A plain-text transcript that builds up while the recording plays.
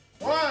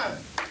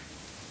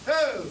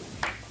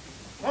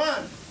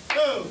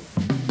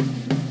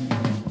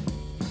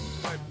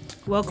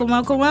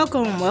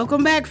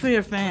Welcome back,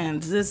 Fear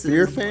fans.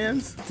 Fear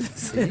fans?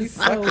 This Are you is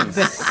so fucking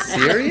bad.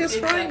 serious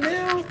right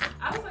now?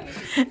 I was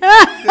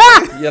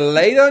like, You're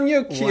late on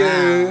your cue.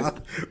 Wow.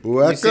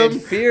 Welcome, said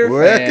fear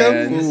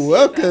fans.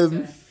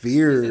 welcome,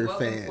 fear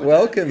fans.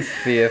 Welcome,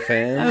 Fear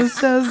fans. I'm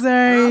so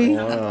sorry.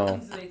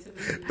 Wow.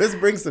 Let's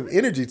bring some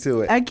energy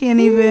to it. I can't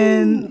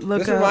even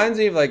look This up. reminds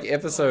me of like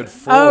episode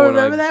 4. Oh, when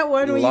remember I that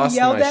one when you lost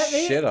yelled my at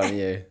me? shit on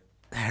you.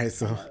 All right,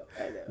 so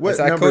what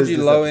I number called is you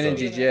this low episode?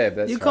 energy Jeb.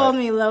 That's You right. called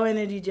me low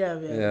energy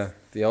Jeb. Yes. Yeah,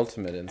 the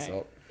ultimate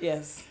insult.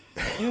 Yes.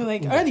 You were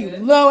like, are you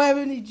low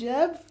energy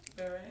Jeb?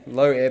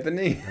 Low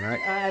ebony.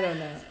 I don't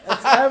know.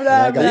 I'm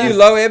not. Are you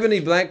low ebony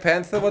Black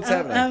Panther? What's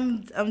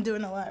happening? I'm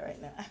doing a lot right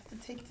now. I have to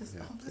take this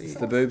off. It's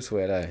the boob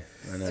sweat, eh?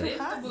 I know. it is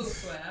the boob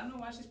sweat. I don't know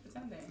why she's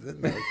pretending.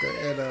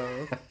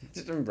 And,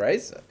 Just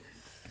embrace it.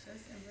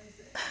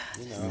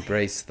 you know,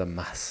 Embrace the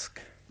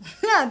musk.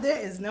 No,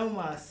 there is no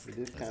musk. it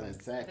is kind of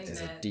exact.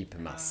 It's a deep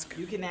musk.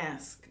 You can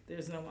ask.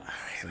 There's no musk.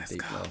 It's a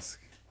deep musk.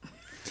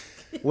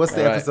 What's the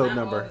All right. episode Not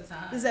number? all the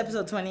time. This is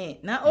episode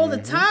 28. Not all the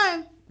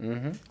time.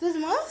 There's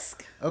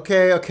musk.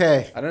 Okay.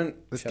 I don't.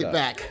 Let's shut get up.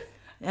 back.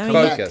 I mean,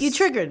 Focus. you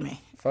triggered me.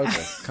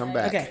 Focus. Come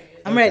back. Okay,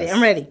 I'm ready.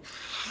 Energy.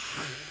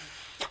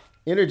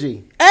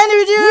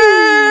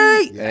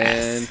 Energy!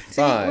 And See,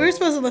 5. we were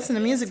supposed to listen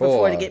to music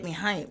before to 4. get me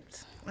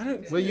hyped. I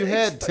don't, Well, you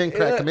had 10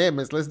 crack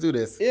commandments. Let's do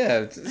this.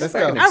 Yeah, Let's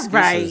fucking go. All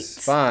right.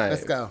 excuses. 5.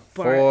 Let's go.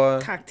 Bar 4.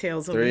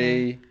 cocktails over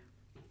here. 3.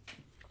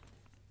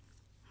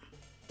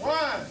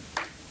 1,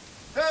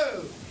 2,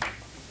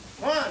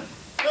 1,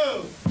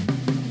 2.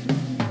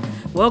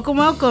 Welcome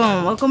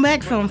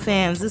back, film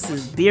fans. This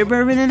is Beer,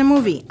 Bourbon, and a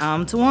Movie.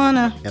 I'm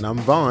Tawana, And I'm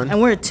Vaughn. and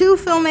we're two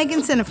filmmaking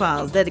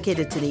cinephiles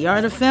dedicated to the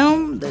art of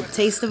film, the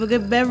taste of a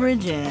good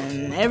beverage,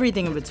 and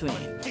everything in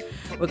between.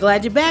 We're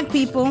glad you're back,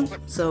 people.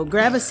 So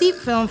grab a seat,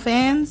 film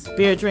fans,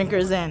 beer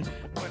drinkers, and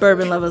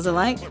bourbon lovers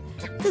alike.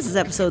 This is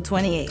episode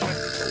 28.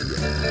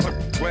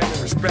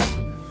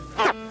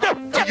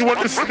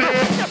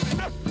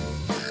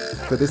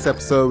 For this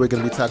episode, we're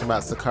going to be talking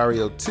about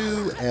Sicario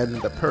 2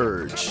 and The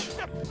Purge.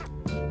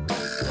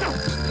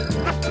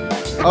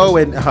 Oh,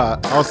 and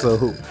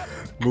also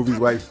movies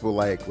white people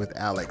like with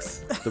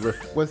Alex.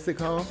 What's it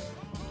called?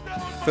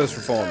 First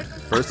Reformed.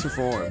 First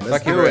Reform.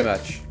 Let's Thank you do very it.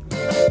 much.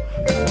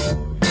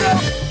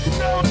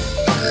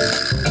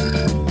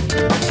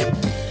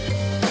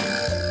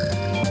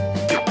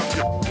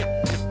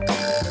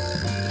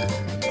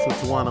 So,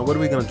 Tawana, what are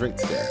we going to drink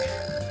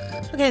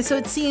today? Okay, so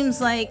it seems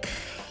like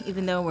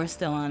even though we're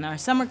still on our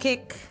summer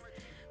kick,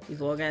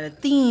 we've all got a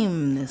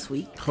theme this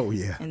week Oh,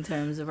 yeah. in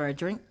terms of our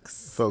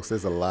drinks. Folks,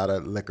 there's a lot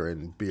of liquor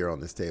and beer on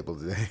this table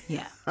today.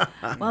 Yeah.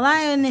 Well,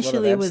 I A lot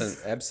initially of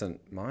was absent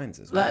minds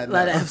as well.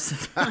 lot of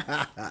absent.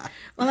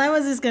 Well, I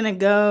was just gonna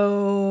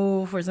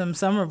go for some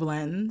summer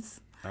blends.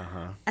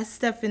 I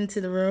stepped into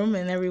the room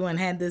and everyone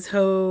had this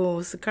whole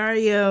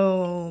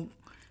Sicario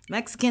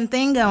Mexican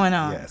thing going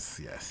on.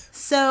 Yes.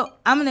 So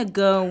I'm gonna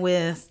go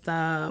with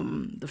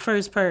the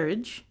first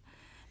Purge,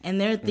 and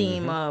their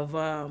theme of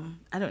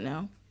I don't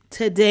know,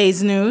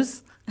 today's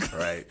news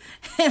Right.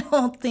 and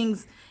all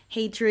things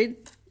hatred,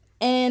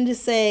 and to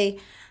say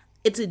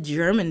it's a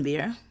German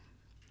beer.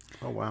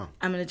 Oh, wow.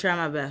 I'm gonna try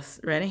my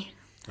best. Ready?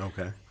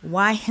 Okay.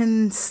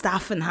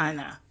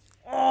 Weihenstephaner.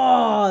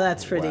 Oh,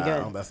 that's pretty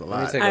Wow, good. that's a Let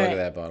me lot. take a All look right.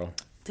 at that bottle.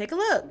 Take a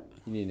look.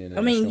 You need an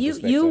I mean, additional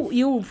you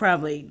perspective. will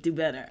probably do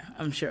better.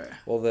 I'm sure.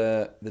 Well,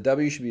 the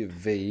W should be a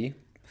V,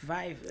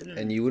 Weihen.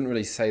 and you wouldn't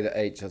really say the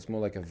H. That's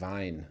more like a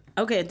vine.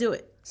 Okay, do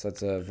it. So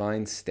it's a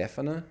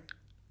Weihenstephaner.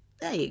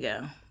 There you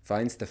go.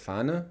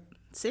 Weihenstephaner.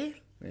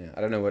 See? Yeah,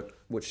 I don't know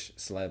which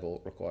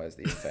syllable requires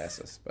the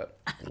emphasis, but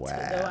No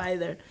Wow.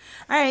 either.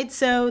 All right,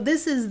 so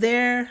this is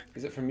their.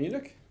 is it from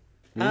Munich?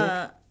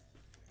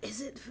 Is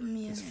it from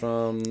me? It's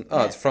from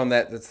it's from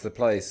that's the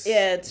place.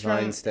 Yeah, it's from-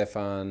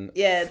 Weihenstephan.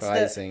 Yeah, it's the-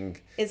 Freising.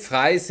 it's-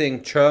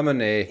 Freising,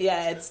 Germany.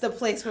 Yeah, it's the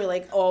place where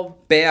like all.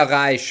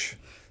 Bärreich.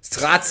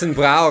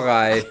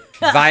 Stratzenbrauerei.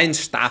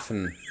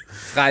 Weinstaffen.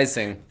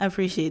 Freising. I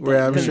appreciate that.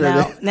 Where I'm 'cause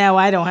sure now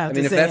I don't have I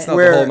mean, to if say that's it. not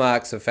Where- the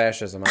hallmarks of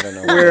fascism, I don't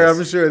know. what Where is.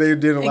 I'm sure they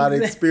did a lot of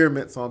Exactly.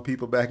 experiments on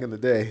people back in the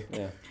day.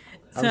 Yeah.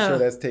 I'm So- sure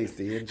that's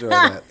tasty. Enjoy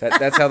that.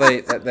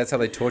 That's how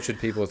they tortured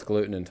people with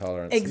gluten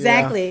intolerance.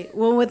 Exactly.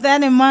 Well, with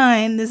that in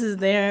mind, this is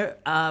their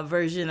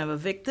version of a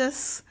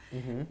Victus,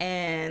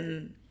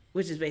 and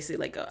which is basically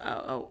like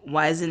a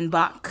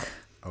Weizenbach,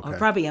 or Okay.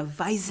 probably a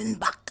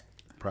Weizenbach,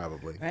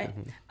 Probably.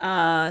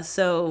 right?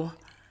 So,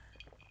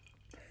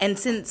 and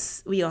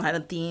since we all had a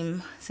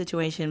theme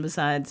situation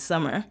besides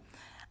summer,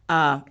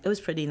 it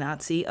was pretty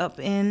Nazi up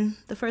in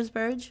the first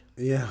Purge.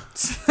 Yeah.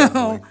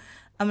 So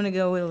I'm gonna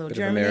go with a little Bit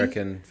Germany, of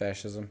American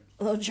fascism.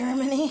 a little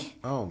Germany,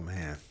 Oh,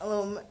 man.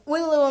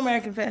 with a little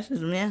American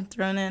fascism, yeah,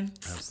 thrown in.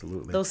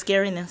 Absolutely. Little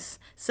scariness.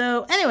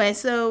 So anyway,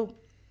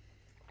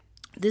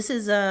 this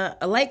is a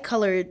light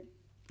colored,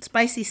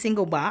 spicy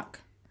single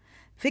bock.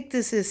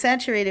 Victus is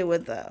saturated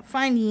with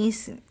fine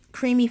yeast and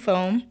creamy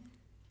foam.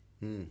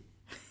 I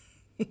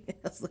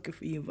was looking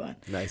for you, Vaughn.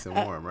 Nice and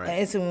warm, right?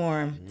 It's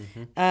warm.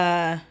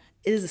 It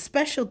is a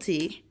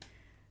specialty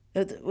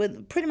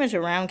with pretty much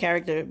a round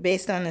character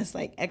based on this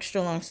like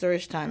extra long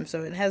storage time.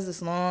 So it has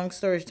this long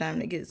storage time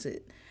that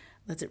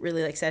lets it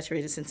really like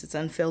saturate it since it's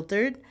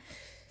unfiltered.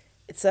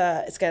 It's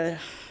got a,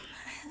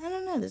 I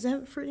don't know, does it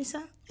have a fruity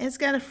smell? It's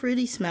got a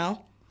fruity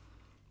smell.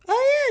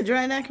 Oh yeah,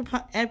 dried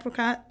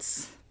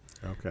apricots.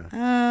 Okay. It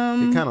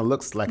kind of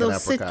looks like an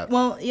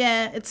apricot.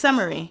 Yeah, it's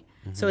summery,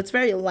 so it's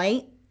very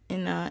light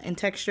in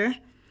texture.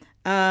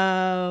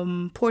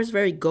 Pours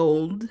very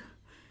gold.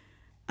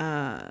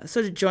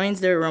 Sort of joins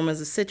their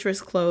aromas of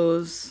citrus,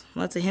 cloves,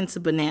 lots of hints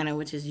of banana,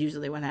 which is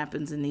usually what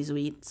happens in these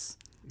wheats.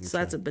 Okay. So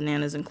lots of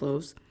bananas and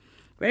cloves.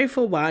 Very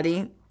full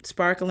body,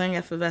 sparkling,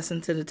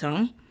 effervescent to the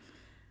tongue.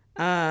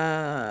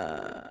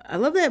 I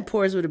love that it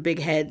pours with a big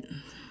head.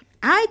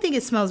 I think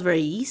it smells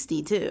very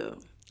yeasty too.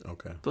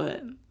 Okay.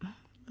 But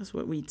that's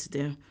what wheats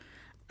do.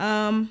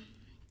 Yeah.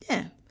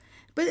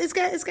 But it's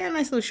got a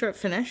nice little short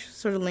finish.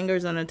 Sort of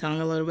lingers on the tongue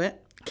a little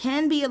bit.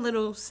 Can be a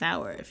little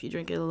sour if you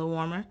drink it a little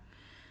warmer.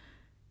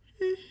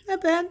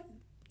 Not bad.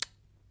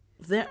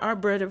 There are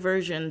better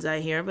versions I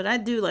hear, but I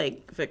do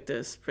like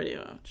Victus pretty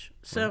much.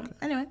 So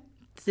anyway,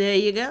 there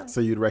you go.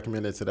 So you'd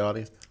recommend it to the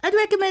audience? I'd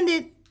recommend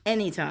it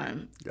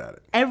anytime. Got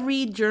it.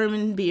 Every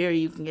German beer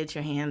you can get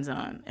your hands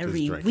on.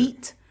 Every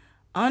wheat,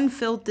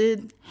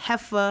 unfiltered,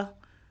 heifer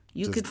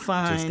you could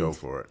find. Just go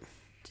for it.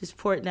 Just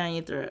pour it down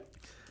your throat.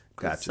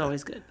 Gotcha. It's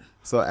always good.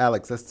 So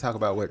Alex, let's talk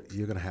about what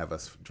you're going to have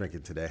us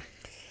drinking today.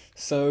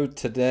 So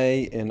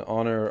today, in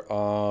honor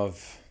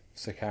of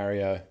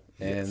Sicario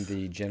and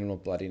the general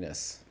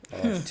bloodiness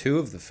of two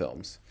of the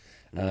films,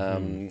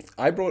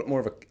 I brought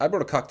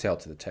a cocktail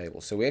to the table.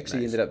 So we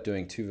actually ended up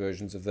doing two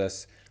versions of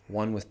this,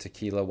 one with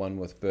tequila, one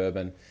with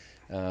bourbon.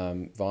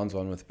 Vaughn's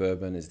one with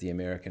bourbon is the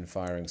American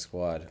Firing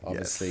Squad.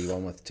 Obviously,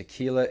 one with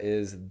tequila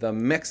is the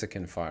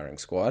Mexican Firing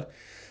Squad,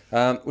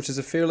 which is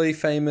a fairly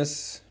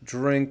famous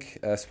drink,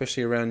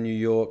 especially around New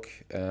York.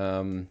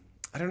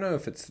 I don't know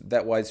if it's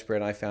that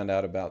widespread. I found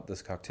out about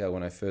this cocktail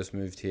when I first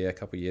moved here a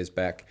couple of years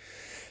back.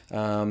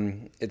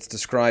 It's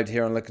described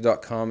here on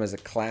liquor.com as a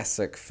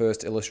classic,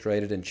 first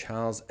illustrated in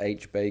Charles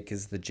H.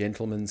 Baker's The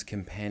Gentleman's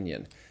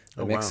Companion.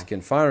 The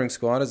Mexican Firing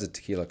Squad is a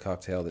tequila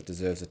cocktail that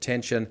deserves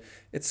attention.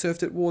 It's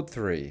served at Ward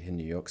 3 in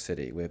New York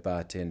City, where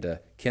bartender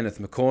Kenneth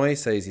McCoy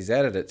says he's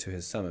added it to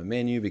his summer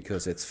menu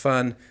because it's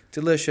fun,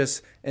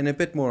 delicious, and a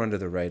bit more under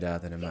the radar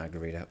than a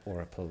margarita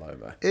or a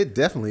Paloma. It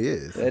definitely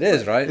is. It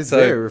is, right? It's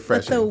very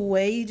refreshing. But the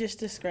way you just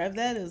described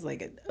that is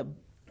like a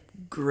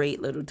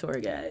great little tour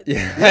guide.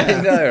 Yeah,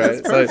 I know,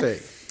 right?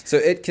 Perfect. So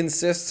it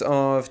consists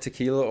of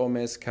tequila or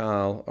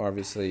mezcal.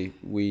 Obviously,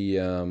 we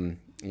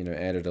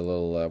added a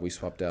little. We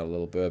swapped out a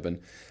little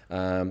bourbon,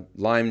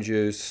 lime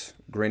juice,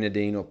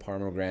 grenadine or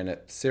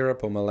pomegranate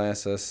syrup or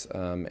molasses,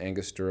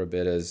 Angostura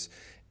bitters,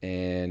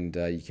 and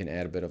you can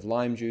add a bit of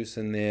lime juice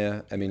in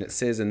there. I mean, it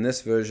says in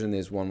this version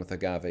there's one with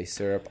agave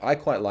syrup. I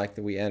quite like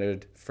that we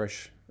added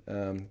fresh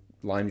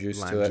lime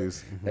juice to it.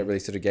 Mm-hmm. That really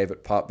sort of gave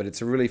it pop, but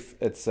it's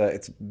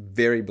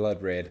very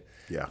blood red.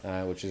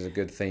 Yeah, which is a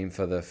good theme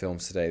for the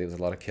films today. There was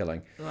a lot of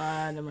killing, a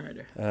lot of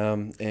murder.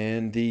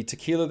 And the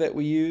tequila that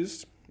we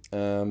used.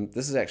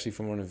 This is actually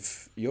from one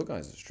of your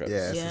guys' trips.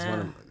 Yeah, this is one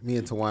of me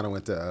and Tawana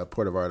went to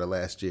Puerto Vallarta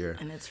last year.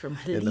 And it's from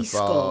Jalisco. In the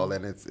fall,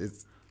 and it's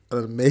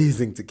an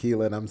amazing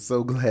tequila, and I'm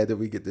so glad that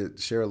we get to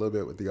share a little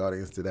bit with the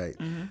audience today.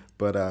 Mm-hmm.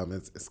 But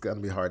it's going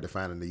to be hard to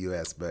find in the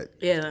U.S., but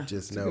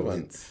just know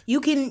it's you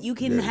can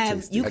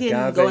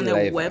go on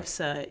their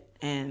website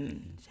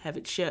and have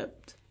it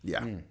shipped.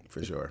 Yeah,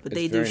 for sure. But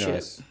they do ship.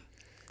 Nice.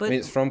 But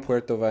it's from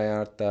Puerto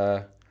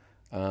Vallarta.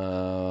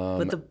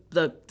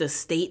 But the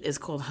state is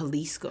called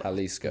Jalisco.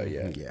 Jalisco,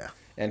 yeah. Yeah.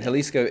 And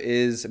Jalisco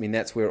is,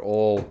 that's where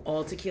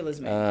all tequila's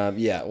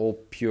made. All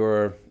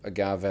pure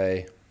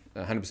agave,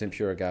 100%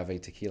 pure agave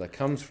tequila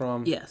comes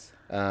from. Yes.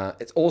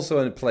 It's also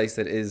in a place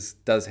that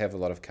does have a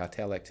lot of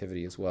cartel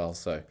activity as well.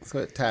 So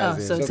it ties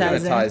in. So it kind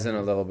of ties in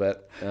a little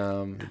bit.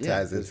 It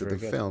ties into the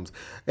films.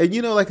 And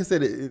like I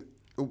said,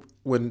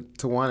 when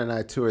Tawana and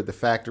I toured the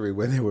factory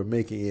where they were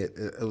making it,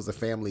 it was a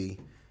family.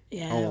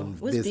 Yeah, it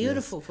was a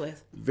beautiful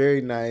place. Very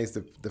nice.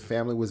 The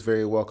family was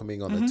very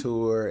welcoming on the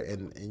tour,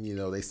 and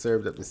they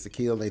served up the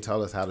tequila. And they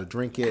taught us how to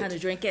drink it,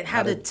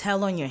 how to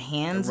tell on your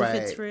hands if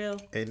it's real,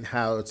 and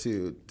how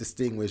to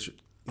distinguish,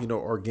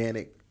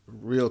 organic,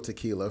 real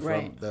tequila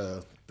from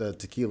the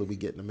tequila we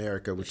get in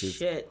America, which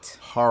is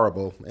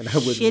horrible, and I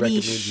wouldn't recommend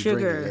you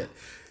drinking it.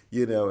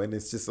 And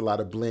it's just a lot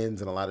of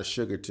blends and a lot of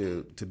sugar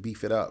to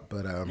beef it up.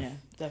 But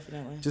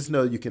definitely. Just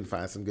know you can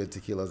find some good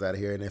tequilas out of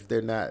here. And if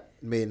they're not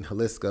made in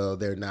Jalisco,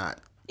 they're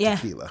not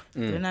tequila.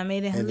 They're not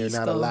made in Jalisco. And they're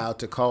not allowed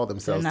to call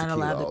themselves tequila. They're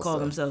not allowed to call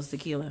themselves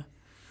tequila.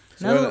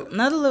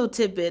 Another little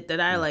tidbit that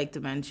I like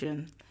to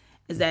mention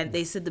is that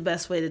they said the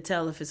best way to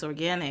tell if it's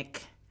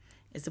organic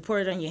is to pour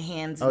it on your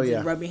hands and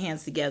to rub your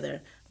hands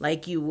together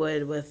like you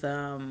would with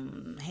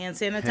hand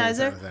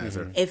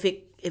sanitizer.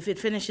 If it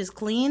finishes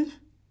clean,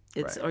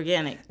 it's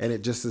organic. And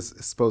it just is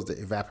supposed to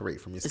evaporate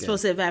from your skin. It's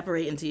supposed to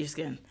evaporate into your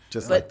skin.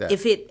 Like that.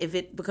 If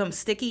it becomes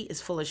sticky, it's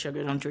full of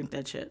sugar. Don't drink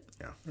that shit.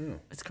 Yeah.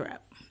 It's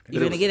crap. You're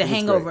going to get a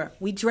hangover.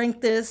 We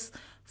drank this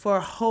for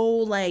a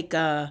whole,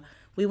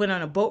 we went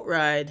on a boat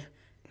ride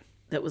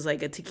that was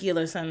like a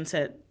tequila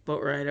sunset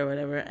boat ride or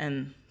whatever,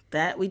 and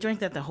that we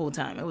drank that the whole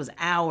time. It was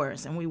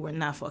hours, and we were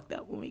not fucked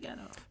up when we got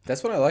off.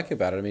 That's what I like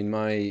about it. I mean,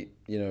 my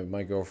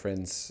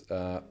girlfriend's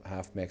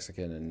half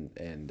Mexican,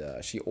 and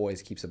she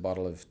always keeps a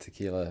bottle of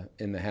tequila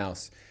in the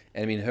house.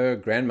 And I mean, her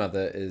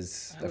grandmother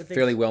is a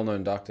fairly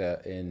well-known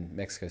doctor in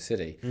Mexico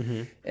City,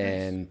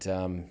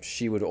 and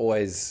she would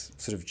always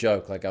sort of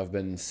joke, like, I've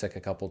been sick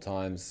a couple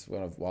times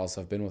whilst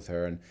I've been with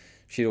her, and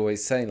she'd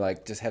always say,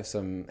 like, just have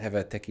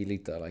a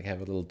tequilita, like have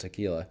a little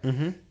tequila.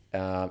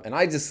 And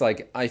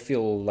I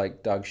feel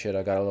like dog shit.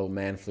 I got a little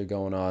man flu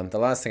going on. The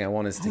last thing I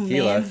want is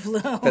tequila. Man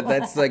flu. But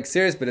that's like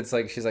serious. But it's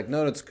like, she's like,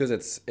 no, it's because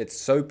it's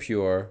so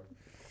pure,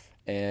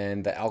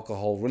 and the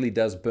alcohol really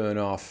does burn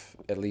off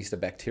at least a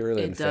bacterial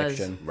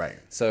infection. Does. Right.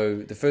 So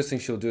the first thing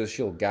she'll do is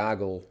she'll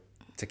gargle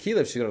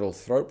tequila. If she's got a little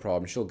throat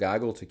problem, she'll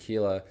gargle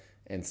tequila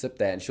and sip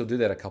that, and she'll do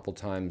that a couple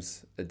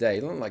times a day.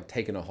 Not like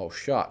taking a whole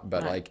shot,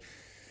 but like.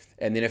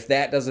 And then if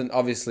that doesn't,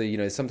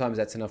 obviously, sometimes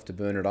that's enough to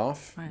burn it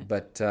off. Right.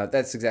 But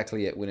that's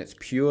exactly it. When it's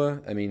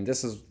pure, I mean,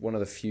 this is one of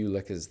the few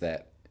liquors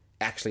that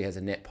actually has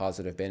a net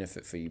positive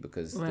benefit for you,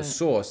 because the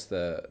source,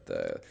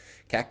 the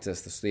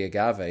cactus, the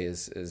agave,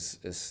 is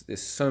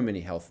there's so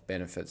many health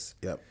benefits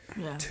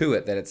to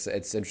it that it's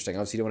interesting.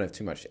 Obviously, you don't want to have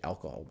too much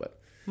alcohol, but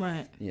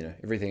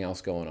everything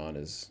else going on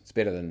it's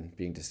better than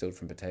being distilled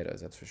from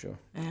potatoes, that's for sure.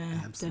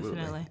 Yeah, absolutely.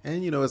 Definitely.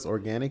 And it's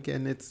organic,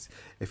 and it's,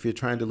 if you're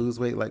trying to lose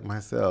weight like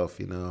myself,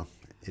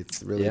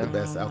 it's really the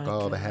best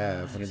alcohol to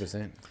have.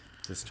 100%.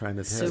 Just trying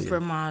to tell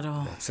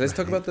Supermodel. you. So let's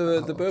talk about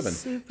the bourbon.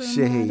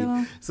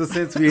 Shade. So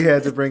since we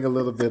had to bring a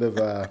little bit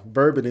of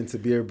bourbon into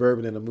beer,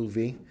 bourbon in a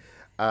movie,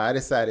 I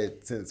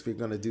decided, since we're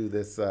going to do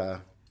this,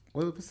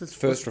 what's this?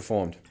 First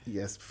Reformed.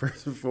 Yes,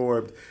 First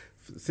Reformed.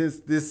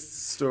 Since this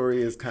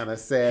story is kind of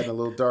sad and a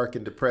little dark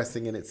and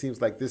depressing, and it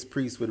seems like this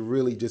priest would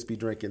really just be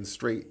drinking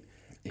straight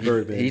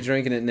bourbon. He's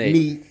drinking it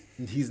neat.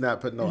 He's not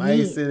putting no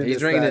ice in it. He's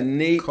drinking it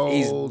neat. Cold.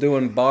 He's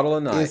doing bottle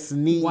a night. It's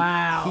neat.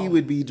 Wow. He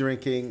would be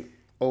drinking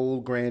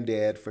Old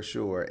Granddad for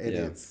sure. And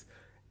it's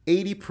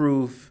 80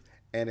 proof,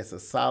 and it's a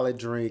solid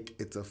drink.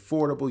 It's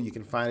affordable. You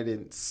can find it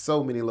in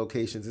so many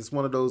locations. It's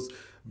one of those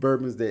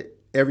bourbons that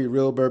every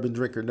real bourbon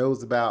drinker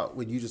knows about,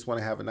 when you just want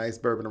to have a nice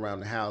bourbon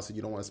around the house and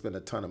you don't want to spend a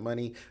ton of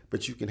money,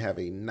 but you can have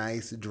a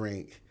nice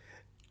drink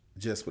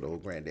just with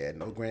Old Granddad.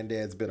 And Old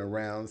Granddad's been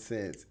around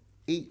since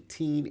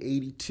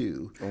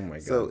 1882. Oh my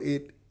God. So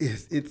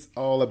it's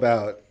all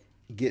about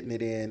getting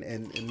it in,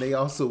 and they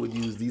also would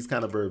use these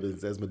kind of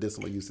bourbons as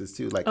medicinal uses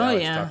too, like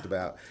Alex talked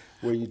about,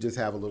 where you just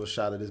have a little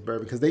shot of this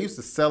bourbon, because they used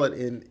to sell it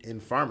in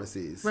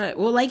pharmacies. Right.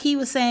 Well, like he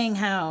was saying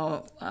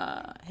how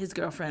his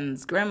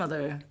girlfriend's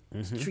grandmother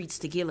treats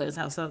tequila as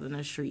how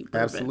Southerners treat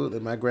bourbon. Absolutely.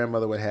 My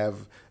grandmother would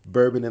have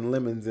bourbon and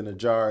lemons in a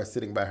jar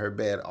sitting by her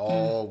bed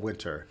all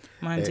winter.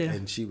 Mine too.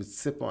 And she would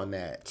sip on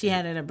that. She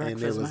had it at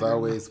breakfast. And it was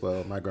always,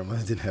 well, my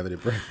grandmother didn't have it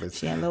at breakfast.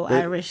 She had a little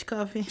Irish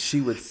coffee. She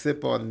would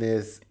sip on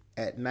this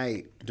at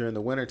night during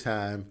the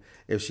wintertime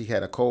if she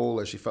had a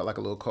cold or she felt like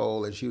a little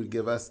cold, and she would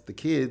give us, the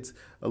kids,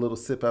 a little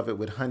sip of it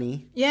with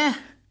honey. Yeah.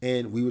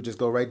 And we would just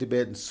go right to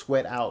bed and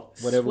sweat out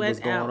whatever was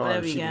going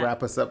on. She'd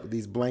wrap us up with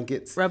these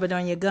blankets. Rub it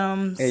on your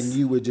gums. And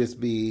you would just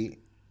be,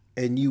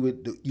 and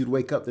you'd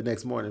wake up the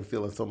next morning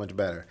feeling so much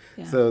better.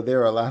 Yeah. So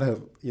there are a lot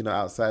of,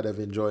 outside of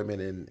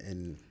enjoyment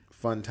and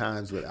fun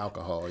times with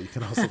alcohol, you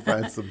can also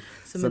find some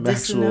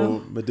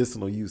actual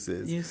medicinal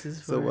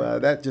uses. So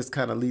that just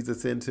kind of leads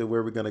us into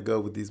where we're going to go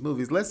with these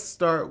movies. Let's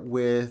start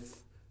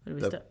with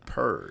The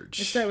Purge.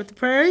 Let's start with The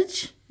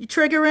Purge. You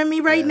triggering me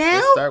right now?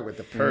 Let's start with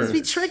The Purge.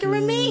 Be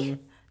triggering me?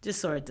 Just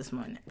saw it this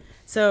morning.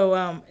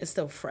 So it's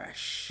still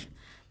fresh.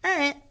 All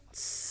right.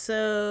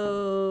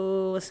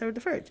 So let's start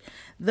with The Purge.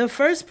 The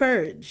first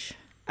Purge,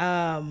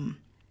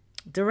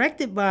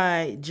 directed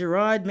by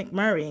Gerard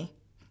McMurray.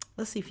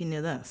 Let's see if you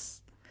knew this.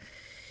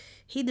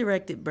 He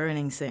directed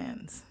Burning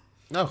Sands.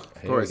 Oh,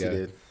 of course he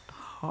did.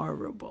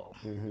 Horrible.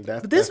 Mm-hmm.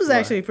 But this was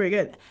actually pretty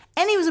good.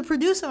 And he was a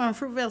producer on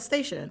Fruitvale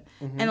Station.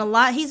 Mm-hmm.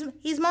 And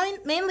he's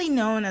mainly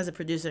known as a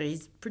producer.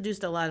 He's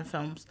produced a lot of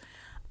films.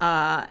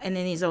 And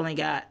then he's only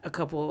got a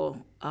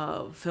couple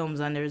of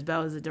films under his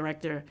belt as a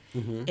director.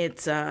 Mm-hmm.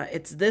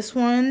 It's this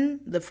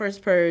one, The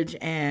First Purge,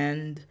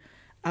 and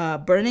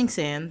Burning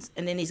Sands.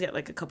 And then he's got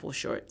like a couple of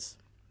shorts.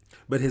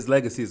 But his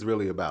legacy is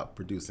really about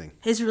producing.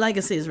 His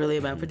legacy is really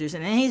about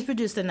producing. And he's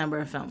produced a number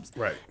of films.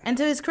 Right. And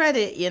to his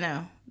credit,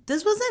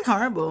 this wasn't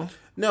horrible.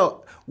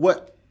 No,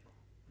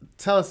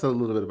 tell us a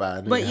little bit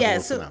about it. But yeah,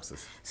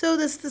 synopsis. So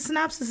the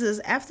synopsis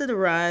is, after the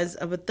rise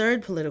of a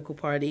third political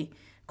party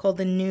called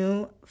the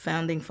New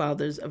Founding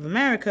Fathers of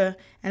America,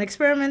 an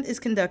experiment is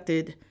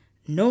conducted,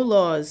 no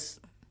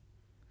laws,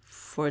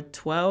 for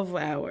 12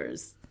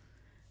 hours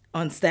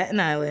on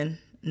Staten Island.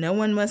 No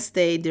one must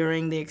stay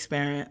during the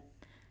experiment.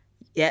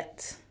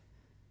 Yet,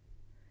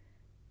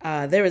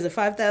 there is a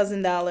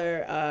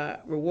 $5,000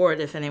 reward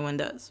if anyone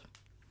does.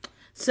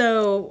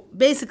 So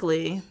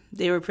basically,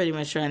 they were pretty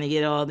much trying to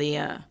get all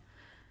the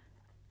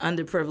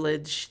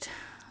underprivileged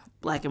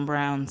black and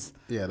browns.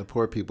 Yeah, the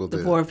poor people.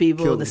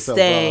 To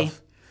stay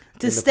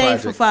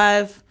for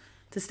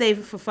to stay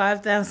for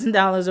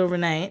 $5,000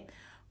 overnight.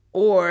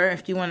 Or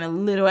if you want a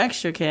little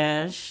extra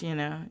cash,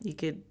 you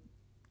could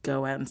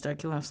go out and start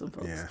killing off some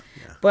folks. Yeah.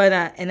 But,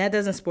 and that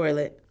doesn't spoil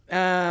it.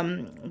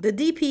 The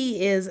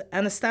DP is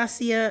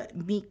Anastasia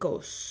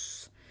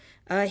Mikos.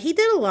 He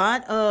did a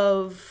lot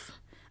of,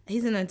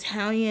 he's an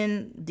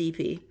Italian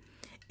DP.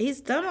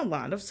 He's done a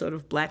lot of sort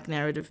of black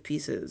narrative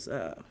pieces.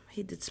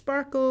 He did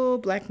Sparkle,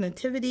 Black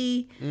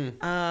Nativity.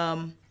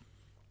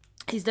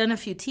 He's done a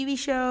few TV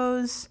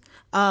shows.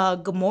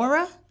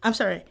 Gomorrah. I'm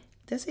sorry.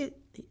 Does he?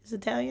 He's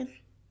Italian?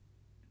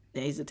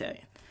 Yeah, he's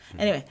Italian.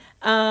 Anyway,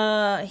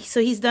 so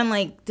he's done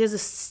there's a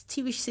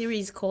TV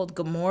series called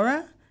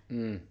Gomorrah.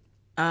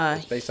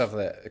 It's based off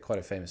of quite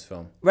a famous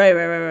film. Right.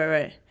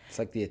 It's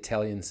like the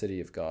Italian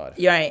City of God.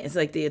 You're right. It's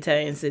like the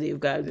Italian City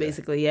of God,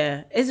 basically.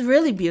 Yeah. It's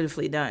really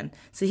beautifully done.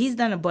 So he's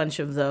done a bunch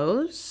of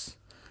those.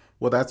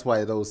 Well, that's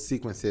why those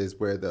sequences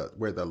where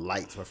the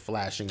lights were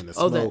flashing and the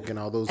smoke and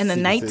all those and the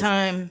sequences,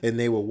 nighttime, and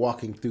they were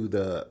walking through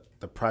the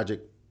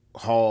project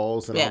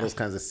halls and all those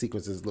kinds of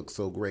sequences look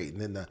so great.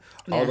 And then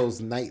all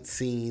those night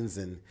scenes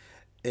and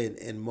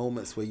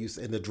moments where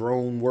and the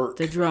drone work.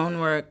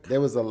 There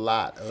was a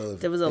lot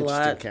of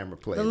interesting camera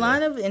play. A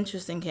lot of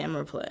interesting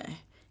camera play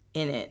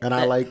in it. And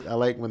I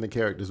like when the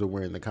characters were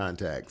wearing the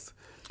contacts.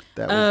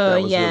 That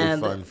was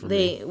really fun for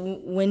me.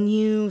 When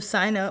you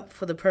sign up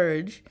for the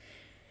Purge,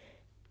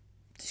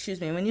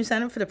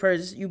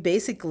 you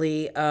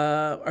basically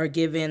are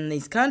given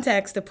these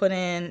contacts to put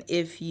in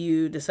if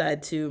you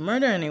decide to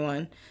murder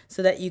anyone,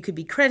 so that you could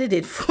be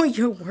credited for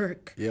your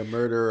work. Yeah,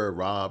 murder or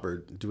rob or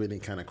do any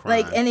kind of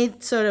crime. Like any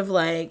sort of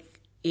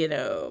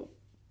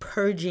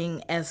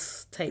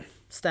purging-esque type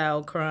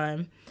style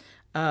crime.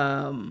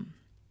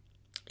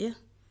 Yeah,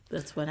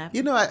 that's what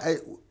happened. I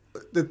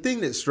the thing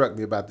that struck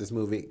me about this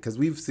movie, because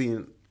we've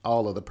seen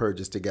all of the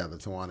Purges together,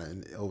 Tawana,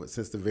 and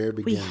since the very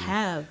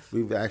beginning.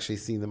 We've actually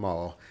seen them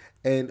all.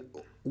 And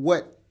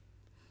what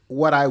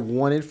I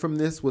wanted from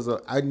this was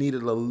I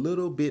needed a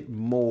little bit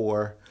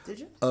more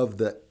of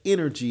the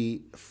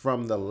energy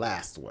from the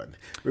last one.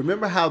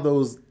 Remember how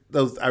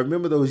I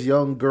remember those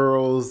young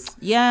girls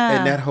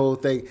and that whole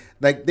thing.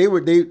 Like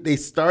they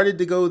started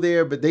to go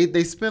there, but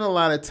they spent a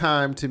lot of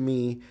time, to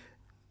me,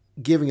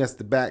 giving us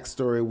the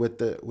backstory with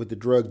the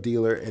drug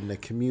dealer and the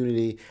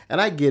community,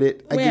 and I get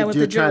it.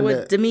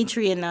 With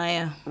Dimitri and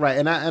Naya, right?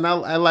 And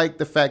I like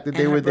the fact that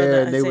they were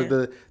there and they were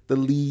the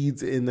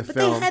leads in the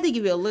film. But they had to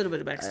give you a little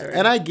bit of backstory,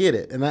 and I get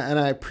it, and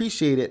I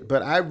appreciate it.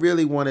 But I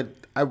really wanted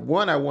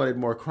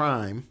more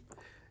crime.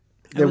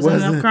 There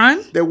wasn't enough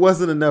crime. There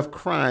wasn't enough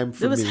crime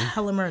for me. There was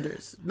hella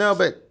murders. No,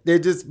 but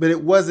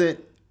it wasn't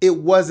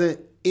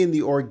in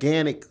the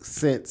organic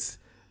sense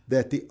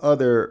that the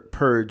other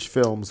Purge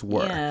films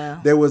were. Yeah.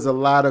 There was a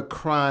lot of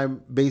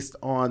crime based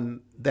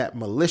on that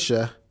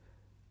militia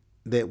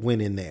that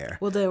went in there.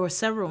 Well, there were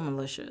several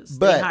militias.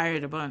 They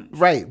hired a bunch.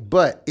 Right,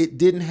 but it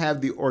didn't have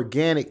the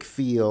organic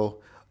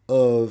feel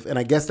of, and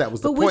I guess that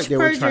was the point they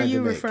were trying to make. But which Purge are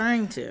you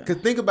referring to?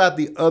 Because think about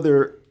the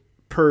other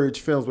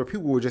Purge films where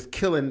people were just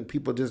killing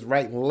people just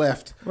right and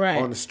left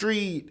on the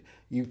street.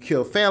 You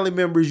kill family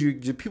members.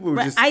 People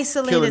were just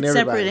isolated,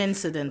 separate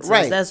incidences.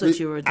 Right. That's what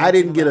you were talking about. I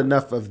didn't get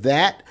enough of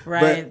that.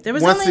 Right. But there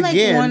was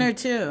only one or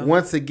two.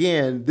 Once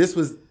again, this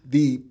was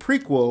the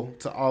prequel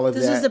to all of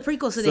that. This was the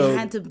prequel, so they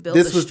had to build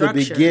a structure. This was the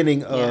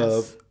beginning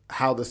of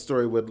how the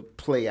story would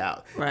play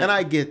out. Right. And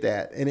I get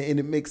that, and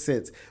it makes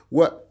sense.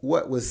 What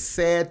was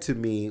sad to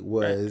me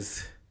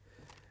was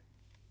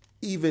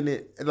I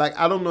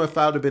don't know if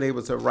I would have been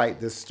able to write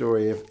this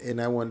story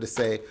and I wanted to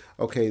say,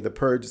 okay, the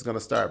Purge is going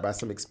to start by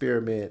some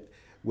experiment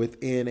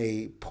within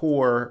a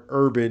poor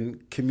urban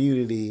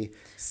community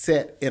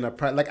set in a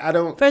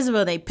First of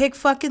all, they pick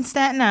fucking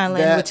Staten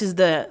Island, which is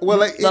the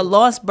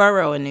lost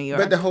borough in New York.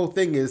 But the whole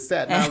thing is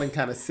Staten Island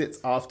kind of sits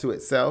off to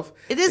itself.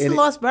 It is the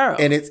lost borough,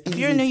 and it's if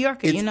you're a New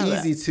Yorker, you know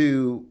that.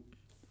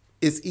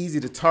 It's easy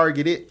to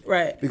target it,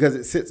 right? Because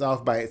it sits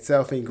off by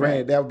itself. And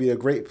granted, that would be a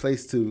great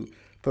place to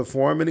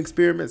perform an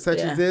experiment such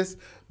as this.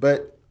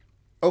 But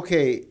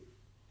okay,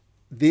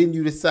 then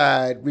you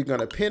decide we're going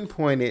to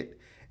pinpoint it.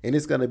 And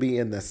it's going to be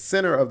in the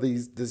center of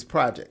these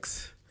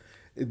projects.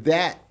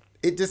 That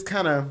it just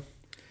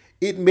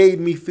it made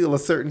me feel a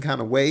certain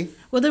kind of way.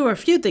 Well, there were a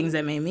few things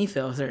that made me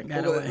feel a certain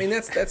kind of way. I mean,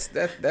 that's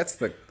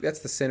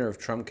the center of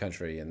Trump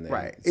country, and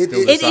right. They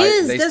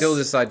still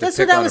decide to pick on a project. That's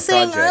what I was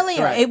saying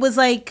earlier. Right. It was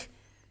like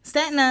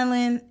Staten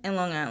Island and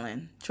Long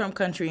Island, Trump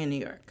country in New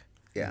York.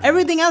 Yeah.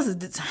 Everything else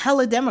is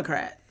hella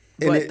Democrat.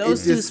 But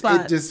those two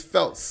spots, it just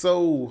felt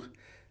so.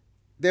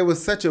 There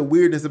was such a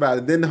weirdness about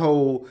it. Then the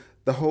whole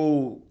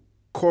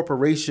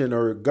corporation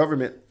or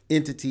government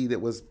entity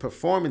that was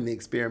performing the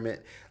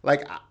experiment,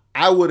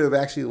 I would have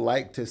actually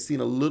liked to have seen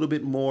a little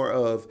bit more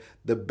of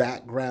the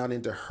background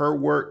into her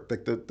work,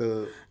 like they just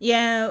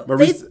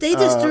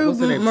threw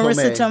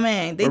Marissa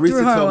Tomei. They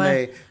threw her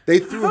away. They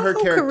threw her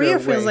character away. Her career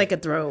feels like a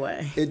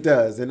throwaway. It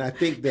does, and I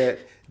think that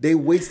they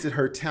wasted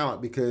her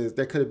talent because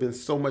there could have been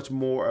so much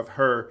more of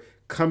her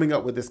coming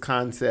up with this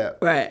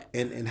concept, right?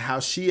 And how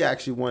she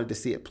actually wanted to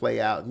see it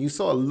play out. And you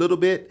saw a little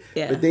bit,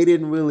 but they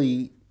didn't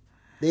really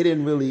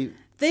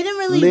they didn't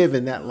really live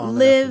in that long.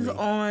 Live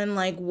on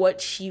like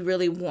what she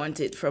really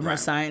wanted from her Right.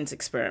 science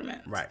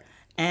experiment. Right.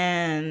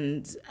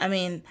 And I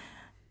mean,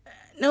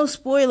 no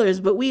spoilers,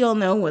 but we all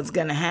know what's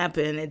gonna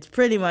happen. It's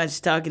pretty much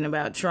talking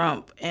about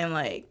Trump and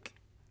like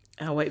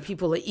how white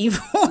people are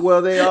evil.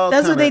 Well, they all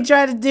that's what they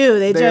try to do.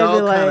 They try all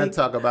to kind of like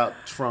talk about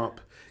Trump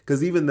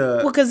because even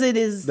because it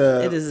is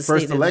the a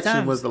first state election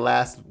of the was the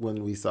last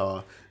one we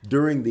saw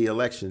during the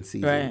election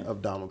season Right.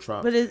 of Donald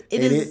Trump. But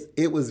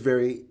it was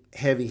very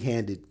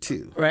heavy-handed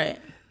too. Right.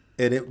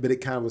 But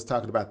it kind of was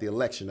talking about the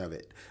election of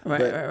it. Right,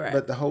 but, right.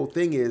 But the whole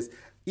thing is,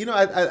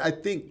 I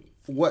think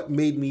what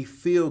made me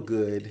feel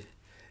good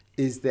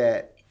is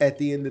that at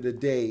the end of the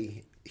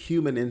day,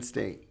 human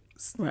instinct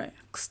Right.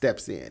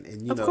 steps in,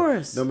 and Of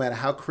course. no matter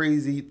how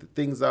crazy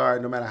things are,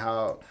 no matter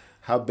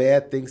how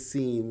bad things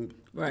seem,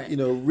 Right.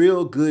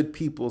 real good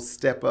people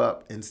step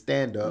up and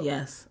stand up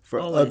Yes, for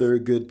always. other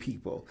good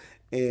people,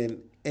 and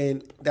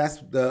that's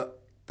the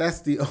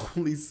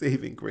only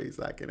saving grace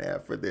I can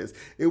have for this.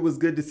 It was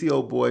good to see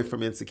old boy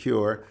from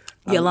Insecure.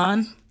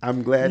 Yalan.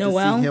 I'm glad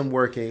Noel, to see him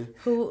working.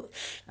 Who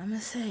I'm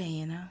gonna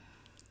say,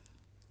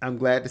 I'm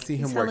glad to see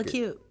him He's hella working.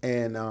 cute.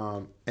 And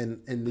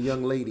the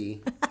young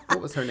lady,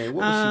 what was her name?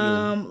 What was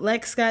she in?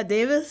 Lex Scott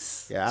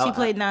Davis. Yeah, She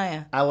played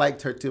Naya. I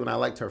liked her too, and I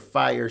liked her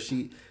fire.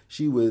 She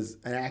was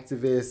an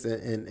activist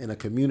and a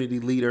community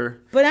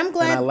leader. But I'm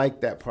glad. And I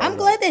like that part. I'm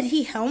glad that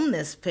he helmed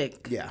this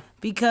pick. Yeah.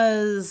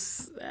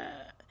 Because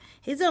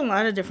he's done a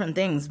lot of different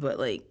things, but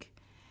like,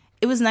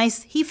 it was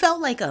nice. He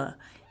felt like a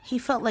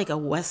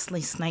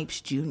Wesley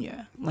Snipes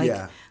Jr.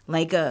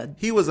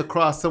 He was a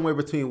cross somewhere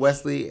between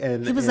Wesley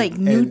and he was like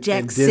New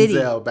Jack City.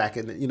 Denzel back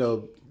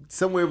in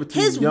somewhere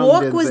between His young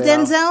walk Denzel. was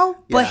Denzel,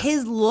 but Yeah.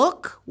 his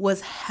look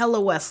was hella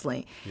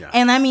Wesley. Yeah.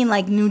 And I mean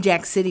like New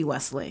Jack City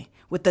Wesley.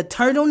 With the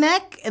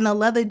turtleneck and a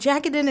leather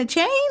jacket and a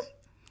chain.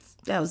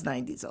 That was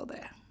 90s all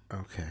there.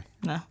 Okay.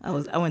 No,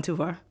 I went too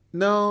far.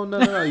 No.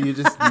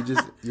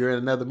 You're in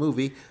another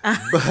movie.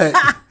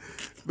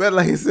 But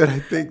like I said, I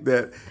think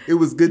that it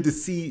was good to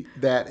see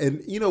that.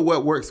 And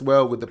what works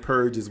well with The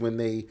Purge is when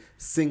they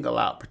single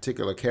out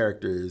particular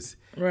characters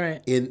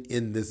Right.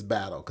 in this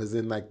battle. Because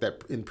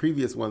in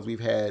previous ones, we've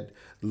had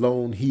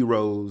lone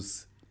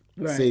heroes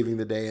Right. saving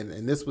the day.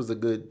 And this was a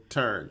good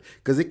turn.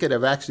 Because it could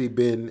have actually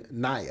been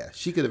Naya.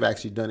 She could have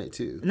actually done it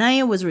too.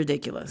 Naya was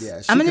ridiculous.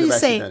 Yeah, I'm gonna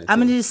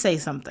done it just say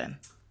something.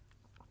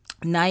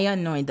 Naya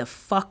annoyed the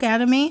fuck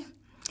out of me.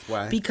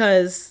 Why?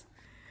 Because,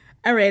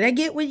 all right, I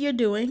get what you're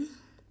doing,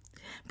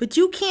 but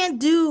you can't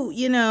do,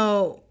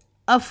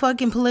 a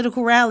fucking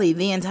political rally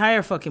the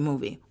entire fucking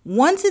movie.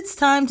 Once it's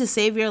time to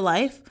save your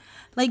life,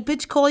 like,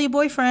 bitch, call your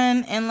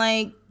boyfriend and,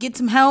 like, get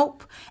some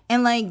help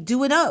and, like,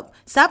 do it up.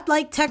 Stop,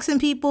 like, texting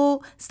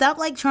people. Stop,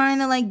 like, trying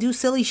to, like, do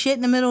silly shit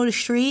in the middle of the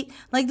street.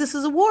 Like, this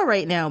is a war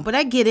right now. But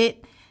I get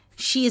it.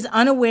 She is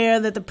unaware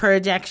that the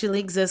purge actually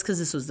exists because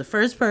this was the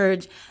first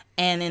purge.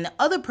 And in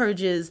other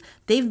purges,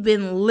 they've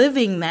been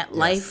living that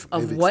life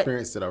of what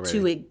experienced it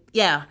already.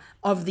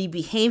 Of the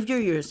behavior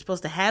you're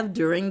supposed to have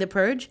during the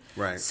purge.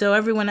 Right. So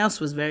everyone else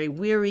was very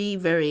weary,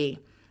 very,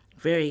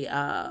 very,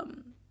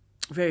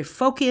 very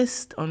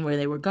focused on where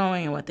they were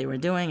going and what they were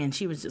doing, and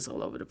she was just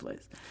all over the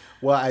place.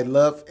 Well, I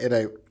love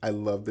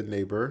the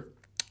neighbor.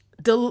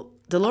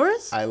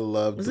 Dolores? I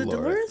loved Was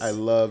Dolores. it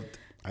Dolores?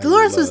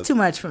 Dolores was too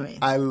much for me.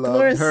 I loved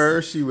Dolores,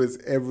 her. She was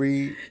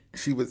every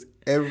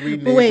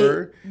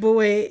neighbor. But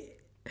wait.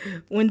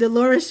 When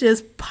Dolores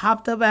just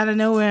popped up out of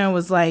nowhere and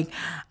was like,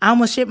 I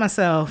almost shit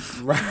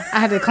myself. Right. I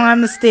had to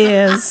climb the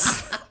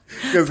stairs.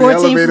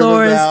 14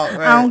 floors. Out,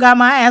 right. I don't got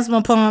my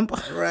asthma pump.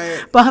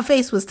 Right. But her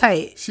face was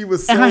tight. She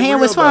was so and her hair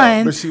was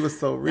fine. But she was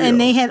so real. And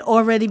they had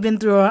already been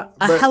through a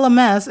hella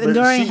mess. And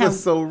Dorian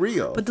was so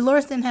real. But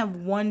Dolores didn't have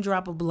one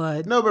drop of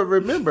blood. No, but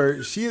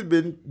remember, she had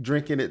been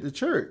drinking at the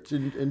church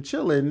and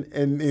chilling.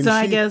 And so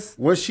I guess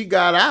once she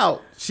got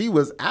out, she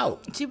was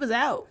out. She was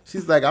out.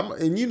 She's like,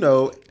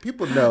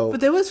 people know. But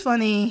there was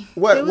funny.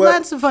 There was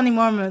lots of funny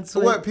moments.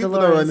 What people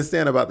Dolores. don't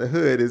understand about the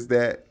hood is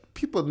that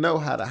people know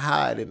how to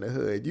hide in the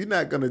hood. You're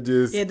not gonna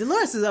just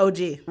Dolores is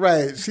OG.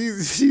 Right.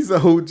 She's an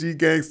OG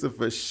gangster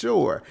for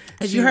sure.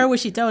 You heard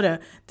what she told her.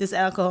 This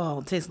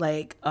alcohol tastes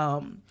like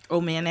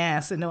old man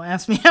ass, and don't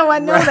ask me how I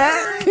know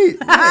that.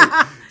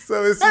 Right.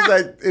 So it's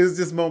just it was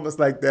just moments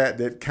like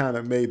that kind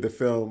of made the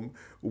film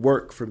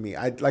work for me.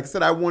 Like I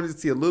said, I wanted to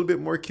see a little bit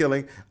more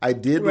killing. I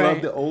did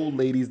love the old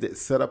ladies that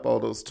set up all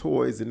those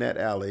toys in that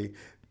alley.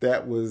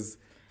 That was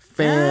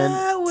fantastic.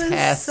 That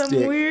was some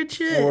weird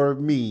shit for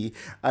me.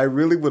 I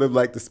really would have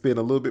liked to spend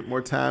a little bit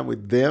more time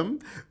with them,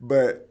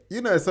 but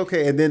it's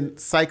okay. And then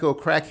psycho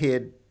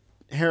crackhead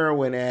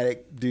heroin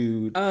addict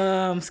dude,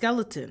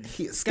 Skeletor.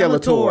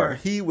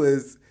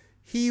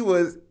 He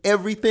was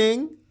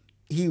everything.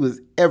 He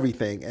was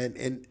everything,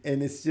 and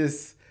it's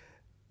just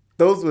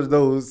those were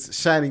those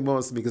shining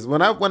moments to me, because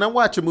when I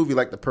watch a movie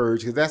like The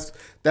Purge, because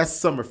that's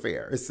summer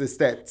fare. It's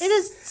that it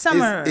is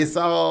summer. It's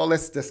all,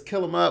 let's just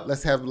kill them up.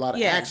 Let's have a lot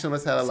of action.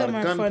 Let's have a lot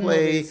of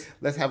gunplay.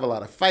 Let's have a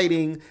lot of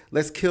fighting.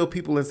 Let's kill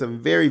people in some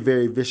very,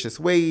 very vicious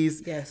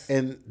ways. Yes.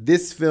 And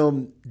this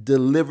film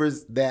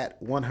delivers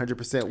that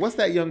 100%. What's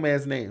that young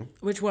man's name?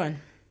 Which one?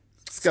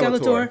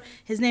 Skeletor.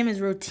 His name is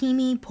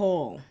Rotimi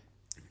Paul.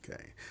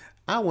 Okay.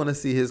 I want to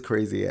see his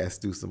crazy ass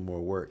do some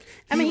more work.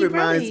 He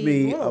reminds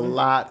me a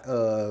lot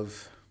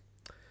of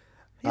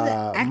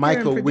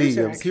Michael Williams.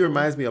 Actually. He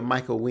reminds me of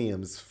Michael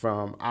Williams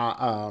from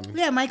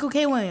Michael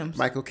K. Williams.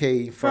 Michael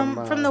K. from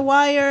The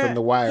Wire. From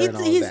The Wire.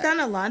 He's done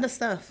a lot of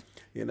stuff.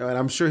 And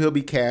I'm sure he'll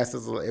be cast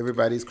as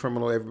everybody's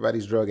criminal,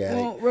 everybody's drug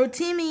addict.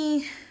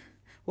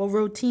 Well,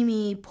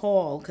 Rotimi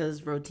Paul,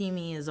 because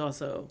Rotimi is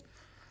also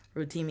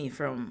Rotimi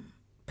from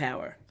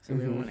Power, so we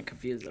don't want to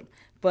confuse them.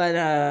 But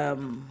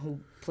who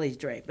plays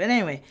Drake? But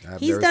anyway,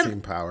 I've never seen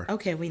Power.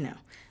 Okay, we know.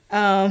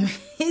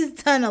 He's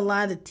done a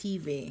lot of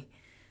TV,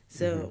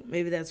 so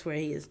maybe that's where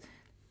he is.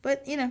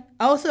 But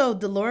also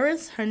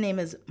Dolores, her name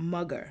is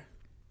Mugger.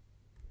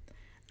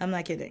 I'm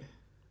not kidding.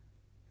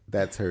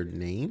 That's her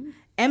name?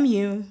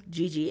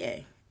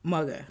 Mugga.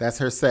 Mugger. That's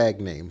her SAG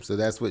name, so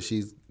that's what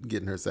she's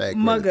getting her SAG.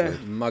 Mugger.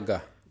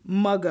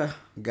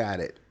 Got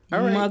it. All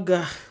right.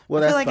 Mugga.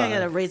 Well, I feel like I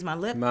gotta raise my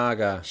lip.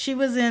 Mugga. She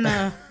was in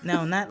no,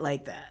 not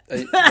like that.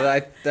 But I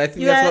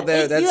think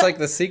that's like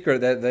the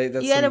secret that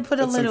that's you gotta put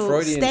a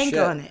little stank shit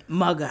on it.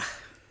 Mugga.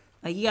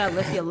 Like you gotta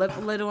lift your lip a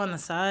little on the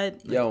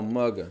side. Yo,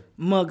 Mugga.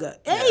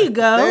 There you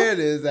go. There it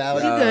is,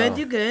 Alex.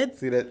 You good.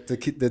 See that the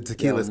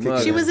tequila's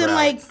kicking.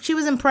 She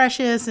was in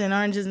Precious and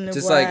Oranges and the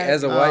just Black. like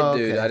as a white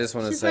dude, I just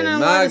want to say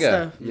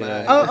Mugga.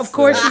 Oh, of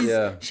course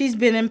she's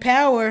been in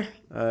Power.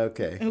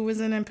 Okay. Who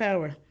was in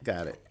Power?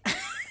 Got it.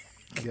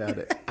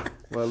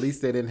 Well, at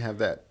least they didn't have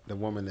the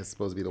woman that's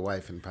supposed to be the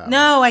wife in Power.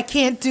 No, I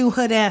can't do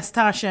hood ass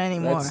Tasha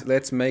anymore.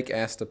 Let's make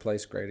Asta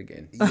Place great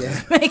again.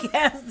 Yeah. Make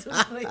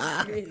Asta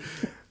Place great again.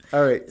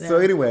 All right. No. So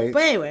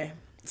anyway.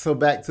 So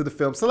back to the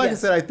film. So I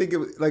said, I think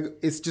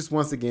it's just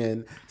once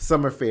again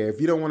summer fare. If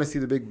you don't want to see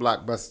the big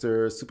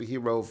blockbuster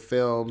superhero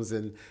films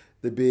and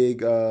the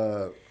big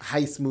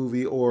heist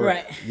movie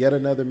or yet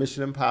another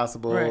Mission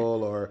Impossible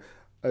or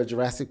a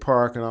Jurassic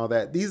Park and all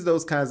that, these are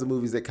those kinds of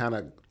movies that kind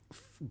of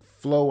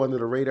flow under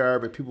the radar,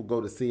 but people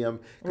go to see them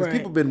because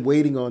people have been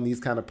waiting on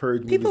these kind of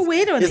purge movies. People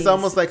wait on these. It's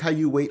almost like how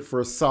you wait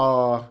for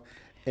Saw.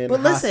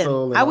 But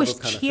listen, I was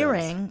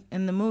cheering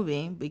in the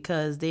movie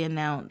because they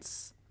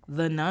announced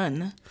The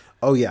Nun.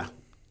 Oh yeah,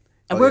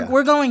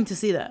 we're going to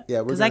see that.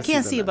 Yeah, because I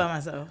can't see it by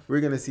myself.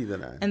 We're gonna see The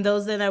Nun, and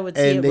those that I would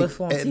see it with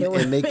won't see it with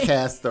me. And they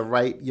cast the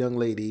right young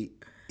lady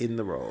in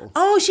the role.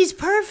 Oh, she's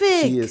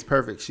perfect. She is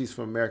perfect. She's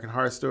from American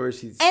Horror Story.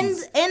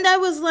 And I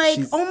was like,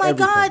 oh my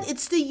God,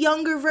 it's the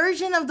younger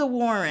version of the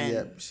Warren.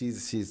 Yeah,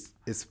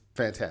 it's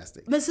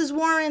fantastic. Mrs.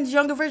 Warren's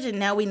younger version.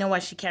 Now we know why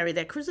she carried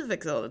that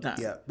crucifix all the time.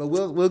 Yeah, but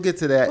we'll get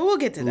to that.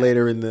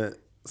 Later in the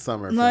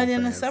summer. Later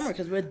in the summer,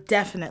 because we're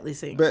definitely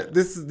seeing. But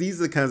these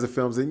are the kinds of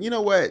films, and you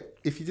know what?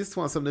 If you just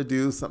want something to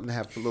do, something to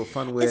have a little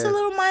fun with, it's a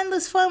little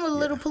mindless fun with a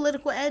little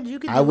political edge. You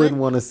can. I wouldn't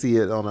want to see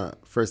it on a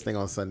first thing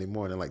on Sunday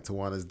morning like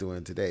Tawana's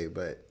doing today,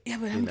 but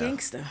I'm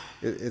gangster.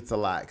 It's a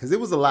lot because it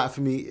was a lot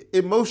for me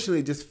emotionally.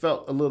 It just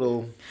felt a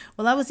little.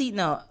 Well, I was eating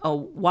a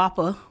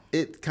Whopper.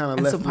 It kind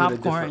of left me in a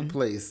different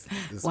place.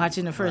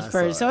 Watching the first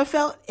Purge, so it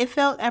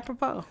felt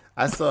apropos.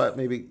 I saw it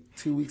maybe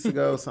 2 weeks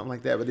ago, something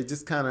like that, but it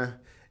just kind of.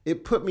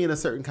 It put me in a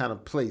certain kind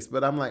of place,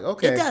 but I'm like,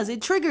 okay. It does.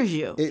 It triggers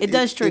you. It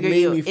does trigger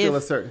you. It made me feel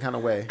a certain kind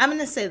of way. I'm going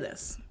to say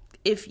this.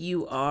 If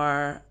you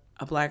are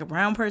a black or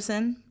brown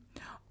person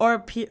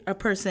or a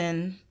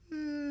person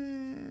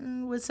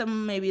with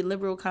some maybe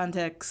liberal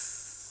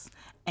context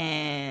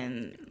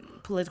and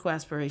political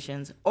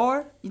aspirations,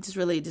 or you just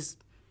really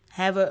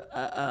have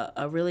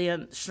a really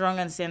strong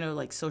understanding of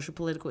like social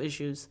political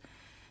issues,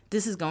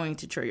 this is going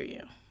to trigger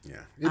you.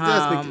 Yeah, it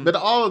does. But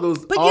all of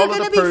those, all of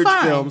the Purge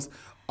films...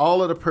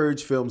 All of the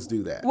Purge films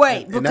do that.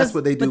 Right. And that's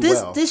what they do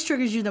well. This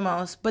triggers you the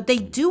most. But they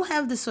do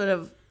have this sort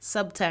of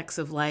subtext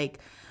of like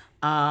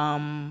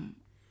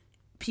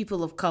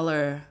people of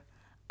color,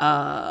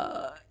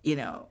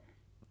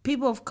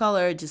 people of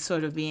color just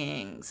sort of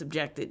being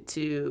subjected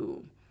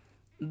to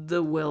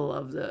the will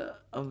of the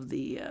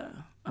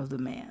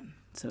man,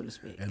 so to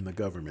speak. And the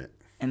government.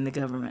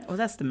 Well,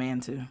 that's the man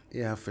too.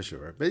 Yeah, for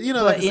sure. But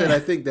like I said, I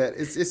think that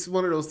it's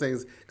one of those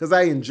things because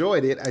I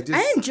enjoyed it.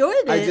 I enjoyed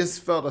it. I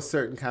just felt there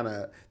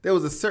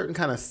was a certain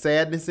kind of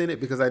sadness in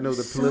it because I know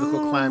the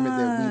political climate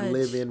that we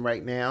live in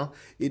right now.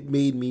 It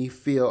made me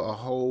feel a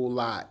whole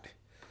lot.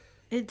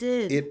 It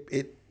did.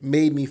 It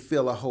made me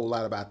feel a whole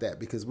lot about that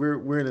because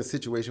we're in a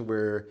situation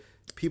where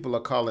people are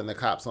calling the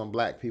cops on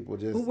black people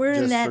we're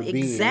in that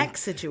exact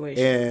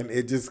situation, and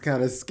it just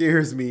kind of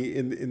scares me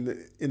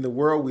in the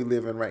world we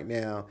live in right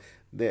now.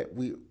 That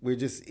we're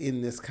just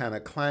in this kind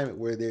of climate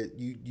where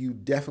you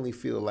definitely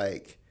feel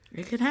like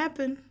it could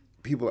happen.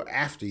 People are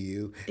after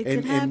you. It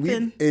could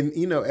happen.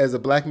 And as a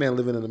black man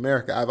living in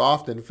America, I've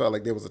often felt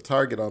like there was a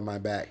target on my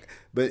back.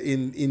 But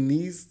in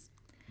these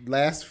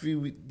last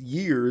few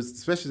years,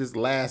 especially this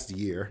last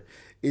year,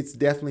 it's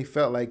definitely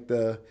felt like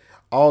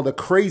all the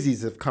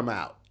crazies have come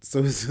out.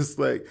 So it's just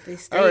like,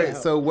 all right,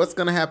 so what's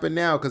going to happen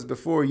now? Because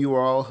before you were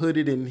all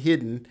hooded and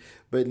hidden,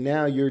 but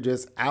now you're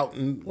just out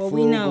in full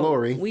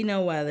glory. We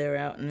know why they're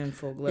out in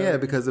full glory. Yeah,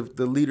 because of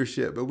the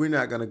leadership. But we're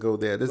not going to go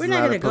there. This is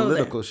not a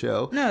political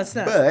show. No, it's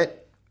not.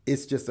 But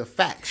it's just a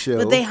fact show.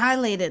 But they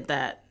highlighted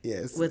that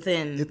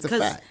within. It's a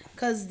fact.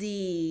 Because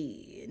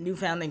the new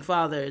founding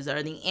fathers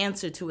are the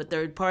answer to a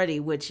third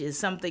party, which is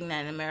something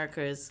that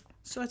America is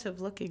sort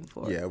of looking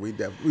for. Yeah, we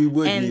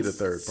would need a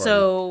third party.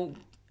 So...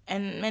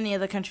 And many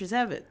other countries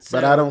have it. So.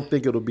 But I don't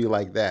think it'll be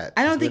like that.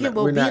 I don't think it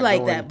will be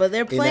like that. But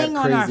they're playing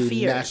on our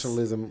fears.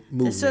 Nationalism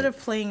movement. They're sort of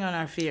playing on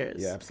our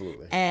fears. Yeah,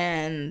 absolutely.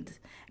 And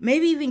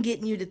maybe even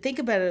getting you to think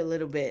about it a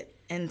little bit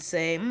and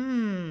say,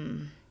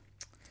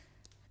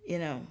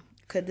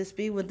 could this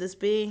be? Would this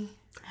be?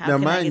 Now,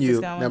 mind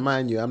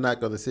you, I'm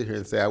not going to sit here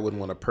and say I wouldn't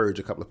want to purge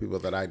a couple of people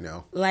that I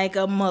know. Like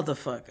a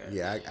motherfucker.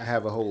 Yeah, I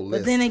have a whole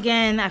list. But then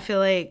again, I feel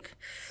like...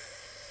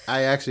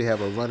 I actually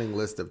have a running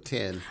list of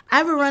 10. I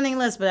have a running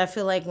list, but I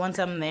feel like once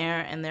I'm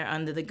there and they're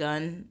under the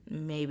gun,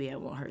 maybe I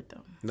won't hurt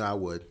them. No, I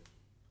would.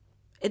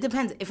 It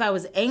depends. If I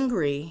was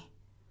angry,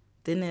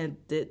 then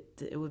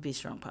it would be a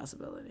strong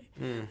possibility.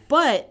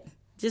 But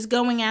just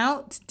going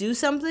out to do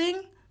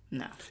something,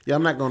 no. Yeah,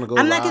 I'm not going to go.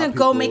 I'm not going to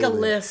go make a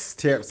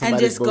list and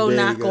just go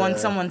knock on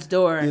someone's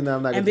door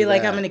and be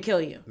like, I'm going to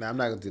kill you. No, I'm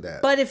not going to do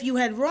that. But if you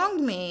had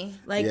wronged me,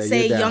 like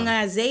say young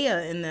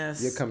Isaiah in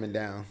this, you're coming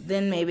down.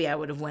 Then maybe I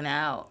would have went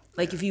out.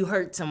 Like if you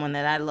hurt someone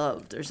that I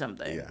loved or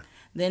something,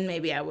 then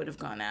maybe I would have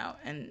gone out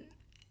and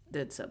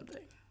did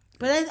something.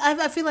 But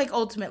I feel like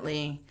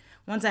ultimately,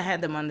 once I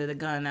had them under the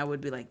gun, I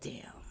would be like,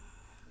 damn,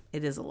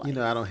 it is a lot.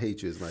 I don't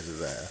hate you as much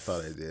as I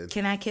thought I did.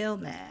 Can I kill?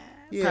 Nah,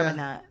 probably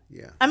not.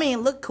 Yeah. I mean,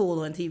 it looked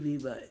cool on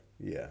TV, but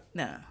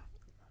no.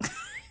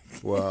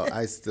 Well,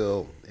 I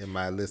still, in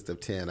my list of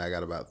 10, I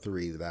got about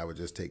 3 that I would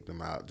just take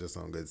them out just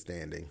on good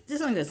standing.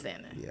 Just on good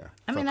standing. Yeah.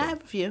 I mean, I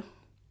have a few.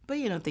 But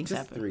things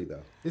just happen. 3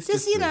 though. It's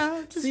just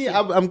See,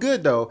 I'm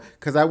good though,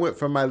 because I went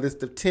from my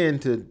list of 10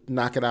 to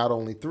knock it out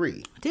only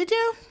 3. Did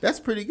you? That's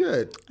pretty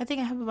good. I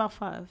think I have about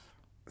 5.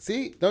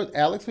 See,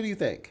 Alex, what do you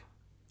think?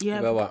 You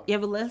have a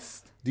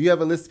list? Do you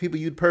have a list of people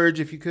you'd purge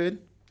if you could?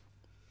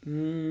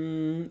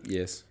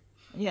 Yes.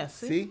 Yes.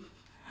 See?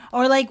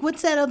 Or like,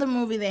 what's that other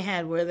movie they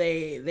had where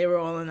they were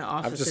all in the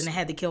office and they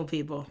had to kill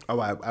people?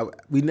 Oh,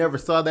 we never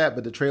saw that,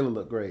 but the trailer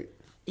looked great.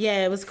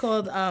 Yeah, it was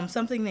called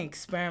something the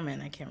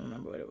experiment. I can't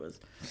remember what it was.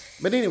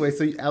 But anyway,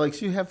 so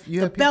Alex, you have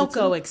the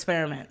Belko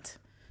experiment.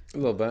 A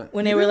little bit.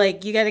 When they were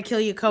like, you got to kill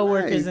your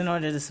coworkers in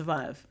order to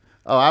survive.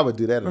 Oh, I would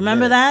do that.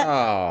 Remember that?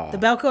 Oh. The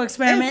Belko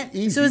experiment?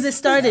 As soon as it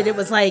started, it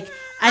was like,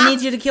 I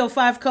need you to kill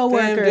 5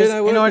 coworkers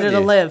in order to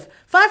live.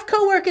 5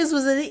 coworkers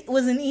was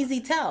an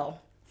easy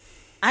tell.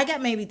 I got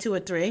maybe 2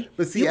 or 3.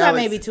 But see, you got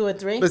maybe 2 or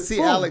 3. But see,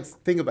 boom. Alex,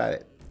 think about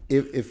it.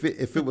 If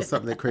it was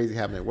something that crazy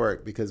happened at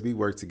work, because we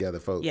work together,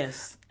 folks.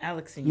 Yes,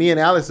 Alex and you. Me and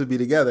Alex would be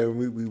together, and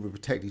we would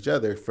protect each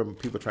other from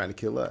people trying to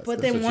kill us. But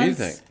then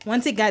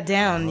once it got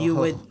down, you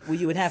would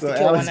have to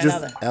kill one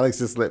another. Alex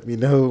just let me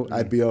know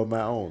I'd be on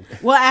my own.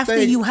 Well,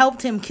 after you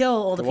helped him kill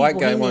all the people he needed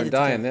to kill. The white guy won't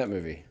die in that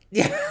movie.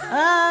 Yeah.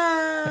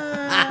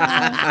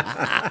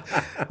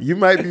 You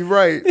might be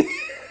right.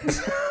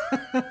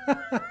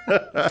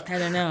 I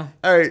don't know.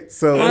 All right,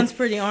 so Juan's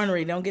pretty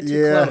ornery. Don't get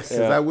too close.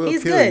 I will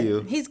He's kill good.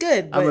 you. He's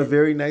good. I'm a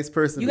very nice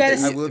person. You gotta.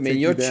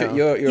 You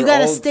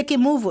gotta stick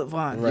and move with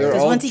Vaughn,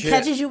 because once he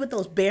catches you with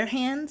those bare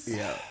hands,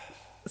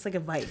 it's like a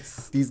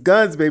vice. These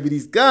guns, baby,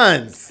 these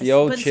guns.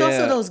 But it's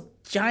also those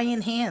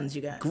giant hands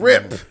you got.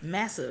 Grip,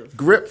 massive.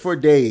 Grip for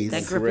days.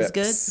 That grip is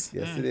good.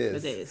 Yes, it is.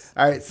 For days.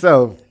 All right,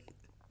 so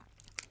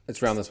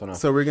let's round this one off.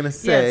 So we're gonna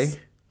say. Yes.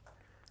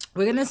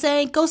 We're gonna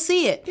say go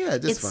see it. Yeah,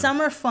 just it's fun.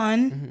 Summer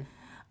fun. Mm-hmm.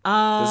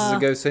 This is a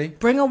go see.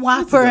 Bring a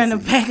Whopper and a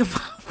bag of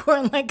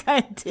popcorn like I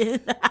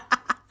did.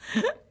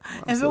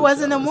 If it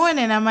wasn't the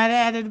morning, I might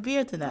have added a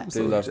beer to that.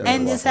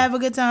 And just have a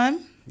good time.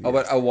 Oh,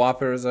 but a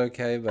Whopper is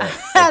okay, but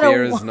a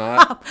beer is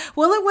not.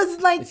 Well, it was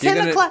like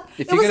 10 o'clock.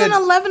 It was an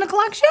 11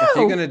 o'clock show. If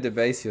you're going to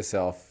debase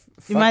yourself,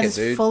 you might just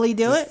fully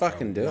do it. Just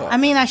fucking do it. I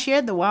mean, I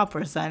shared the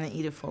Whopper, so I didn't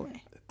eat it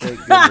fully.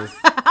 Thank goodness.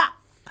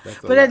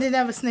 But I did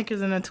have a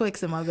Snickers and a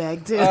Twix in my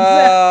bag, too.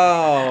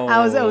 Oh. I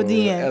was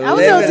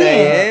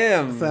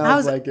ODing.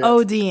 Sounds like it.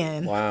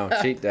 ODing. Wow,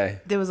 cheat day.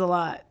 There was a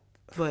lot.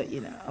 But,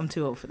 I'm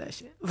too old for that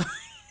shit. All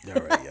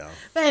right, y'all.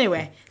 But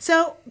anyway,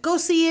 so go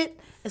see it.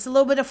 It's a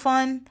little bit of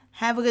fun.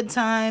 Have a good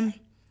time.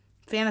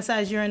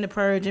 Fantasize you're in the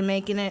purge and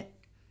making it.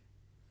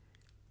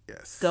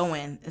 Yes. Go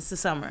in. It's the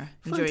summer.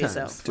 Enjoy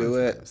yourself. Do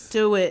it.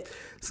 Do it.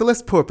 So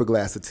let's pour up a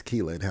glass of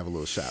tequila and have a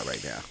little shot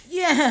right now.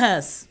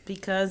 Yes,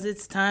 because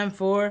it's time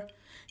for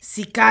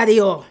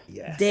Sicario,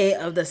 Day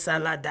of the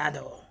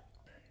Soldado.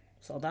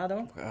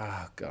 Soldado?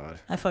 Oh, God.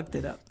 I fucked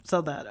it up.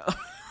 Soldado.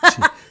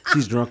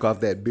 She's drunk off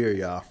that beer,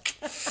 y'all.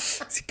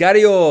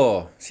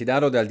 Sicario,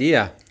 Ciudadano del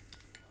Dia.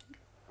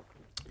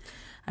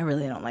 I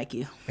really don't like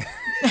you.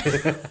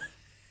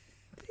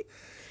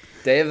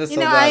 Day of the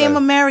Soldado. I am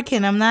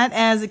American. I'm not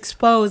as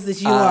exposed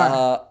as you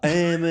are. I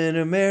am an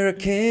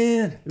American,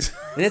 and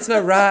it's my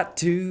right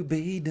to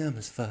be dumb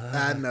as fuck.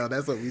 I know,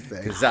 that's what we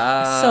say. Cause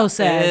I So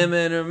sad. am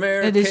an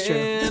American. It is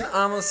true.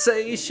 I'ma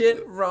say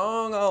shit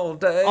wrong all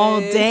day. All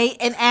day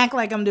and act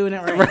like I'm doing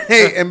it right.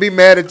 Hey, and be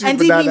mad at you And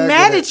for to not be acting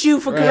mad it. at you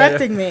for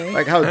correcting me.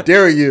 Like, how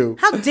dare you?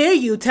 How dare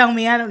you tell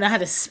me I don't know how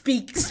to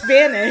speak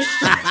Spanish?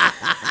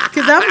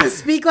 Because I'm going to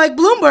speak like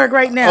Bloomberg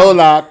right now.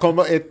 Hola,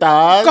 ¿cómo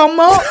estás?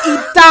 ¿Cómo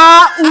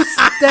está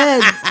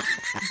usted?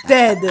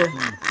 Dead.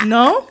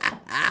 No?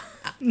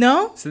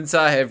 No? Since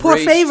I have Por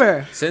reached,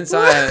 favor. Since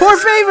I Por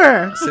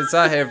favor. since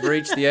I have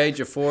reached the age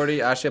of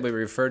 40, I shall be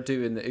referred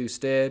to in the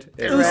usted.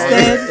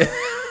 Usted.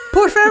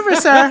 Por favor,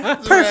 sir.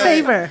 Per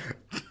favor.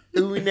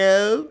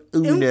 Uno.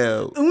 Uno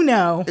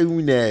no.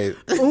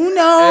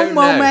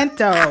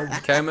 momento.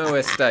 Como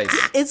estáis?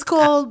 It's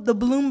called the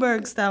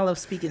Bloomberg style of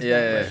speaking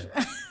Spanish.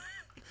 Yeah.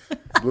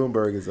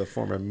 Bloomberg is a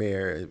former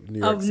mayor of New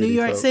York Of City. New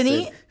York folks,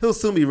 City? and he'll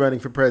soon be running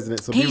for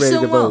president, so He be ready to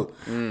soon will.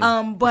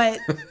 vote. But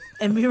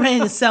and be ready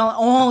to sell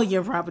all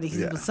your properties.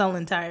 Yeah. He will sell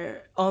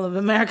all of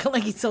America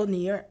like he sold New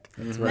York.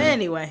 But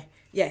anyway,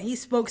 yeah, he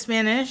spoke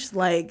Spanish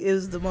like it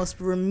was the most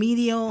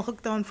remedial,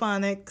 hooked on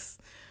phonics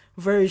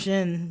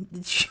version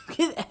that you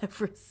could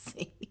ever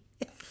see.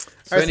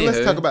 All right, so let's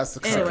Anywho, talk about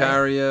Sicario.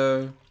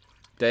 Sicario,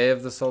 Day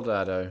of the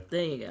Soldado.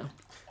 There you go.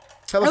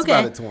 Tell us Okay.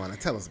 about it, Tawana.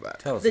 Tell us about it.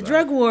 Tell us The about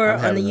drug war I'm on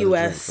having the another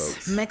drink, U.S.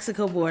 folks.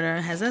 Mexico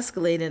border has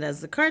escalated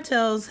as the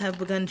cartels have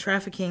begun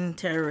trafficking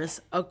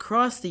terrorists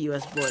across the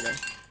U.S. border.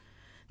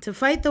 To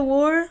fight the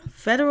war,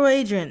 federal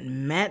agent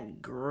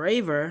Matt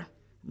Graver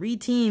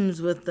reteams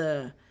with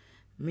the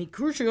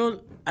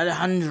Mercutio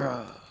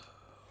Alejandro.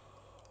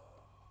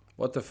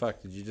 What the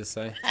fuck did you just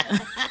say?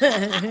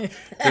 The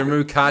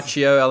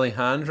Mucaccio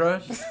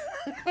Alejandro?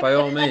 By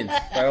all means.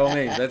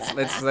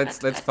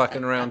 Let's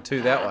fucking round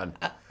two that one.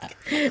 All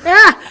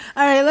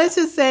right, let's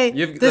just say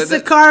the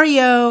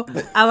Sicario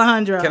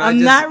Alejandro. I'm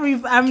not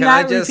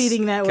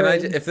repeating that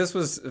word. If this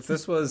was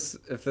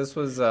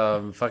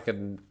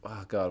fucking,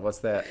 oh god, what's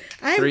that?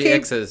 I'm 3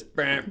 X's.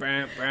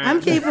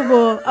 I'm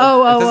capable.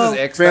 Oh. This is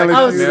X Family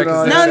Factor. Feud and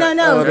all America's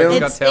No. America's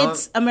Got Talent?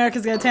 It's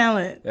America's Got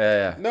Talent.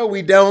 Yeah. No,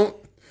 we don't.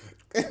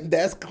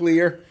 That's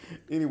clear.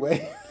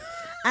 Anyway.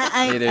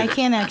 I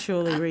can't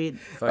actually read.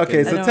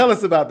 Okay, so tell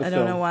us about the film. I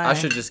don't know why. I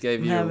should just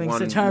give you having one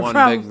such hard big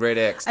problems. red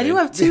X. I do dude.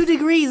 have 2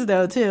 degrees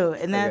though too,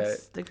 and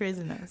that's the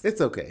craziness. It's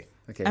okay.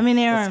 Okay. I mean,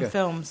 they are let's in go.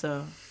 film,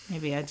 so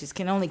maybe I just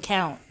can only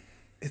count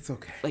It's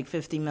okay. like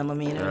 50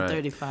 millimeter All right. and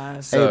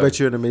 35. So, Hey, but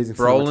you're an amazing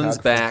Brolin's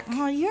cinematographer. back.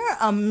 Oh, you're an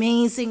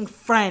amazing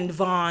friend,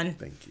 Vaughn.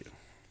 Thank you.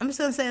 I'm just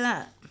gonna say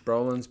that.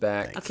 Brolin's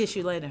back. I'll kiss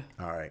you later.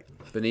 All right.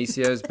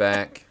 Benicio's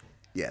back.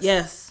 Yes.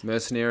 Yes.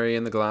 Mercenary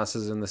in the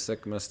glasses and the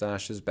sick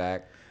mustache is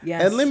back.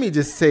 Yes. And let me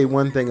just say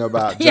one thing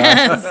about Josh.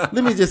 Yes.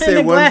 Let me just And say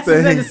the one glasses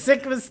and thing the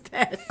sick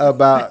mustache.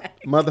 about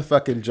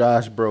motherfucking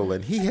Josh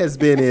Brolin. He has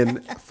been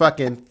in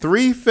fucking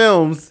 3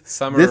 films this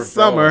Summer.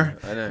 summer.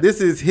 I know. This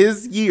is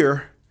his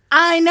year.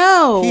 I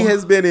know. He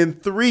has been in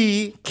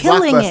 3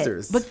 killing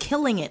blockbusters. it, but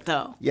killing it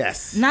though.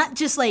 yes. Not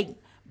just like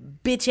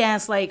bitch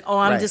ass like, oh,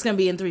 I'm Right. just gonna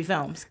be in 3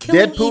 films.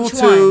 Killing Deadpool each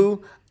 2,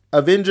 one.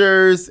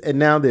 Avengers, and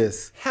now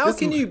this. How This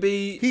can is- you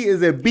be? He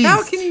is a beast.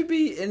 How can you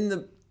be in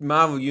the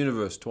Marvel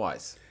universe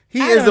twice? He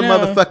I is a don't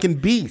know.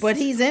 motherfucking beast. But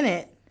he's in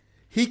it.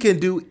 He can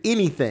do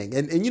anything.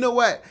 And you know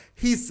what?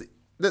 He's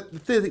the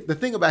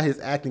thing about his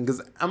acting,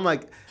 because I'm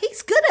like,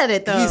 He's good at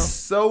it though. he's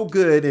so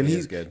good, and He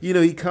he's is good. You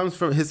know, he comes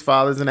from his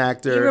father's an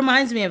actor. He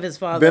reminds me of his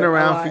father. Been a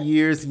around lot. for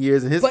years and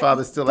years, and his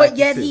father's still But acting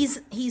yet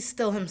too. he's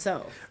still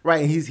himself.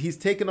 Right, and he's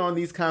taken on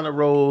these kind of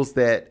roles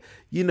that,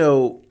 you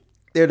know,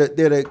 they're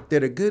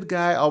the good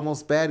guy,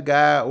 almost bad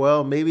guy.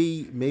 Well,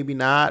 maybe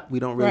not. We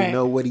don't really Right.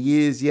 know what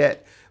he is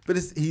yet, but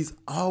he's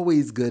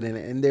always good in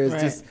it. And there's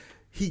Right. just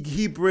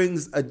he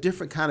brings a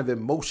different kind of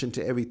emotion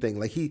to everything.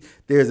 Like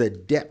there's a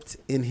depth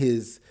in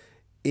his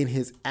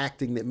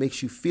acting that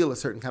makes you feel a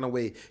certain kind of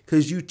way,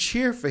 because you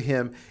cheer for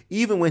him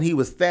even when he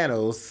was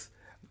Thanos.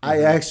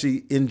 I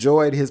actually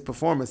enjoyed his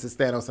performance as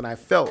Thanos, and I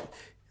felt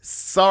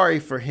sorry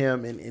for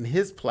him in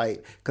his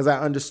plight, because I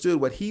understood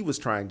what he was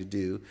trying to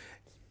do.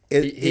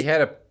 He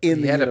had a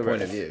universe.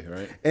 point of view,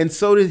 right? And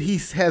so did he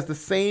has the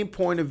same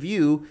point of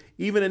view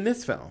even in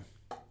this film.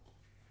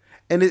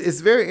 And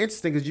it's very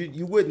interesting, because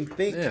you wouldn't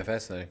think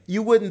Fascinating.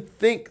 you wouldn't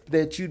think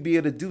that you'd be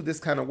able to do this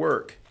kind of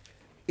work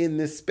in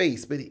this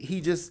space, but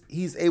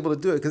he's able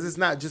to do it, because it's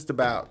not just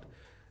about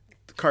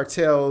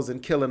cartels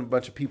and killing a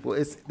bunch of people.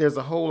 There's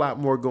a whole lot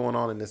more going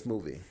on in this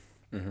movie.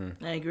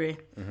 I agree.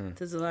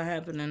 There's a lot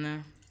happening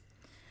there.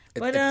 It's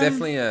But,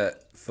 definitely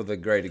for the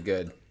greater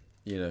good.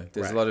 You know,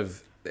 there's Right. a lot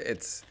of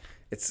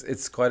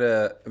it's quite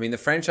a. I mean, the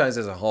franchise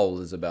as a whole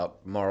is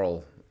about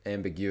moral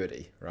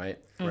ambiguity, right?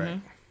 Right.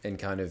 And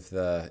kind of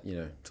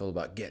it's all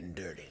about getting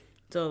dirty.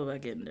 It's all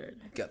about getting dirty.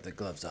 Got the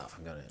gloves off.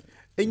 I'm gonna.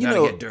 And you gotta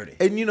know, get dirty.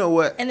 And you know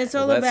what? And it's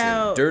Well, all that's it.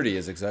 about Dirty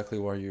is exactly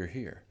why you're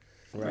here.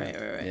 right.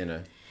 You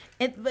know.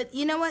 But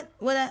you know what?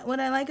 What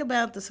I like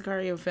about the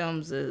Sicario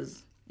films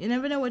is you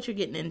never know what you're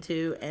getting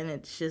into, and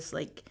it's just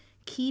like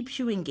keeps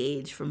you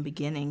engaged from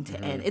beginning to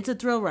end. It's a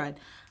thrill ride.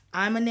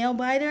 I'm a nail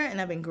biter,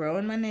 and I've been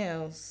growing my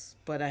nails,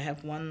 but I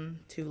have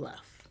 2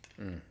 left.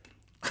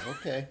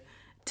 Okay.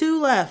 2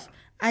 left.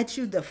 I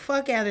chewed the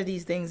fuck out of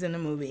these things in the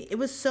movie. It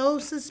was so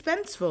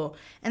suspenseful.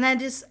 And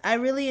I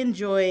really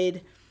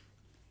enjoyed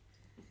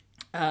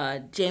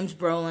James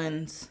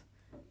Brolin's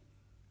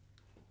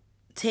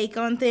take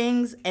on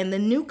things. And the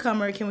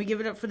newcomer, can we give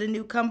it up for the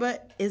newcomer?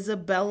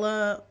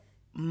 Isabella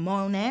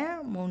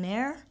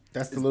Moner?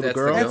 That's the little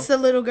girl? That's the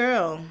little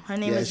girl. Her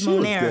name is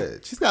Moner. Was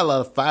good. She's got a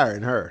lot of fire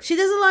in her. She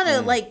does a lot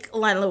of a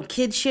lot of little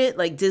kid shit,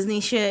 like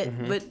Disney shit,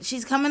 but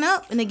she's coming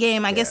up in the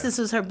game. I guess this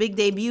was her big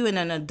debut in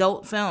an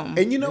adult film.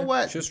 And you know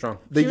what? She was strong.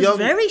 She was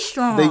very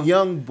strong. The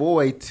young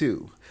boy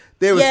too.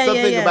 There was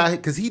something about it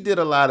because he did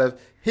a lot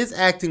of his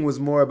acting was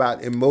more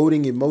about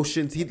emoting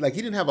emotions. He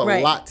didn't have a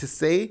lot to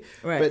say,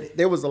 but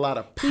there was a lot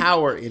of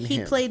power in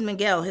him. He played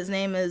Miguel. His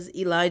name is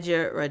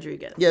Elijah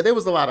Rodriguez. Yeah, there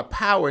was a lot of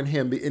power in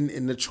him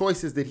in the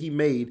choices that he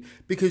made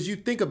because you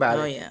think about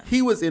it. Yeah.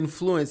 He was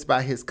influenced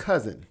by his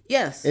cousin.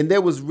 Yes. And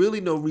there was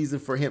really no reason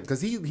for him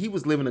because he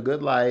was living a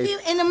good life.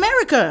 In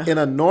America. In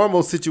a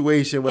normal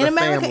situation with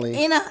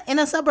family. In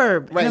a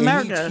suburb. Right. In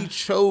America. He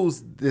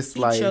chose this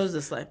life. He chose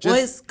this life. Well,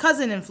 his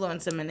cousin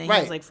influenced him and then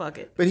he was like, fuck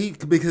it. But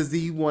because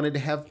he wanted to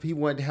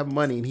have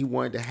money and he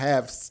wanted to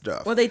have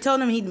stuff. Well, they told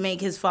him he'd make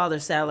his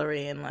father's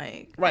salary in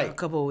a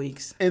couple of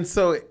weeks. And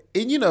so,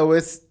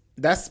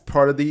 that's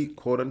part of the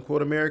quote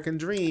unquote American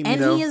dream.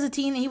 And he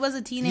was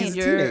a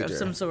teenager of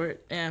some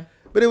sort. Yeah.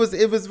 But it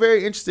was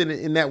very interesting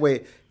in that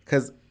way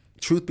because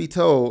truth be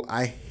told,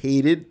 I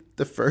hated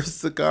the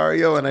first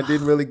Sicario and I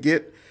didn't really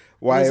get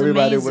why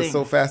everybody was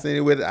so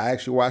fascinated with it. I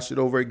actually watched it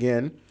over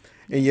again.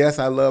 And yes,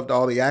 I loved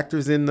all the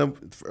actors in the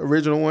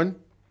original one.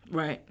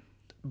 Right.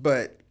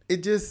 But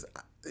it just,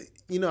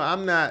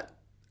 I'm not,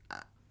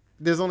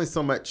 there's only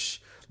so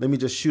much, let me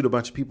just shoot a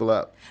bunch of people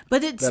up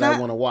but it's that not I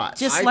want to watch.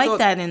 Just I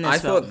thought in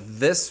this film. I thought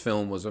this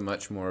film was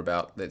much more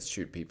about let's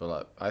shoot people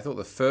up. I thought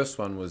the first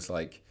one was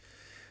the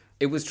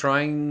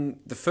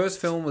first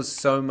film was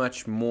so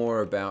much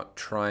more about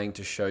trying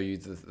to show you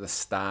the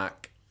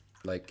stark,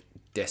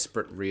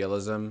 desperate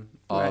realism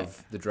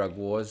of the drug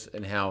wars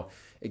and how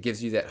it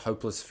gives you that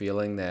hopeless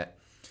feeling that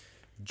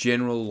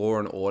general law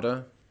and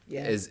order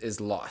is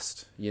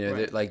lost.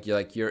 Your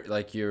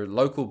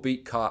local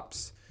beat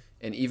cops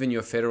and even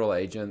your federal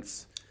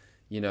agents,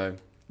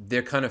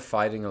 they're kind of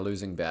fighting a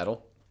losing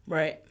battle.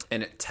 Right.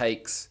 And it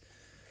takes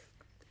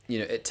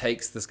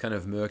this kind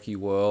of murky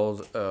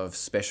world of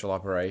special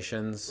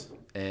operations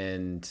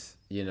and,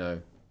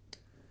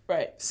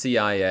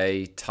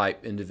 CIA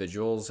type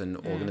individuals and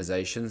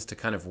organizations to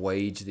kind of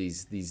wage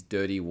these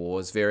dirty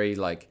wars, very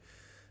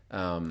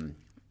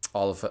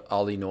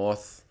Ollie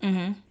North,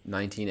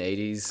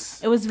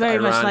 1980s. It was very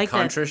Iran much like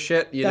Contra that.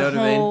 shit. You know what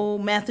I mean?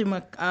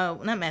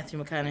 Not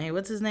Matthew McConaughey.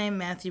 What's his name?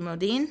 Matthew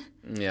Modine.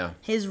 Yeah.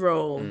 His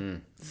role,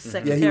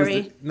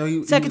 Secretary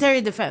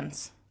of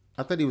Defense.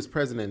 I thought he was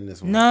president in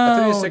this one. No, I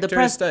thought he was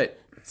Secretary of State.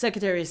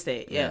 Secretary of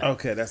State. Yeah.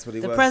 Okay, that's what he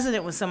was. The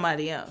president was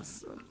somebody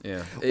else.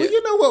 Yeah. Well,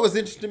 you know what was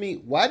interesting to me?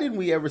 Why didn't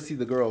we ever see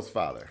the girl's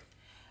father?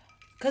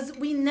 Because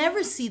we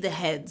never see the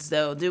heads,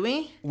 though, do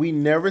we? We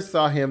never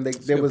saw him.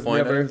 There was point.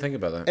 never. I didn't think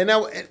about that. And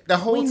the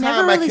whole we time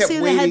never really I kept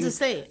see waiting. the heads of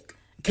state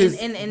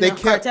in the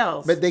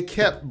cartels. But they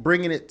kept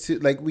bringing it to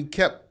we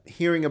kept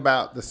hearing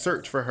about the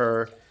search for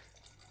her.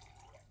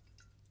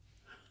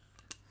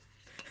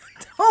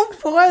 Don't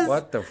pause.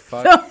 What the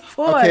fuck? Don't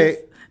pause. Okay,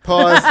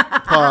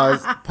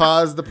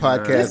 pause the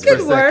podcast this for a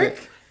could second.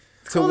 work.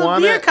 It's called a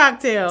beer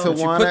cocktail. Don't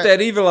you put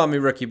that evil on me,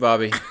 Ricky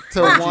Bobby.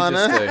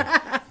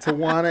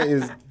 Tawana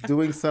is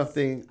doing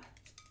something.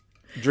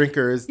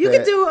 Drinkers. You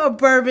could do a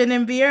bourbon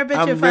and beer. I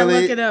bet you if I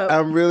look it up.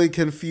 I'm really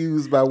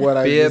confused by what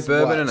I just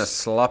bourbon, watched. and a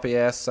sloppy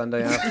ass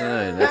Sunday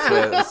afternoon. That's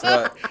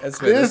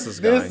where this is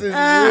going. This is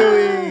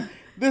really.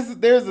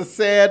 There's a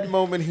sad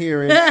moment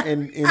here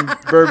in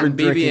bourbon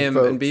drinking,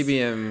 folks. And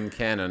BBM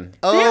canon.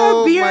 There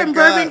are beer and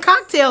bourbon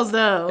cocktails,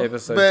 though.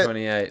 Episode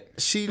 28.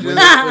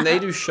 When they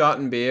do shot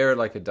and beer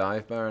at a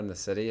dive bar in the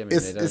city, I mean,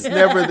 it's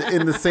never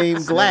in the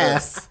same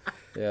glass.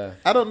 Yeah.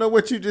 I don't know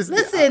what you just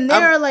Listen,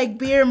 there are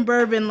beer and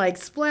bourbon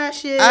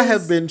splashes. I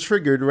have been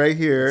triggered right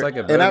here. It's like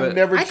a and I'm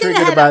never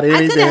triggered about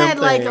anything. I could have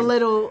had a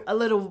little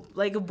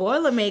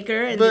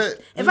Boilermaker,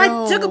 and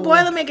I took a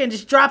Boilermaker and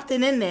just dropped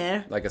it in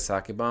there. Like a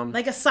sake bomb?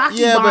 Like a sake bomb.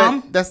 Yeah,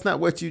 but that's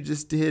not what you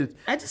just did.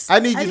 I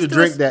need you to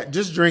drink that.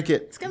 Just drink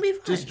it. It's gonna be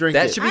fine. Just drink it.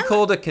 That should be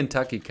called a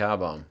Kentucky car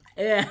bomb.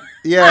 Yeah.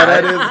 Yeah,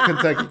 that is a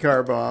Kentucky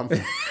car bomb.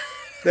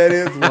 That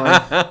is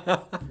one.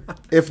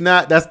 If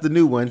not, that's the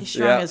new one. It's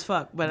strong as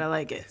fuck, but I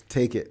like it.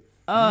 Take it.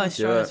 Oh, it's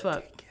strong as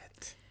fuck.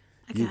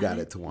 You got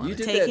it, Tawana. You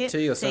did that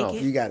to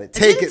yourself. You got it.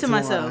 Take it to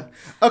myself.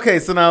 Okay,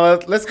 so now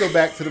let's go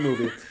back to the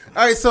movie.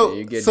 All right, so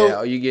you get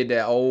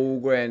that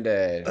old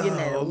granddad.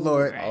 Oh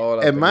Lord!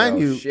 And mind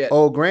you,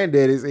 old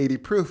granddad is 80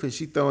 proof, and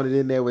she throwing it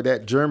in there with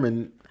that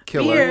German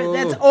killer. Beer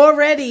that's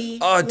already.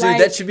 Oh, dude,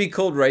 that should be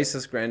called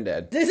racist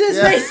granddad. This is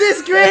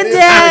racist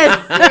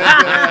granddad.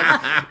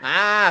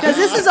 Because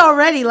this is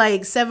already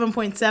like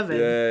 7.7.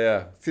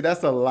 Yeah. See,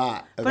 that's a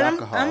lot of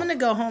alcohol. I'm gonna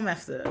go home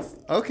after this.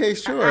 Okay,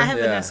 sure. I have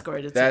an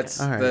escort. That's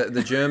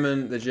the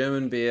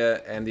German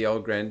beer and the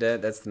old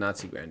granddad. That's the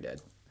Nazi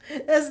granddad.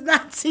 That's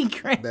Nazi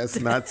granddad. That's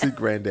Nazi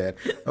granddad.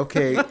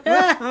 Okay,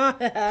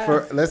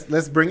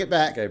 let's bring it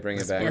back. Okay, bring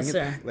it back. Yes,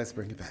 sir. Let's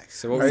bring it back.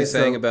 So what were you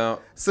saying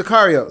about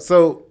Sicario?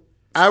 So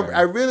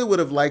I really would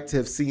have liked to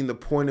have seen the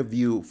point of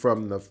view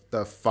from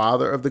the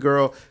father of the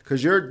girl,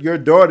 because your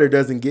daughter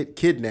doesn't get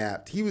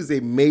kidnapped. He was a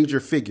major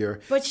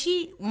figure. But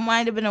she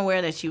might have been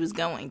aware that she was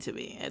going to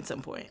be at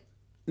some point.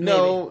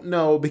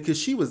 No, because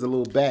she was a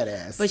little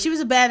badass. But she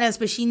was a badass,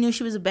 but she knew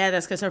she was a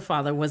badass because her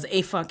father was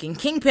a fucking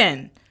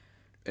kingpin.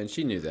 And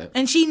she knew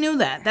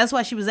that. That's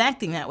why she was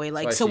acting that way.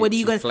 Like, so what are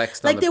you going to...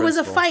 Like, there was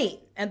a fight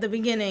at the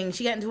beginning.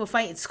 She got into a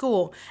fight at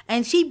school,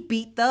 and she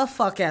beat the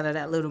fuck out of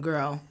that little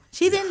girl.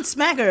 She didn't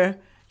smack her.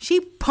 She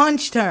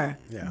punched her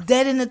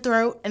dead in the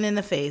throat and in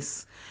the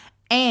face.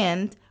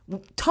 And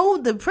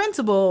told the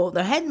principal,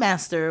 the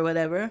headmaster or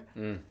whatever,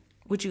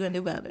 what you going to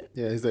do about it?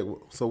 Yeah, he's like,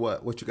 so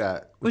what? What you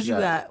got? What you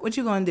got? What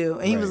you going to do?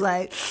 And he was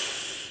like...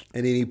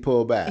 And then he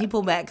pulled back. He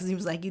pulled back because he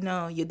was like,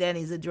 your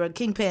daddy's a drug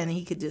kingpin, and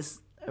he could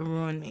just...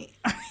 ruin me.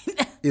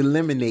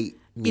 Eliminate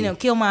me.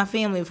 Kill my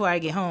family before I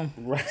get home.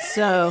 Right.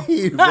 So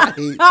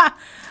right.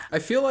 I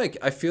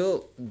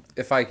feel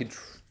if I could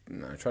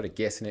try to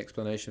guess an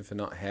explanation for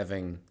not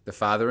having the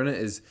father in it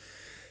is,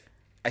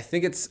 I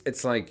think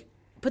it's like,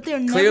 but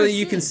they're clearly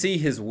you can see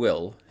his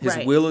will. His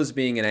will is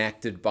being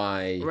enacted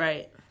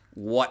by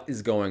what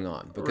is going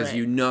on, because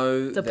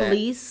the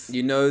police.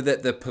 You know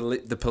that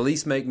the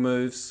police make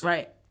moves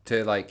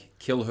to like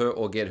kill her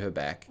or get her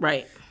back.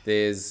 Right.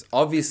 There's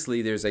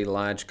a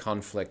large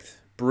conflict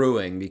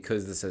brewing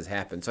because this has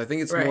happened. So I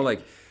think it's more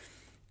like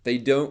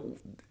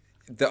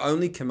the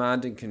only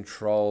command and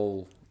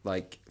control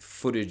like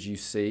footage you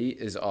see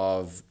is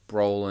of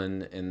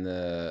Brolin and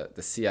the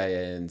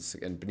CIA and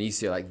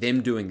Benicio, like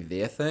them doing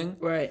their thing.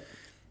 Right.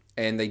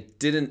 And I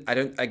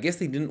guess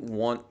they didn't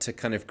want to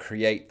kind of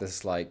create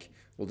this like,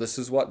 well, this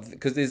is what,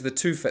 because there's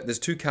there's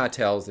two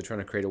cartels they're trying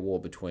to create a war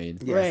between,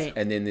 right?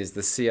 And then there's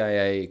the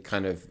CIA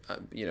kind of,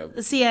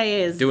 the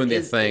CIA is doing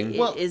their thing.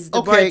 Is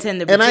the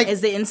bartender,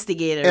 is the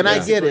instigator, and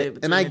I get it,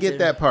 and I get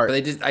that part. But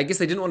I guess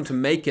they didn't want to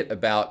make it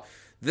about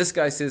this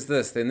guy says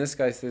this, then this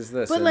guy says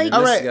this. But like,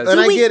 all right, and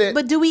I get it.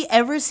 But do we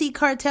ever see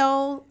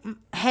cartel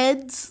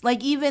heads?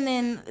 Like even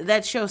in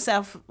that show,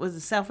 South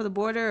of the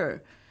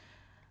Border?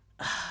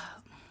 Or,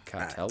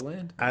 Cartel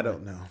Land? I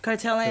don't know.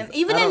 Cartel Land.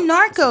 Even in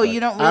Narco,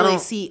 you don't really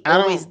see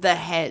always the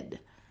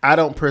head. I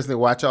don't personally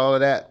watch all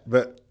of that,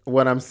 but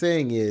what I'm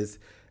saying is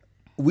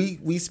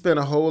we spent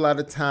a whole lot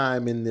of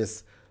time in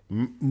this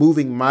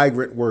moving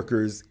migrant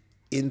workers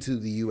into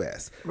the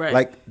U.S. Right.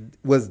 Like,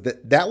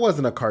 that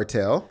wasn't a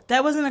cartel.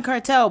 That wasn't a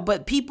cartel,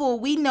 but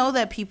we know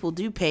that people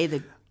do pay to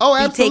be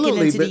taken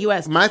into the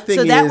U.S. My thing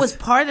so that was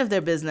part of their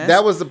business.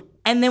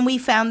 And then we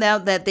found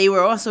out that they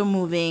were also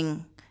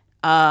moving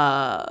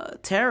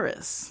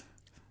terrorists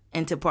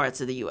into parts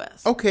of the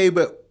U.S. Okay,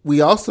 but we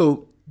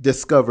also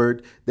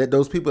discovered that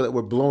those people that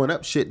were blowing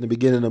up shit in the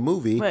beginning of the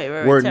movie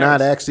were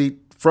not actually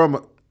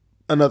from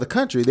another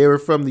country. They were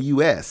from the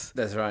U.S.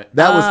 That's right.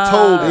 That was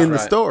told in the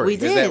story. We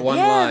did. That one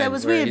line that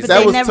was weird. But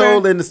that was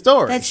told in the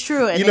story. That's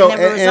true. And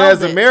and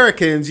as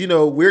Americans,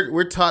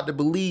 we're taught to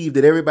believe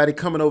that everybody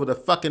coming over the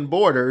fucking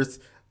borders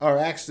are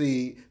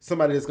actually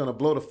somebody that's going to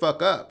blow the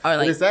fuck up. Or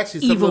like it's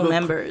actually evil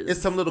members. It's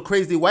some little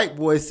crazy white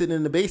boy sitting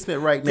in the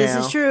basement right now. This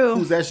is true.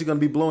 Who's actually going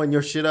to be blowing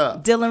your shit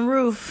up. Dylan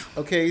Roof.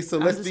 Okay, so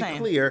let's be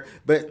clear.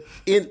 But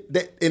and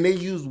they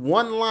use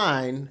one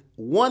line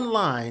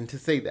to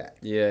say that.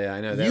 Yeah,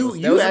 I know.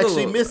 You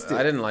actually missed it.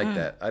 I didn't like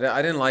that.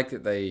 I didn't like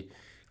that they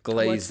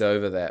glazed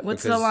over that.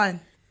 What's the line?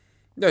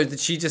 No,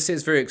 she just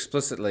says very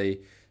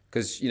explicitly,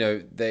 because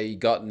they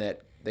got in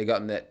that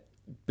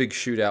big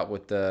shootout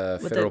with the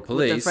federal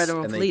police,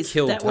 they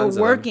killed that tons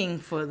were of working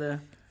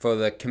them.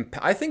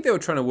 I think they were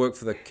trying to work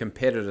for the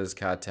competitors'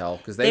 cartel,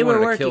 because they wanted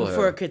to kill her. They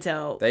were working for a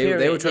cartel.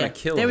 They were trying to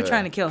kill her. They were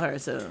trying to kill her.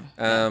 So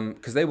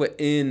because they were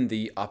in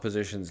the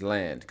opposition's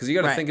land. Because you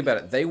got to think about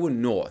it. They were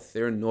north.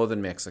 They're in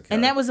northern Mexico,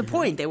 and that was the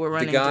point. They were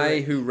running. The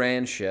guy who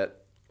ran shit.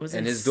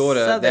 And his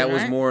daughter, that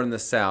was more in the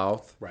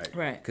south. Right.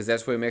 Because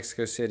that's where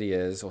Mexico City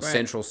is, or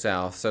central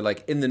south. So,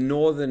 like, in the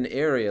northern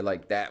area,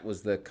 like, that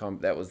was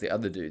the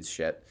other dude's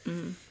shit.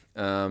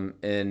 Mm-hmm.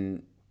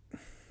 And,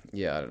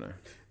 yeah, I don't know.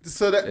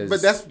 So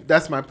but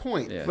that's my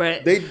point. Yeah.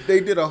 Right. They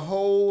did a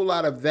whole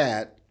lot of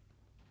that,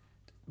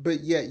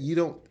 but yet you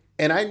don't...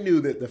 And I knew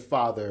that the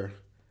father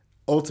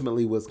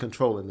ultimately was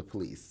controlling the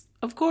police.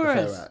 Of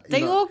course.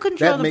 They all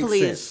control the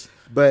police. Sense.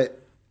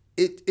 But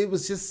it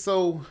was just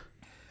so...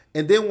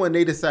 And then when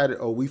they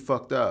decided, we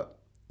fucked up,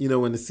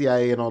 when the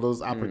CIA and all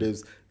those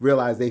operatives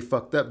realized they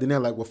fucked up, then they're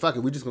like, well, fuck it,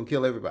 we're just going to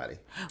kill everybody.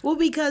 Well,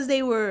 because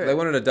they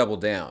wanted to double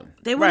down.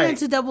 They wanted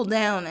to double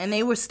down, and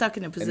they were stuck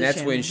in a position. And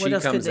that's when she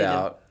comes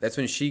out. That's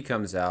when she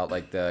comes out,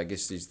 like, I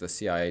guess she's the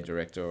CIA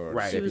director or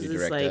deputy director.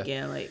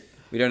 She was just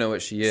we don't know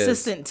what she is.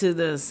 Assistant to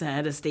the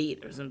head of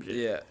state or something.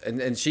 Yeah,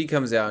 and she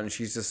comes out, and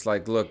she's just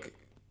like, look,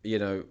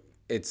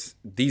 it's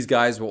these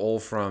guys were all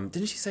from.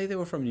 Didn't she say they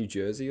were from New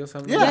Jersey or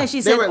something? Yeah,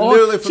 she said.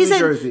 Literally from New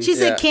Jersey. She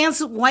said,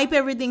 "Cancel, wipe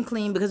everything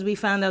clean," because we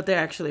found out they're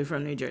actually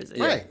from New Jersey.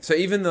 Yeah. Right. So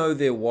even though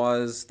there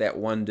was that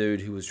one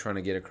dude who was trying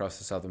to get across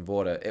the southern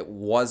border, it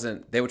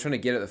wasn't. They were trying to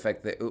get at the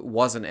fact that it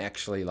wasn't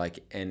actually like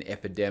an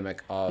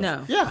epidemic of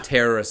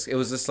terrorists. It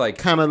was just like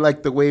kind of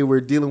like the way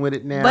we're dealing with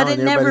it now. But it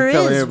never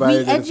is. We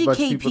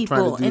educate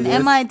people in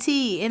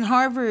MIT, in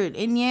Harvard,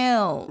 in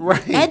Yale.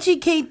 Right.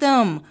 Educate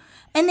them.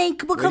 And they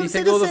become Where do you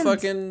think citizens. all the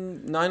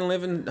fucking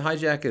 9/11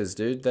 hijackers,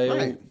 dude? They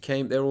all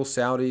came. They're all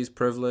Saudis,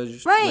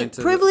 privileged. Right,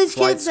 privileged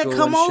kids that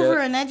come over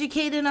and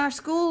educate in our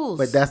schools.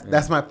 But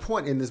that's my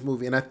point in this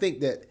movie, and I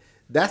think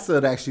that's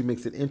what actually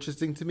makes it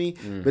interesting to me.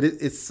 But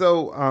it's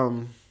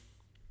so,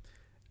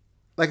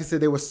 like I said,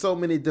 there were so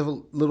many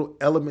different little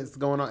elements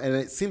going on, and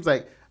it seems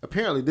like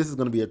apparently this is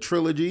going to be a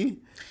trilogy.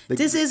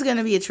 This is going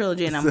to be a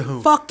trilogy, and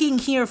I'm fucking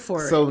here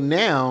for it. So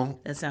now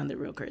that sounded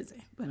real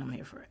crazy, but I'm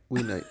here for it.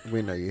 We know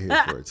you're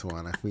here for it,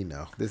 Tawana. We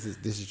know this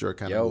is your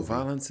kind of movie.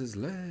 Violence is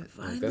lit.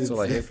 That's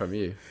all I hear from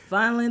you.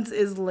 Violence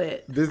is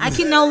lit. I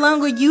can no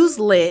longer use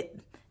lit.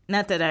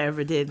 Not that I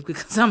ever did,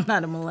 because I'm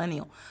not a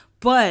millennial,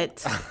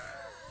 but.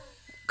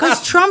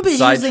 Because Trump is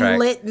using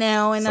lit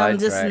now, and I'm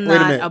just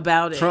not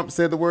about it. Trump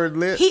said the word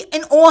lit? He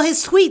in all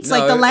his tweets,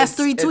 like the last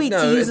 3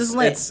 tweets, he uses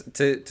lit. It's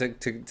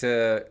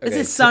it's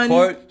his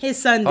son. His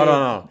son. Hold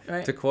on.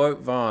 Right? To quote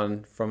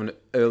Vaughn from an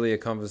earlier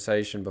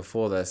conversation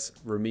before this,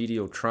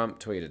 Remedial Trump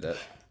tweeted it.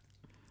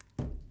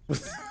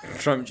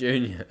 Trump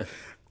Jr.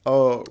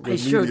 Oh,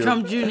 it's true.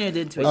 Trump Jr.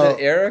 did tweet. Was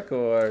it Eric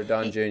or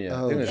Don Jr.?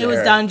 It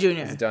was Don Jr.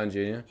 It was Don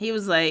Jr. He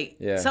was like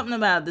something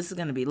about this is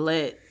gonna be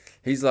lit.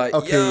 He's like,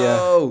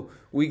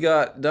 we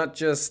got not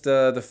just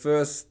the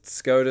first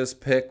SCOTUS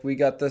pick, we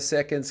got the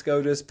second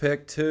SCOTUS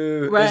pick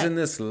too. Right. Isn't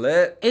this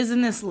lit?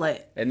 Isn't this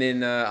lit? And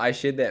then I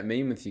shared that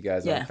meme with you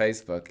guys on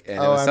Facebook,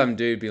 and it was some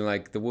dude being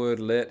like, the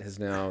word lit has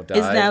now died.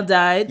 It's now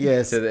died.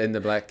 Yes. In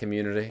the black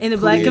community. In the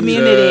black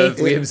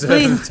community. We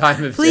observe the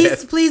time of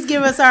death. Please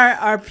give us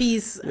our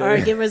piece, or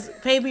give us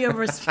pay me your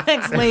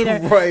respects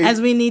later,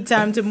 as we need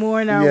time to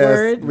mourn our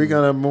word. We're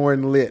going to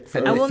mourn lit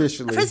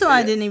officially. First of all,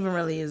 I didn't even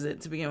really use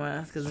it to begin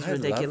with, because it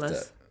was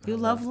ridiculous. You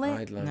love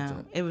lit?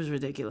 No, it was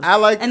ridiculous.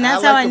 And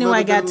that's how I knew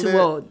I got too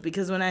old,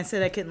 because when I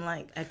said I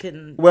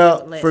couldn't.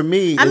 Well, lit. for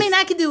me, I mean,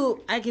 I can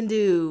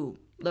do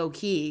low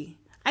key.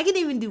 I can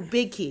even do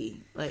big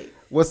key. Like.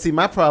 Well, see,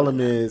 my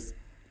problem is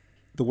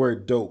the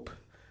word dope,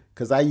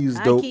 because I use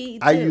dope.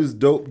 I used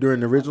dope during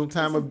the original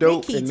time of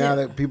dope, and now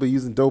that people are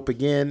using dope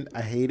again,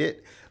 I hate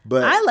it.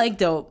 But I like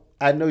dope.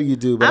 I know you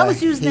do, but I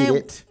was using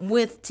it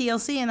with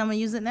TLC, and I'm gonna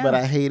use it now. But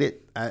I hate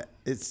it.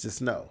 It's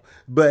just no.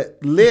 But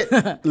lit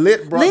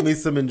brought me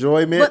some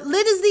enjoyment. But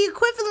lit is the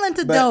equivalent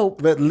to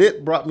dope. But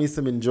lit brought me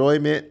some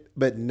enjoyment.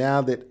 But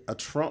now that a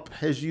Trump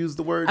has used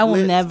the word, it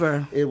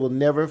will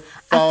never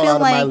fall out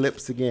of my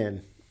lips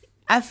again.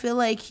 I feel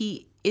like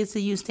it's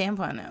a used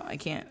tampon now. I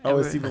can't.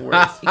 It's even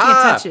worse. You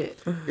can't touch it.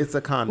 It's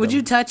a condom. Would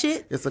you touch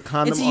it? It's a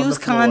condom. It's a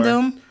used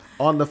condom.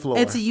 On the floor.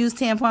 It's a used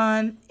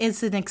tampon.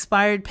 It's an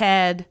expired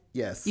pad.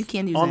 Yes. You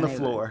can't use on the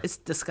floor. It's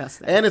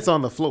disgusting. And it's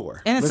on the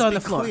floor. And it's on the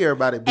floor. Let's be clear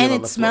about it being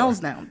on the floor. And it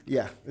smells now.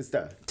 Yeah, it's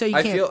done. So you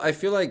can't. I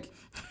feel like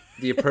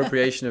the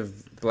appropriation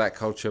of black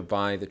culture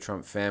by the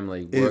Trump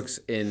family works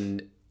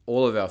in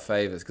all of our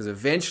favors, because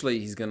eventually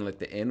he's going to let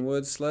the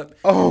N-word slip.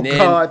 Oh, and then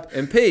God.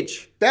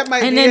 Impeach. That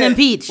might and be then it.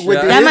 impeach.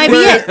 That might be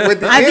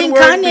it. I think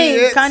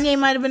Kanye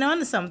might have been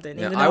onto something.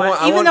 Yeah,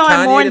 Even though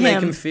I mourn him.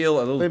 Make him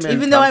feel a little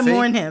even though I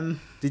mourn him.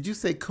 Did you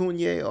say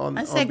Kanye on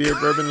Beer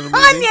Bourbon in the movie?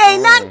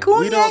 Kanye, not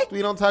Kanye.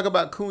 We don't talk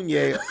about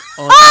Kanye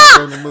on Beer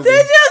Bourbon in the movie.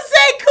 Did you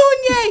say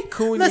Kanye?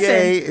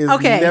 Kanye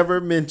is never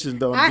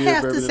mentioned on Beer Bourbon in the movie. I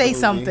have to say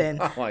something.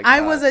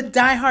 I was a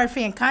diehard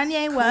fan.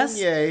 Kanye West.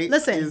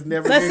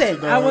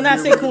 Listen. I will not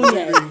say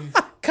Kanye.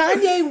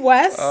 Kanye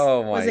West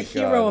was a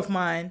hero of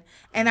mine.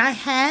 And I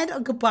had a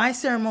goodbye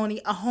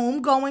ceremony, a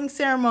homegoing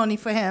ceremony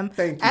for him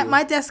at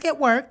my desk at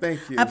work.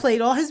 Thank you. I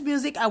played all his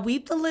music. I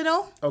wept a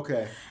little.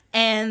 Okay.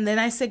 And then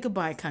I said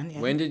goodbye, Kanye.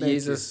 When did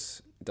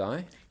Jesus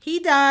die? He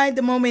died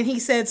the moment he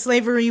said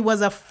slavery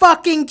was a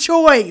fucking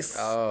choice.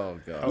 Oh,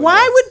 God.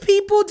 Why would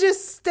people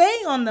just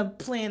stay on the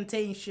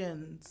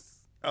plantations?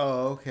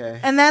 Oh, okay.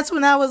 And that's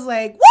when I was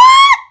like,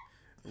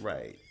 what?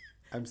 Right.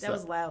 That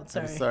was loud.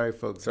 Sorry. I'm sorry,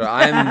 folks. So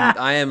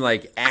I am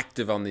like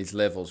active on these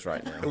levels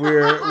right now.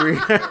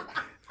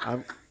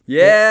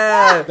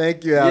 Yeah.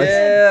 Thank you, Alex.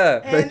 Yeah.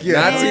 Thank you.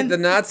 The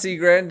Nazi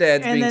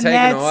granddad's being taken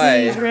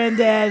away. The Nazi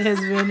granddad has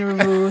been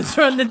removed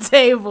from the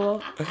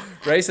table.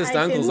 Racist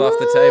uncle's off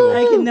the table.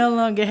 I can no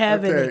longer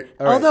have any. Right.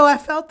 Although I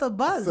felt the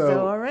buzz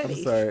though already.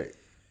 I'm sorry.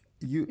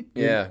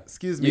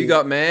 Excuse me. You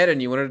got mad and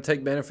you wanted to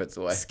take benefits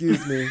away.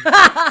 Excuse me.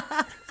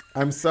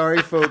 I'm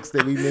sorry, folks,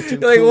 that we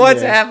mentioned. Like,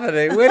 what's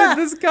happening? Where did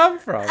this come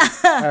from?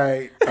 All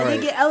right. I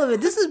didn't get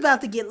elevated. This is about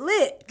to get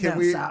lit. Can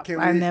we?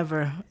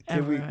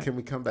 Can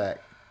we come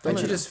back? Don't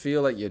you just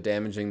feel like you're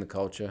damaging the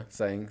culture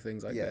saying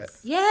things like that?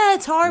 Yeah,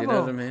 it's horrible. You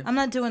know what I mean? I'm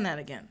not doing that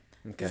again.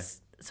 Okay. It's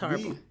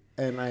horrible.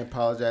 And I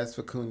apologize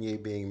for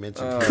Kanye being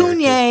mentioned.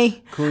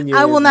 Kanye.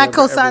 I will not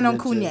co-sign on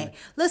Kanye.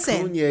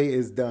 Listen. Kanye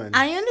is done.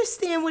 I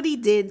understand what he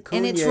did,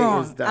 and it's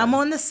wrong. I'm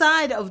on the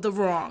side of the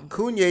wrong.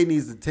 Kanye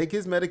needs to take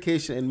his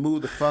medication and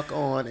move the fuck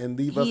on and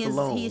leave us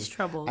alone. He's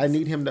troubled. I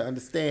need him to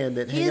understand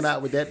that hanging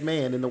out with that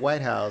man in the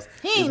White House.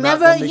 He ain't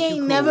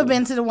never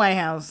been to the White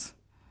House.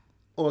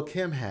 Or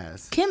Kim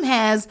has. Kim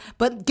has,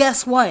 but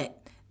guess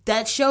what?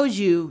 That shows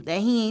you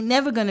that he ain't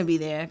never gonna be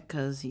there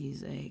because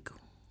he's a.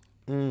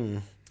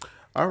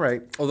 All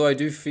right. Although I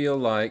do feel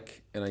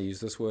like, and I use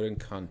this word in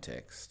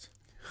context.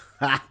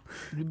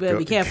 You better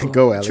be careful.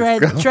 Go, Alex.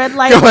 Tread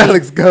lightly. Go,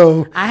 Alex.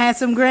 Go. I had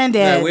some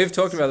granddads. No, we've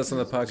talked about this on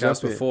the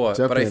podcast before,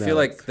 but I feel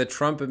like the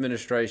Trump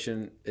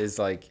administration is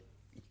like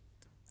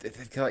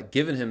they've like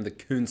given him the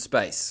coon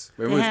space.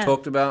 Remember we've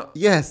talked about?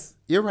 Yes,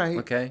 you're right.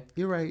 Okay,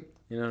 you're right.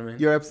 You know what I mean?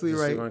 You're absolutely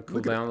right. You want to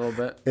cool down a little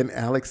bit? And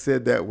Alex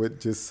said that with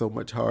just so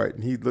much heart.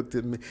 And he looked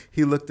at me.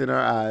 He looked in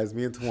our eyes,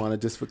 me and Tawana,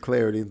 just for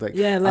clarity. He's like,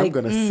 I'm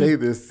going to say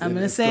this. I'm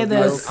going to say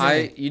this.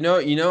 Okay.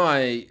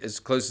 I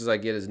as close as I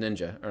get as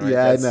Ninja. All right?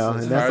 Yeah, I know.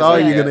 And that's all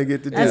you're going to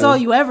get to do. That's all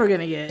you ever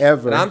going to get.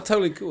 Ever. And I'm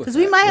totally cool with that.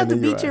 Because we might have to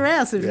beat your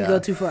ass if you go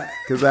too far.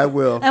 Because I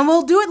will. And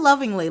we'll do it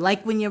lovingly,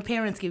 like when your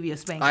parents give you a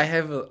spanking. I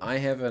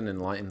have an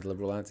enlightened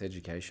liberal arts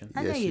education.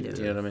 I know you do.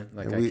 Do you know what I mean?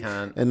 Like I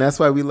can't. And that's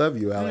why we love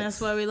you, Alex. And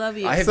that's why we love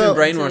you. I have been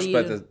brainwashed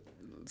by the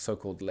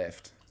so-called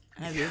left.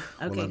 Have you?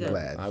 Okay, well, I'm good.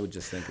 Glad. I would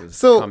just think it was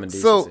So common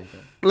decency.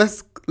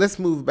 let's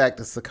move back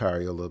to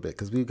Sicario a little bit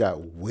because we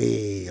got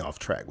way off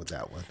track with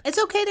that one. It's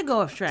okay to go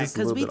off track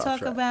because we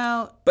talk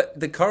about. But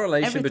the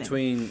correlation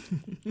between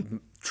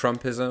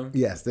Trumpism.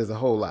 Yes, there's a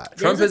whole lot.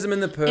 Trumpism in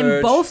The Purge.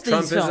 In both these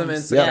Trumpism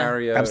films. in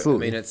Sicario. Yeah,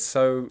 absolutely. I mean, it's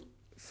so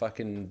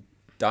fucking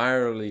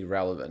direly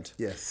relevant.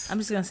 Yes. I'm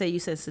just gonna say you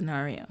said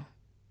scenario.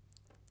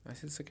 I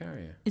said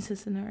Sicario. It's a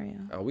scenario.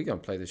 Oh, we gonna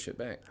play this shit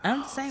back.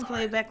 I'm saying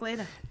play it back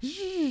later.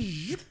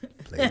 This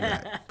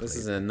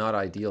is a not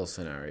ideal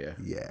scenario.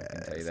 Yeah. I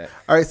can tell you that.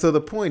 All right. So the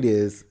point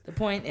is,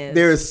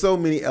 there are so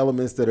many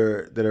elements that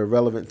are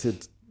relevant to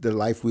the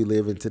life we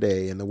live in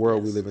today and the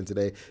world we live in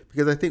today.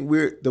 Because I think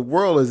the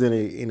world is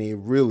in a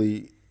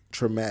really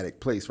traumatic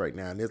place right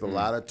now, and there's a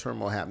lot of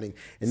turmoil happening,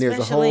 and there's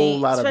a whole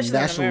lot of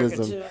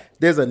nationalism.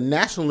 There's a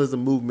nationalism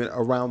movement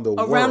around the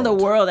world. Around the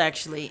world,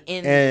 actually,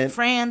 in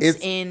France,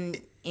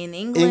 in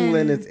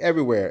England, it's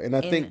everywhere, and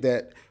I think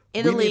that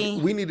Italy,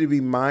 we need to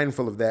be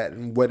mindful of that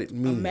and what it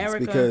means,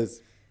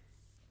 because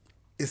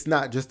it's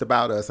not just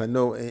about us. I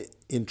know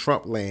in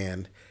Trump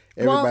land,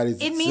 everybody's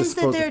just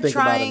supposed to think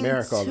about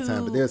America all the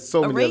time, but there's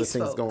so many other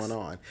things going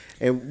on,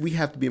 and we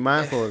have to be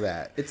mindful of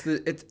that. It's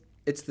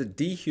the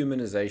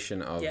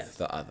dehumanization of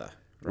the other,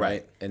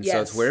 right? And so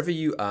it's wherever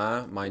you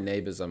are, my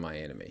neighbors are my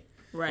enemy.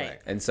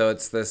 Right. And so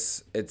it's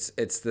this,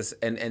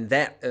 and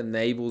that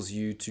enables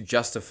you to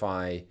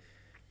justify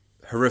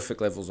horrific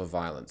levels of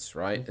violence,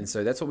 right? Mm-hmm. And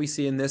so that's what we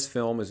see in this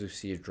film, is we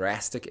see a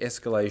drastic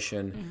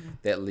escalation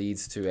that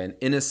leads to an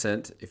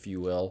innocent, if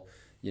you will,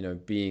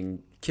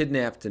 being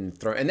kidnapped and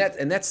thrown.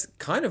 And that's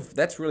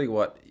really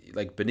what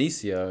like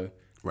Benicio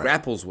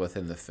grapples with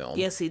in the film.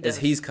 Yes, he does.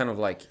 Is he's kind of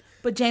like.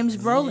 But James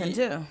Brolin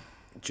too.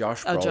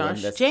 Josh Brolin.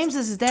 Josh. James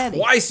is his daddy.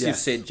 Twice you've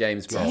said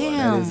James Brolin.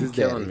 Damn. That is his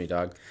killing me,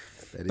 dog.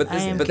 But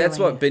that's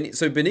what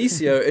so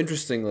Benicio,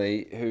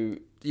 interestingly, who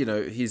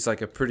he's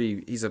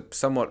a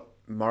somewhat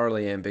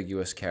morally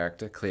ambiguous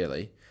character,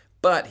 clearly,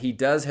 but he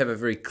does have a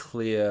very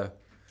clear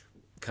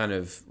kind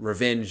of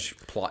revenge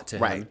plot to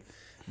him. Right.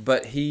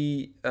 But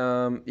he,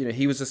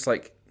 he was just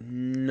like,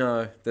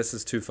 no, this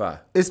is too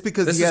far. It's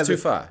because this is too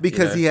far.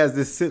 Because he has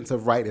this sense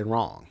of right and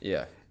wrong.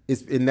 Yeah.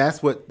 And that's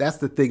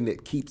the thing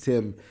that keeps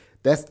him.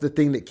 That's the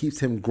thing that keeps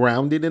him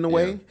grounded in a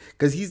way,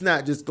 because he's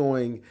not just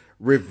going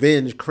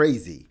revenge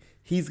crazy.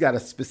 He's got a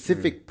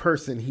specific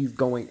person he's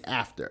going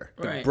after.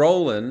 Right.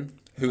 Brolin,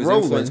 who is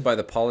influenced by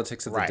the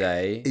politics of the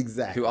day,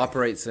 exactly, who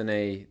operates in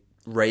a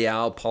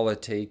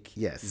realpolitik.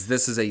 Yes,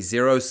 this is a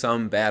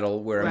zero-sum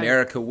battle where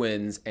America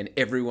wins and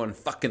everyone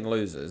fucking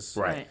loses.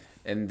 Right.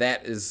 And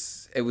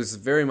it was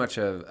very much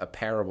a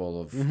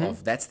parable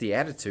of that's the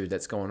attitude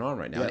that's going on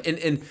right now. Yeah.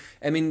 And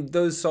I mean,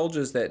 those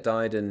soldiers that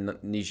died in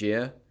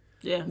Niger,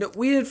 no,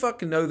 we didn't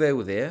fucking know they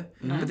were there.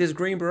 But there's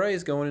Green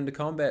Berets going into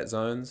combat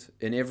zones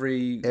in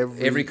every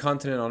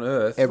continent on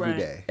Earth every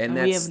day. And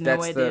that's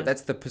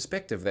the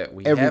perspective that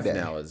we every have day.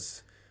 now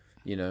is,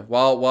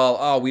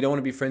 while we don't want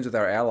to be friends with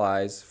our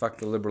allies, fuck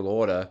the liberal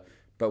order,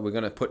 but we're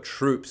going to put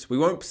troops. We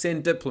won't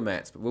send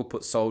diplomats, but we'll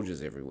put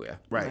soldiers everywhere.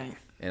 Right.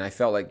 And I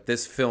felt like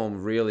this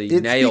film really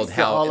nailed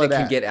how it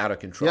can get out of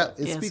control. Yeah,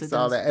 it speaks to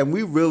all that. And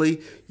we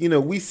really,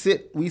 we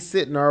sit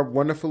in our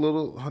wonderful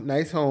little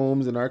nice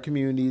homes and our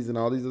communities and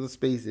all these other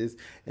spaces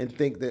and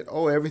think that,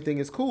 everything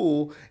is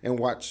cool, and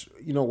watch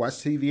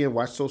TV and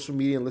watch social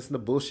media and listen to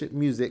bullshit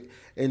music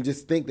and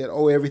just think that,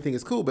 everything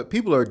is cool. But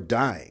people are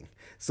dying.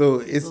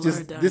 So it's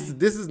just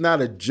this is not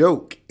a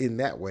joke in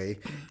that way.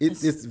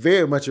 It's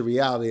very much a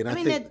reality, and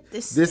I think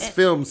this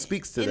film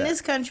speaks to that. In this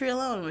country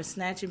alone, we're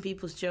snatching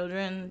people's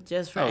children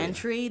just for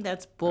entry.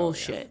 That's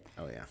bullshit.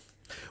 Oh yeah.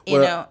 You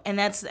know, and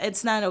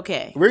it's not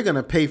okay. We're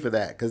gonna pay for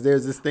that because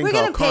there's this thing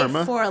called karma. We're gonna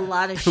pay for a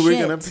lot of shit.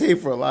 We're gonna pay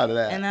for a lot of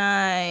that. And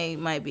I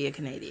might be a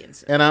Canadian.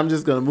 So. And I'm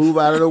just gonna move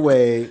out of the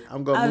way.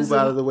 I'm gonna move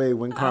out of the way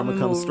when karma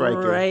comes striking.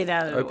 Right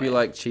out of the way. Hope you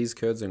like cheese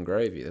curds and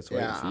gravy. That's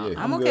waiting for you.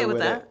 I'm okay with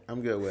that.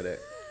 I'm good with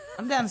it.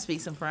 I'm down to speak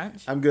some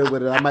French. I'm good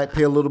with it. I might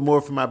pay a little more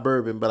for my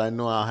bourbon, but I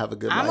know I'll have a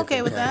good life. I'm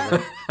okay with that.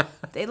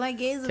 They like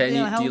gays. Do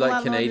you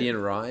like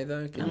Canadian rye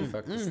though? Can you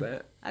fuck with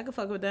that? I can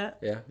fuck with that.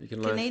 Yeah, you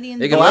can learn.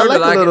 Canadian. I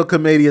like a little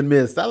Canadian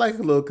mist. I like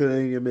a little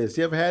Canadian mist.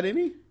 You ever had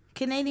any?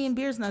 Canadian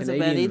beer's not so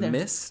bad either.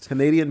 Mist?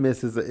 Canadian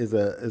mist is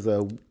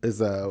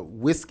a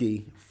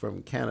whiskey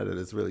from Canada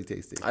that's really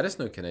tasty. I just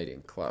know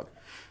Canadian Club.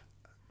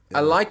 Yeah.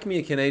 I like me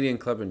a Canadian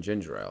Club and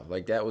ginger ale.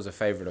 Like that was a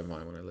favorite of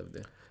mine when I lived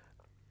there.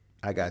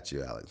 I got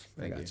you, Alex.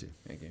 Thank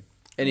you.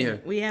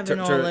 Anywho, we haven't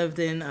all lived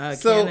in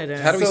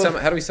Canada. How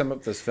do we sum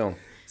up this film?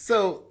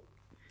 So,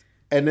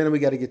 and then we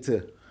got to get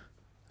to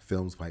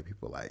films white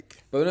people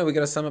like. But no, we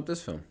got to sum up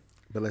this film.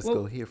 But let's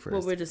go here first.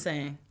 What we're just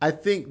saying. I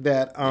think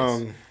that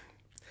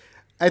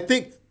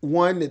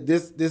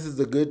this is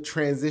a good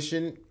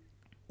transition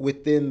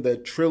within the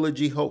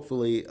trilogy,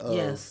 hopefully, of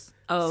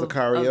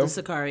Sicario. Of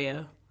the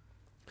Sicario,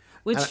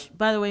 which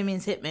by the way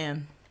means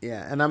hitman.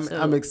 Yeah, and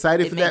I'm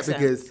excited for that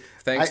because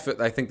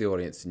I think the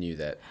audience knew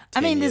that.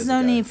 I mean, there's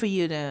no need for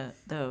you to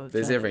though.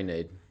 There's every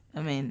need.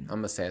 I mean,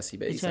 I'm a sassy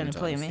bitch. You trying to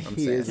play me?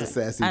 He is a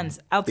sassy bitch.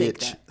 I'll take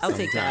that. I'll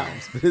take that.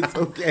 It's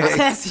okay.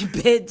 Sassy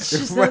bitch.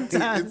 Sometimes.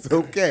 Right, it's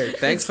okay.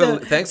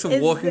 Thanks for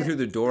walking through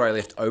the door I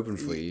left open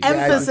for you.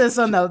 Emphasis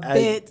on the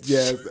bitch.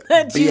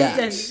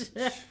 Yes.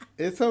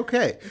 It's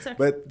okay.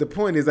 But the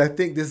point is, I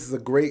think this is a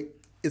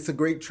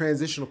great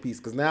transitional piece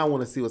because now I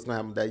want to see what's going to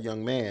happen with that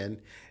young man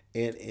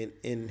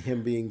and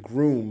him being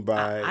groomed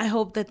by. I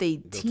hope that they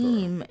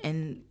team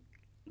and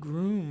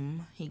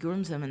groom. He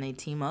grooms him and they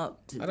team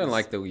up. I don't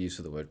like the use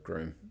of the word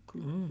groom.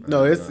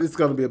 No, it's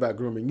going to be about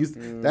grooming.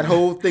 That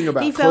whole thing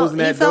about closing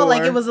that door. He felt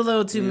like it was a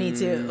little too Me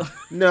Too.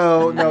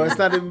 No, it's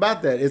not even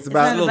about that. It's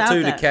about a little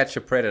too to catch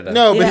a predator.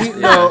 No, but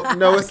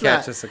no, it's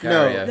catch not. A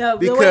Sicario. No,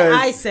 the way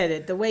I said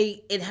it, the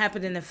way it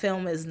happened in the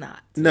film is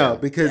not. No,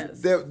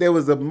 because there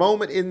was a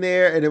moment in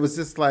there, and it was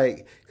just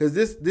like because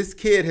this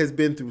kid has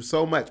been through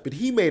so much, but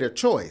he made a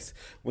choice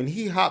when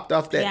he hopped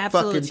off that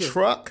fucking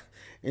truck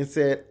and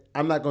said,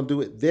 "I'm not going to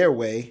do it their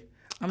way.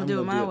 I'm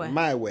doing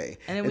my way.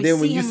 And then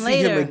when you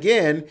see him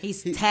again,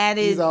 he's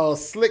tatted. He's all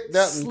slicked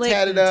up and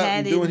tatted up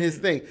and doing his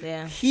thing.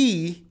 Yeah.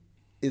 He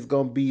is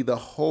going to be the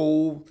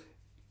whole.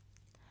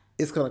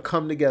 It's going to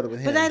come together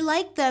with him. But I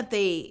like that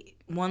they,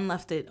 one,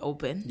 left it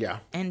open. Yeah.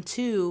 And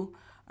two,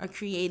 are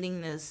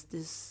creating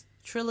this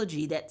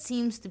trilogy that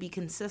seems to be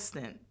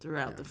consistent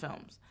throughout the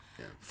films.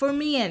 Yeah. For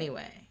me,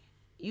 anyway.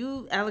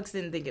 You, Alex,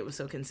 didn't think it was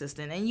so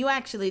consistent, and you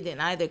actually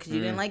didn't either because you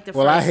didn't like the first.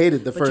 Well, I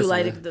hated the first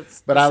one,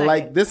 but I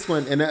like this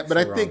one, but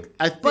I think.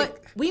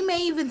 But we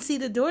may even see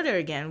the daughter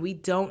again. We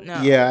don't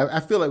know. Yeah, I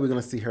feel like we're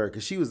gonna see her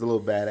because she was a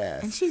little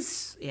badass, and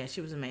she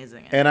was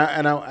amazing. And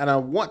I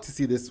want to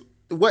see this.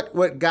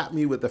 What got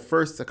me with the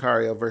first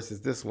Sicario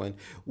versus this one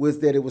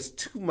was that it was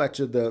too much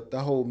of the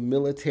whole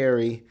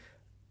military.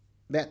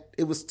 That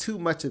it was too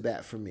much of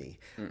that for me,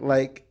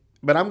 like.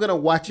 But I'm going to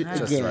watch it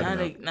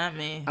again. Not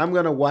me. I'm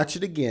going to watch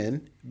it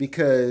again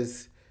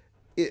because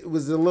it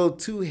was a little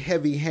too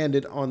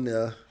heavy-handed on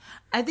the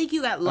I think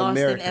you got lost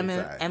American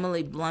in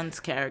Emily Blunt's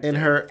character. And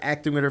her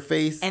acting with her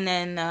face. And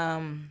then,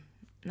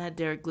 not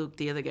Derek Luke,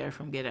 the other guy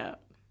from Get Out.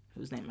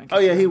 Whose name I can't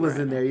remember. He was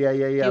in there.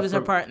 Yeah. He was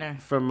her partner.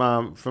 From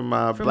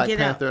Black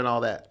Panther and all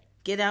that.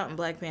 Get Out and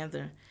Black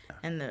Panther.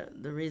 And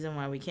the reason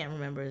why we can't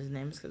remember his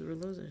name is because we're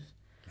losers.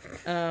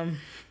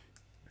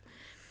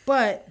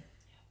 But...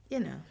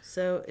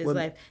 so it's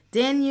like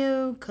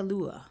Daniel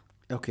Kaluuya.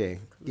 Okay.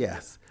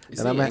 Yes. Is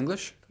he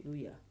English?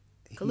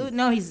 Kaluuya.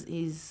 No, he's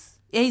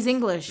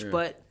English,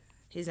 but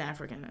he's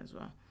African as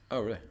well.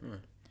 Oh, really?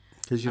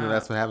 Because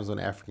that's what happens when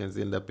Africans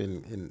end up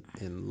in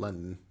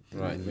London.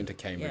 Right, went to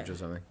Cambridge or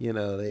something.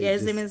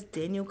 His name is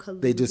Daniel Kaluuya.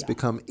 They just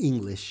become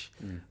English,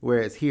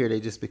 whereas here they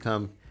just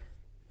become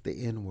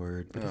the N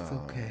word. But it's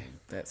okay.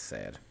 That's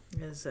sad.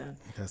 It's sad.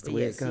 That's the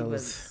way it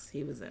goes.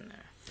 He was in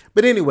there.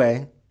 But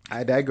anyway.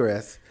 I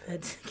digress.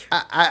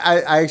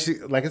 I actually,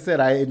 like I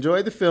said, I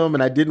enjoyed the film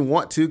and I didn't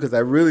want to because I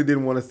really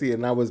didn't want to see it.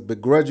 And I was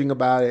begrudging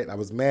about it. I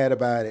was mad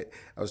about it.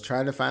 I was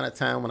trying to find a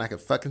time when I could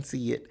fucking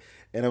see it.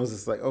 And I was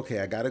just like, okay,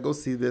 I got to go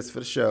see this for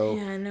the show.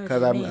 Yeah, I know.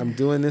 Because I'm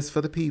doing this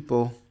for the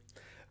people.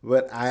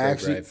 But I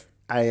actually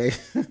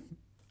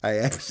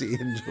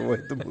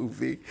enjoyed the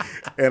movie.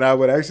 And I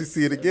would actually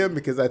see it again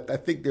because I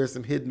think there's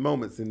some hidden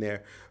moments in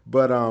there.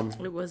 But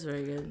it was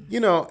very good.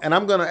 And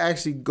I'm going to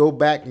actually go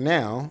back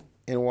now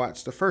and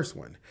watch the first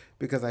one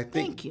because I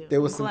think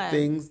there were some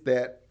things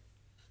that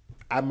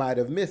I might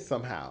have missed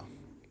somehow.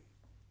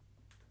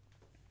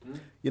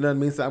 You know what I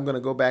mean? So I'm gonna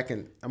go back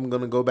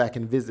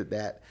and visit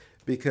that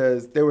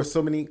because there were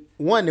so many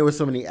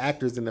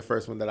actors in the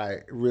first one that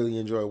I really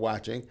enjoyed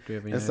watching.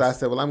 So I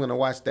said, well, I'm gonna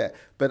watch that.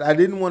 But I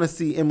didn't want to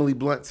see Emily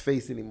Blunt's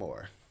face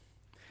anymore.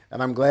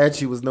 And I'm glad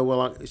she was no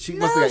longer. She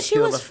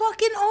was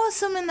fucking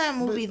awesome in that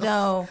movie,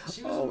 though.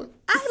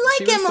 I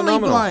like Emily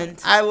phenomenal.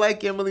 Blunt. I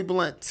like Emily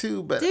Blunt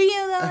too, but Do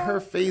you though? her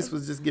face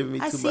was just giving me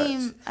too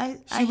much. I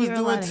She was hear a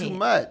doing lot of too hate.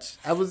 much.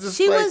 I was just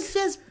She like, was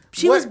just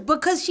she what? was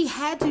because she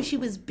had to. She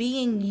was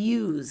being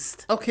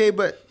used. okay,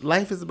 but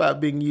life is about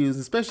being used,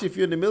 especially if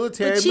you're in the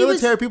military. But she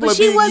Military people are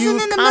she being wasn't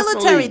used in the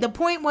constantly. military. The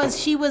point was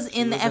she was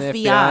in the She was an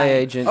FBI.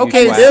 agent. who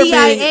Okay, And tried- the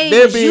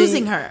CIA was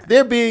using her.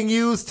 They're being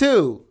used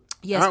too.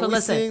 Yes, Aren't but we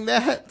listen, seeing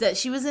that? that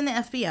she was in the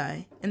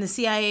FBI and the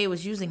CIA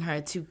was using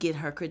her to get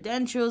her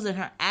credentials and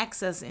her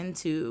access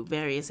into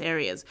various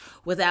areas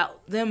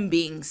without them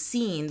being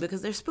seen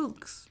because they're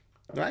spooks.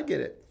 No, I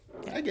get it.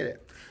 I get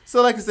it.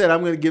 So, like I said,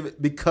 I'm going to give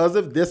it, because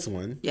of this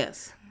one,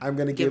 Yes. I'm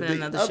going to give it the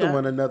another other shot.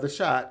 one another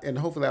shot, and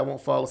hopefully I won't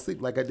fall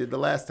asleep like I did the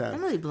last time.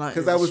 Emily Blunt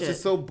Because is I the was shit.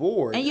 just so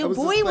bored. And I your was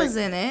boy just was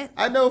like- in it.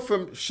 I know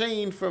from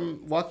Shane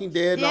from Walking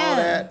Dead and all Yeah.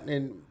 that,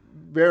 and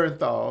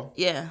Barenthal.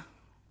 Yeah.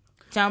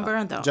 John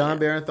Bernthal. John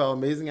yeah. Barenthal,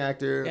 amazing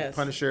actor, Yes.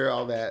 Punisher,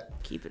 all that.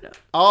 Keep it up.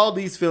 All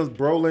these films,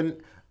 Brolin,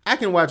 I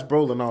can watch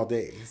Brolin all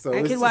day. So I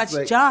it's could just watch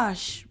like,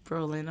 Josh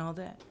Brolin all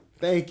that.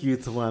 Thank you,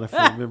 Tawana, for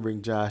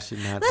remembering Josh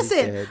and not his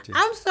Listen, dad.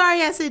 I'm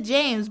sorry I said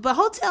James, but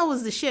Hotel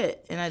was the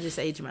shit, and I just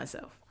aged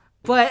myself.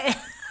 But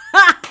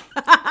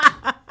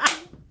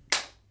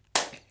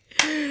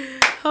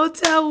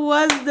Hotel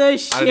was the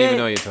shit I don't even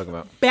know what you're talking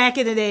about. back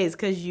in the days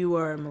because you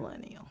were a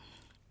millennial.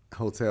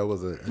 Hotel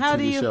was a How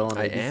do TV you- show on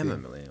I ABC. am a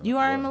millennial. You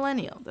are a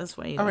millennial. That's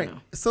why you All don't right,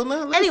 know. so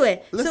now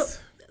Anyway, let's so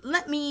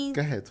let me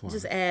Go ahead, Tawana.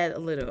 just add a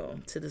little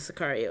to the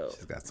Sicario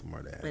She's got some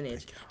more to add.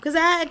 lineage. Because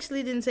I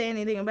actually didn't say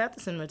anything about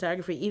the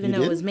cinematography, even You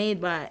though it didn't? was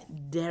made by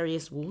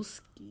Darius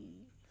Wolski.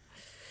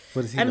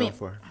 What is he known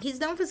for?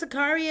 He's known for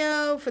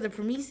Sicario, for the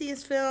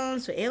Prometheus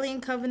films, for Alien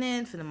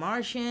Covenant, for The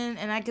Martian,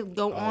 and I could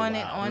go on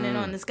and on and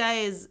on. This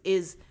guy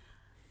is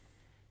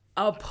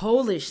a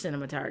Polish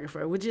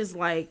cinematographer, which is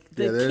like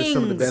the Yeah, they're kings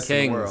some of the best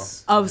in the world.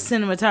 Kings. of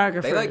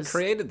cinematographers. They like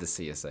created the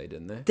CSA,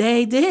 didn't they?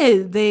 They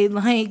did. They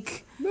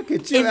like Look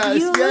at you, If Alex.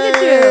 you- look Yay!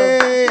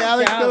 at you.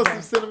 Alex Good knows job.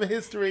 some cinema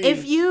history.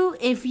 if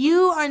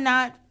you are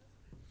not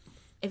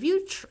if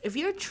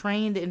you're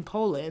trained in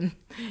Poland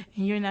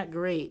and you're not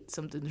great,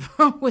 something's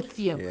wrong with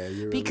you. Yeah,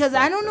 you're really because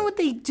I don't fucked know up. what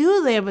they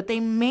do there, but they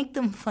make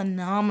them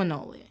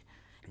phenomenally.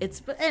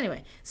 But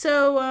anyway,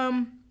 so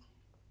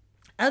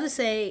I'll just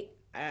say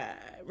I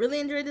really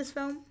enjoyed this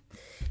film.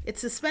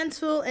 It's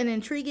suspenseful and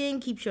intriguing,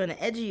 keeps you on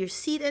the edge of your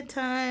seat at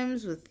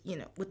times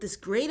with this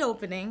great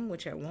opening,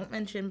 which I won't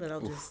mention, but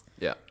I'll just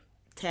Yeah.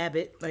 tab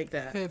it like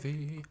that.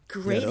 Heavy.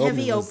 Great Yeah, the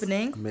heavy was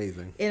opening.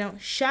 Amazing.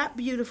 Shot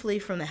beautifully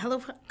from the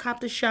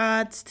helicopter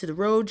shots to the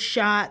road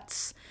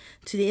shots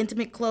to the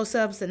intimate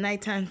close-ups, the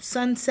nighttime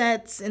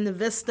sunsets in the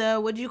vista.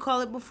 What did you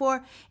call it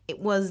before? It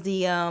was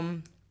the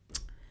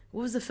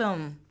what was the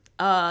film?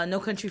 No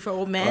Country for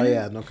Old Men. Oh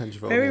yeah, No Country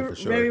for Old Men for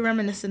sure. Very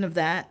reminiscent of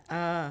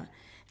that.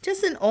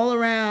 Just an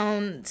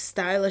all-around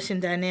stylish and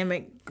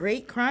dynamic,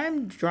 great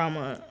crime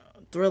drama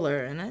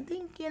thriller, and I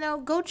think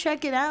go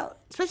check it out,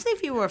 especially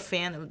if you were a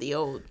fan of the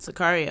old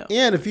Sicario.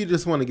 And if you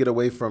just want to get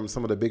away from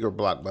some of the bigger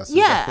blockbusters.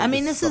 Yeah, I I think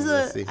mean, this is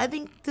something to see. I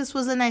think this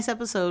was a nice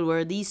episode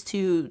where these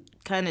two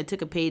kind of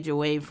took a page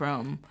away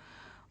from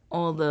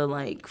all the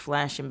like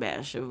flash and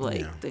bash of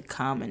like the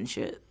common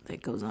shit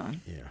that goes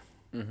on.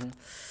 Yeah.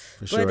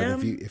 For sure. But,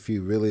 And if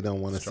you really don't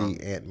want to see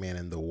Ant-Man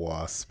and the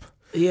Wasp,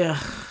 Yeah,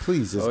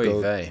 please just Oy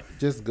go. vey.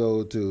 Just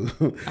go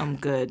to. I'm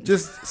good.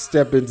 Just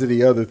step into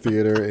the other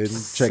theater and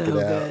check so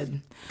it out.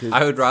 good.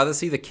 I would rather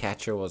see The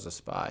Catcher Was a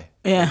Spy.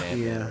 Yeah. than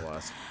Ant-Man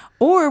Was.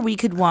 Or we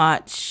could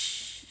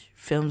watch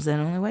films that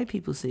only white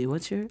people see.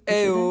 What's your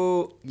thing?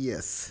 Ew.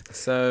 Yes.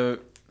 So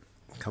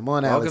Come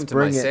on, Alex. welcome to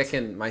my bring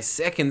it.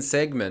 second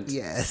segment.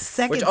 Yes.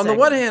 Second Which on the segment.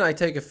 one hand I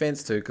take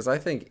offense to because I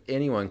think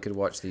anyone could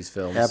watch these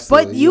films.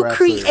 Absolutely. But you You're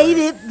absolutely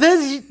created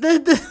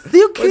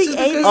you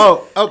created.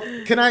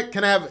 Oh, can I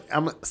have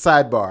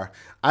sidebar?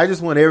 I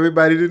just want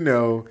everybody to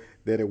know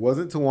that it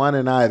wasn't Tawana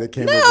and I that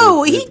came No,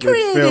 up with, he with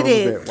created films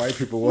it. that white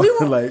people We,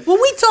 want like. when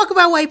we talk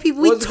about white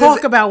people, we Well, because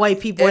talk about white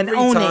people and every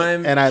own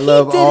time- it. And I He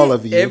love did all it.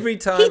 of you. Every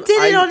time He did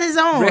it I on his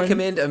own.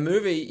 recommend a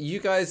movie, you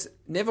guys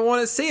never want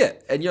to see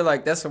it, and you're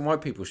like, "That's some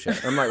white people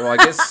shit." I'm like, "Well, I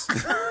guess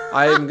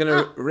I am going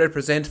to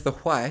represent the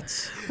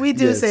whites." We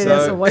do Yeah, say so-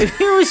 that's some white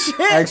people shit.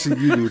 Actually,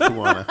 you do,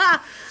 Tawana.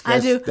 I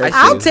do. that's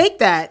I'll you. take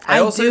that. I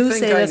also do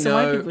think say I that's some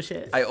white know- people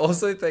shit. I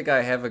also think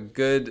I have a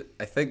good.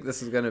 I think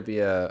this is going to be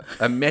a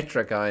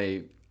metric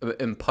I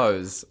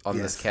impose on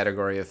this Yes.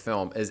 category of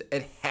film. Is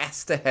it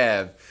has to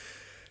have.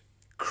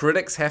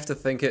 Critics have to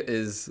think it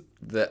is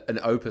an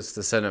opus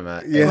to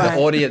cinema, Yeah. and Right.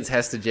 the audience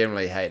has to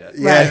generally hate it.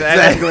 Yeah,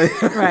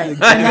 exactly. Right.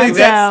 And I think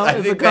that's how I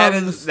it think that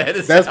becomes.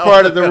 is That's how-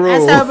 part of the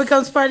rule. That's how it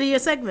becomes part of your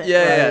segment.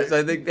 Yeah, Right. so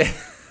I think that,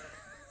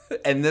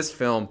 and this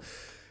film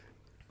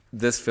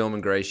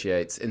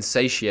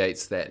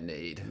insatiates that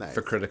need Nice.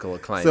 for critical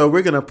acclaim. So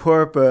we're gonna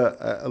pour up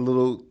a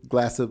little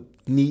glass of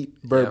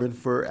neat bourbon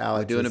for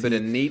Alex. We're doing a bit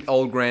of neat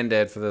old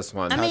granddad for this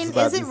one. I mean,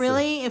 about is it this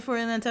really? If we're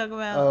gonna talk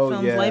about Oh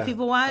films yeah. white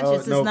people watch, Oh,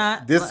 this is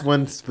not this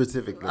one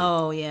specifically.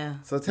 Oh yeah,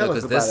 So tell No,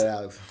 us 'cause about this- it,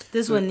 Alex.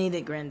 this one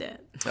needed granddad.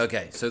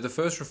 Okay, so the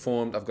First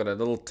Reformed, I've got a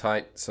little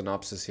tight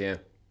synopsis here.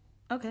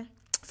 Okay.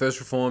 First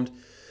Reformed,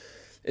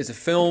 It's a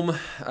film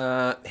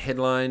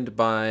headlined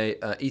by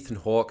Ethan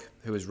Hawke,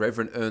 who is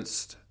Reverend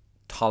Ernst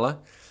Toller.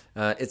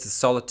 He's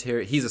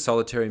a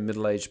solitary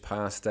middle-aged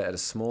pastor at a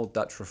small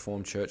Dutch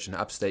Reformed church in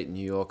upstate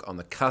New York on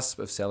the cusp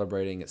of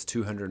celebrating its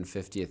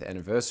 250th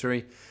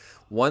anniversary.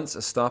 Once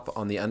a stop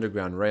on the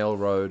Underground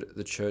Railroad,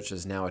 the church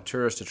is now a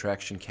tourist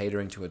attraction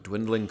catering to a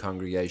dwindling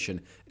congregation,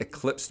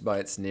 eclipsed by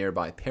its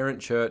nearby parent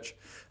church,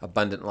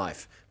 Abundant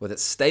Life, with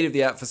its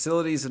state-of-the-art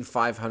facilities and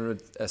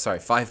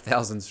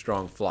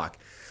 5,000-strong flock.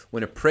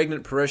 When a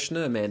pregnant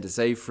parishioner, Amanda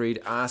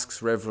Seyfried,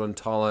 asks Reverend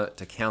Toller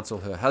to counsel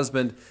her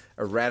husband,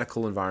 a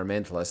radical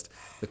environmentalist,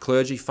 the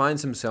clergy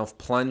finds himself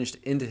plunged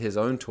into his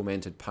own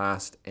tormented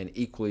past and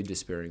equally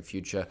despairing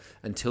future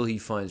until he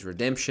finds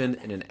redemption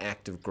in an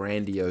act of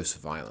grandiose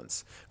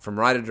violence. From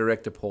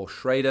writer-director Paul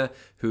Schrader,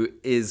 who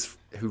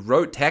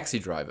wrote Taxi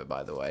Driver,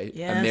 by the way,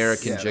 yes.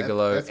 American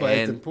Gigolo, that's why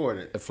and it's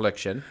important.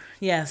 Affliction,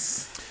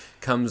 Yes,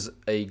 comes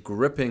a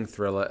gripping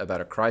thriller about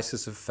a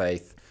crisis of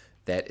faith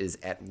that is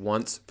at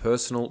once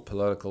personal,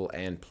 political,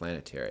 and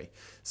planetary.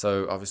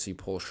 So obviously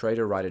Paul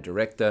Schrader,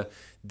 writer-director.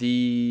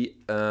 The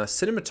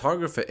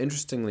cinematographer,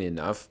 interestingly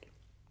enough,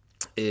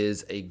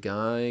 is a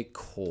guy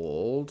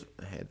called,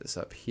 I had this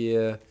up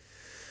here,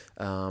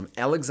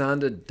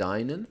 Alexander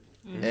Dynan.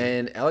 Mm-hmm.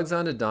 And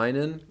Alexander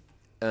Dynan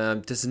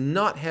does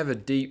not have a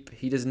deep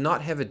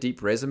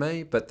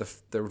resume, but the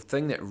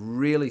thing that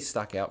really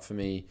stuck out to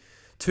me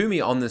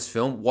on this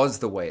film was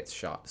the way it's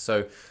shot.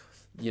 So,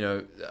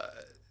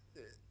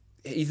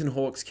 Ethan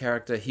Hawke's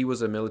character, he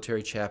was a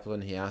military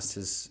chaplain. He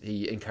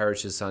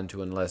encouraged his son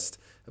to enlist.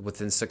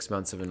 Within 6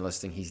 months of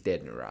enlisting, he's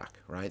dead in Iraq,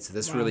 right? So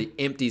this really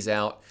empties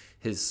out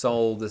his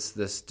soul.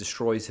 This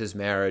destroys his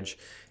marriage,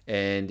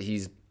 and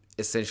he's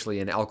essentially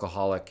an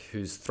alcoholic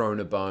who's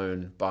thrown a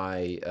bone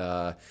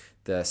by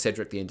the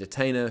Cedric the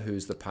Entertainer,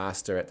 who's the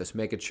pastor at this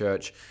mega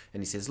church.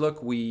 And he says,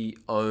 look, we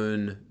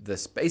own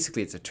this.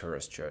 Basically, it's a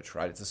tourist church,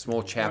 right? It's a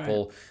small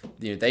chapel.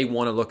 Right. They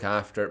want to look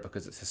after it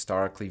because it's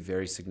historically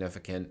very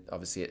significant.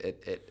 Obviously,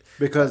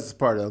 because it's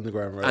part of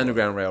the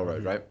Underground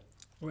Railroad.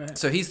 Mm-hmm. Right?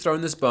 So he's thrown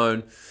this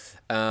bone.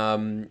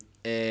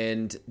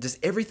 And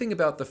just everything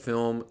about the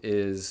film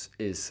is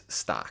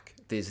stark.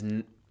 There's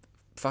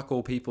fuck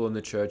all people in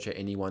the church at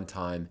any one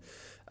time.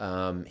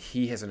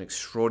 He has an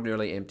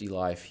extraordinarily empty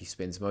life. He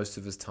spends most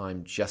of his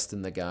time just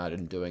in the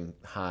garden doing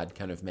hard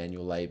kind of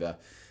manual labor.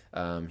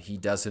 He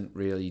doesn't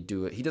really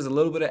do it. He does a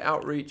little bit of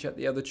outreach at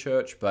the other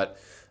church, but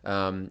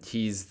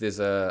there's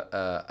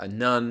a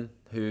nun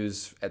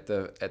who's at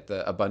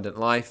the Abundant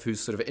Life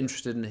who's sort of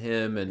interested in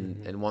him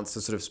and wants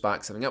to sort of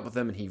spark something up with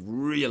him, and he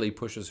really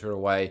pushes her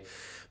away.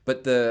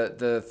 But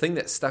the thing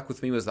that stuck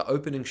with me was the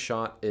opening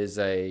shot is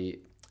I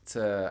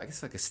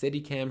guess like a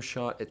Steadicam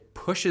shot. It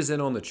pushes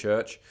in on the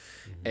church,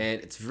 and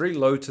it's very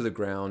low to the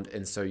ground,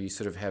 and so you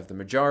sort of have the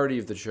majority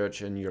of the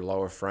church in your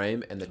lower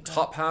frame, and the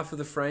top half of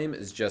the frame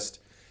is just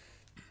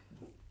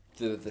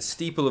the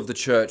steeple of the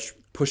church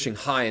pushing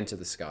high into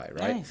the sky,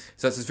 right? Nice.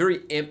 So it's this very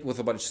with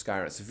a bunch of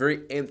sky. It's a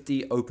very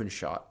empty, open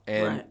shot,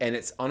 and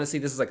it's honestly,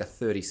 this is like a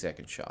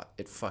 30-second shot.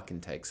 It fucking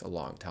takes a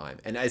long time,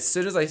 and as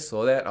soon as I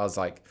saw that, I was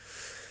like,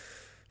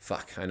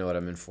 "Fuck, I know what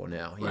I'm in for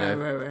now." You know?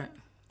 Right.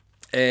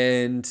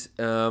 And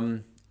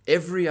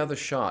every other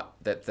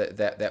shot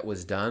that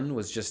was done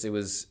was just it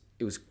was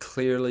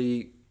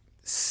clearly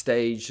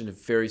staged in a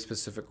very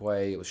specific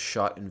way. It was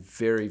shot in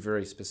very,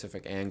 very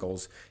specific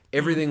angles.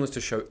 Everything was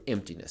to show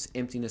emptiness,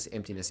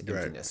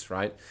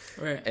 right?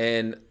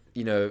 And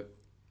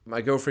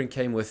my girlfriend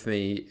came with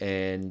me,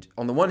 and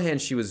on the one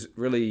hand, she was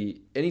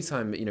really,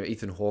 anytime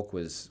Ethan Hawke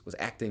was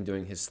acting,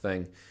 doing his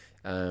thing,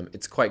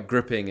 it's quite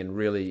gripping and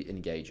really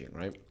engaging,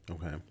 right?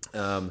 Okay.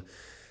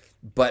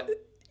 But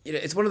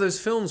it's one of those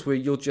films where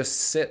you'll just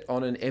sit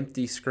on an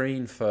empty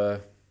screen for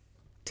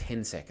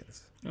 10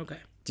 seconds. Okay.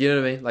 Do you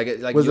know what I mean?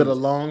 Like was it a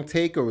long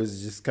take, or was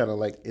it just kind of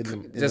like in the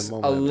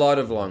moment? A lot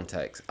of long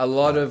takes. A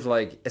lot of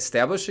like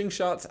establishing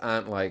shots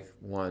aren't like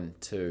 1,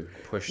 2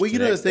 push. Well,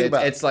 the thing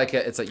about it's like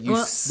you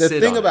sit the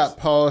thing on about it.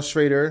 Paul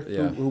Schrader,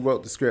 who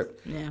wrote the script.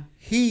 Yeah.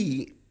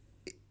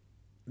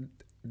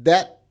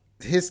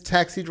 His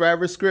Taxi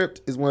Driver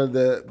script is one of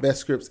the best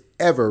scripts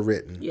ever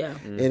written. Yeah.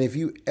 And if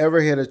you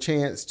ever had a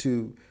chance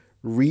to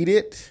read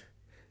it,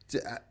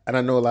 and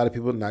I know a lot of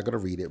people are not going to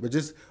read it, but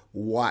just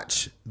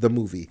watch the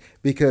movie,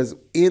 because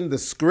in the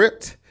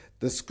script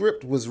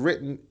was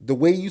written the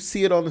way you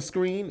see it on the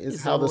screen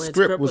is how the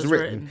script was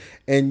written.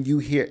 And you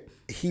hear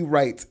he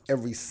writes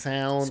every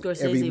sound,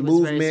 Scorsese every was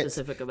movement, very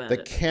specific about the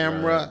it.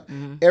 camera,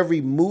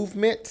 every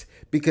movement,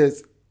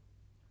 because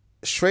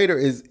Schrader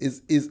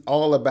is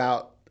all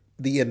about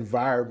the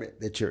environment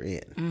that you're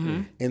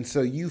in, and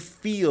so you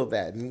feel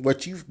that, and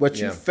what you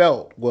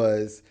felt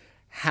was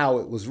how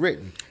it was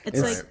written. It's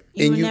like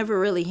you never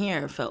really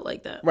here felt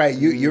like that, right?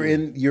 You're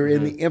in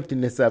the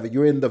emptiness of it.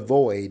 You're in the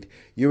void.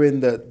 You're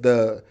in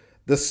the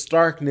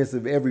starkness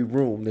of every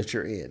room that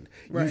you're in.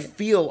 Right. You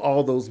feel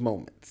all those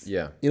moments.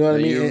 Yeah, you know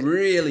what I mean. You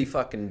really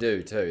fucking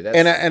do too.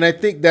 And I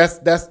think that's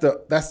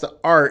the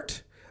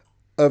art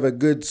of a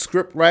good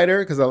script writer,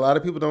 because a lot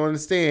of people don't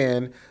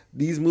understand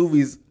these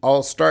movies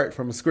all start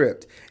from a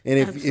script. And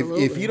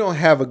if you don't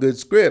have a good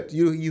script,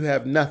 you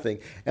have nothing.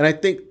 And I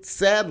think,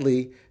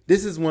 sadly,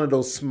 this is one of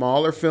those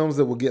smaller films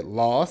that will get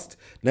lost.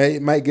 Now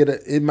it might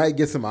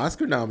get some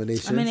Oscar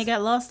nominations. I mean, it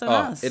got lost on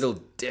us.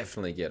 It'll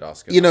definitely get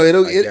Oscar.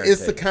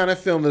 It's the kind of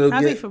film that'll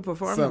probably get for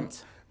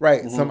performance.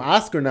 some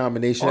Oscar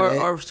nomination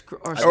or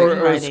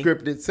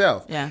script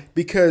itself. Yeah,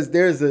 because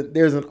there's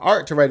an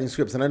art to writing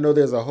scripts, and I know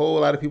there's a whole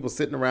lot of people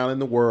sitting around in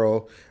the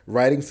world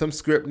writing some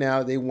script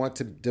now. They want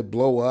to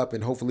blow up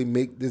and hopefully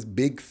make this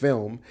big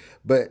film,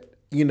 but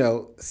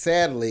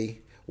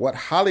sadly, what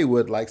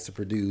Hollywood likes to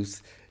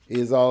produce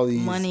is all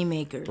these money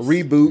makers,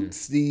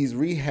 reboots, these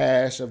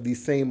rehash of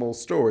these same old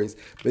stories.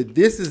 But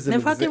this is they're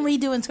fucking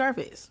redoing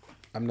Scarface.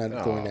 I'm not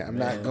going there. I'm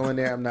not going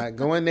there. I'm not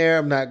going there.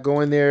 I'm not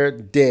going there.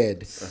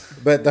 Dead.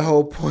 But the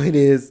whole point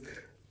is,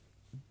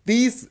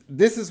 this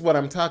is what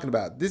I'm talking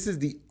about. This is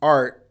the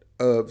art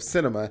of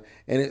cinema,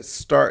 and it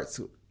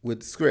starts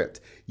with script.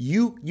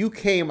 You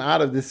came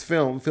out of this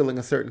film feeling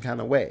a certain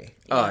kind of way.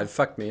 Oh, it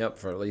fucked me up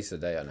for at least a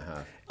day and a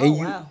half.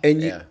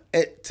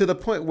 To the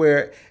point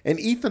where, and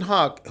Ethan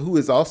Hawke, who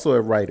is also a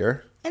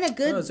writer and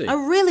a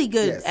really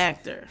good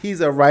actor.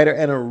 He's a writer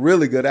and a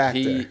really good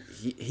actor.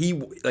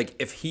 He like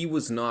if he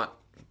was not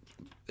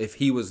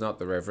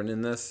the Reverend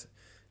in this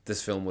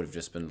film would have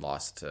just been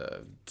lost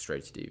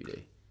straight to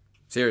DVD.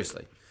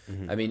 Seriously.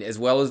 Mm-hmm. I mean, as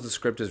well as the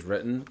script is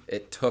written,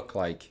 it took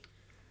like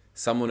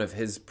someone of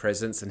his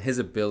presence and his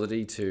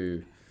ability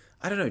to,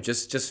 I don't know,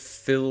 just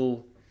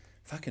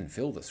fucking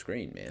fill the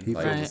screen, man. He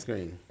filled the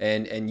screen.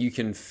 And you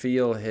can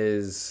feel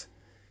you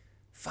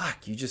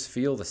just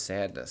feel the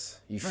sadness.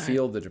 You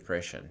feel the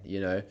depression,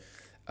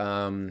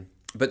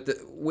 But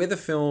where the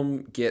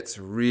film gets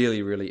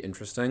really, really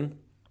interesting,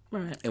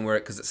 right? And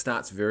because it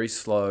starts very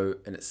slow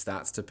and it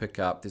starts to pick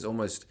up. There's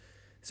almost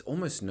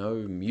no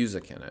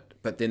music in it,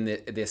 but then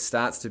there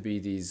starts to be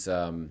these.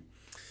 So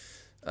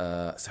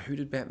who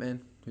did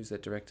Batman? Who's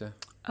that director?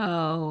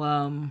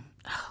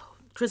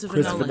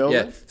 Christopher Nolan.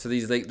 Yeah. So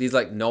these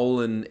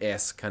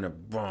Nolan-esque kind of.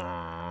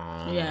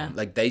 Yeah.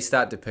 Like they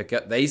start to pick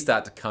up. They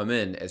start to come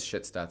in as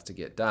shit starts to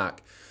get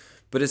dark,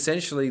 but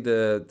essentially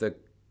the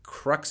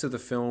crux of the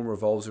film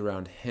revolves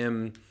around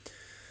him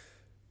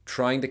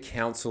trying to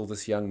counsel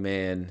this young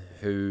man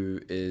who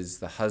is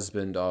the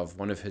husband of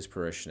one of his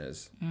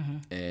parishioners,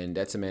 and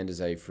that's Amanda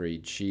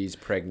Seyfried. She's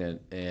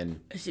pregnant, and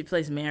she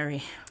plays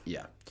Mary.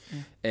 Yeah,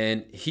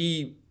 and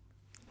he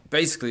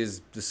basically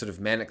is this sort of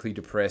manically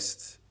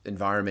depressed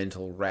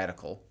environmental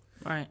radical,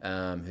 right?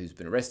 Who's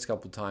been arrested a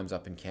couple of times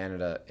up in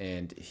Canada,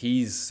 and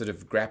he's sort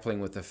of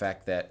grappling with the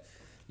fact that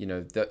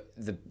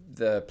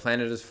the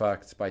planet is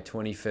fucked by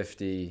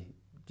 2050.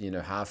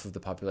 Half of the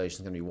population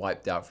is going to be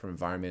wiped out from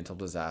environmental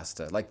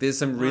disaster. Like, there's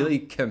some really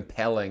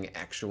compelling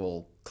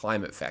actual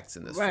climate facts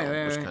in this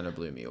film, which kind of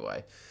blew me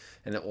away,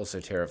 and also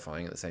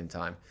terrifying at the same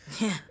time.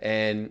 Yeah.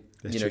 And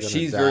that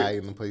she's die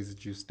in the place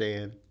that you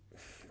stand.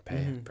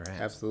 Perhaps,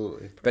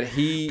 absolutely. But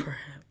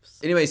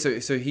anyway,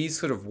 so he's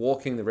sort of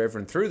walking the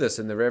Reverend through this,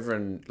 and the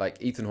Reverend, like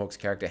Ethan Hawke's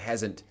character,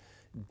 hasn't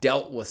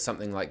dealt with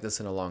something like this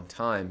in a long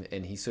time,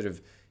 and he's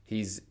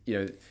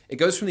it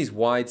goes from these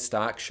wide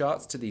stark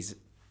shots to these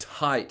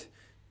tight,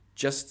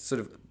 just sort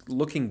of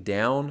looking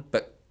down,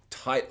 but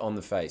tight on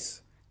the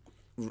face,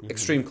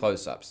 extreme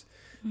close-ups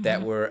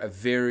that were a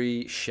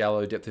very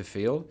shallow depth of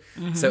field.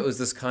 So it was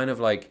this kind of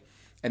like,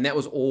 and that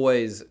was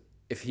always,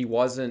 if you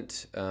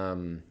weren't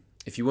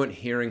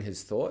hearing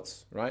his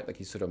thoughts, right? Like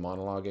he's sort of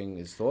monologuing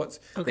his thoughts,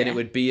 then it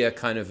would be a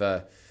kind of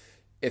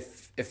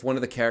if one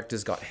of the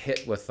characters got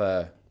hit with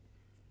a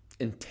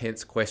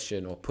intense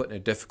question or put in a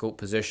difficult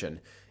position,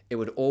 it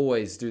would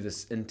always do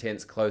this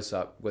intense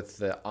close-up with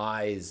the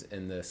eyes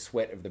and the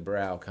sweat of the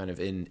brow kind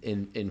of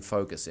in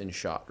focus, in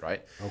shot,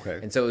 right? Okay.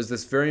 And so it was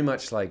this very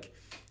much like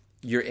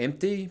you're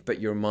empty, but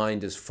your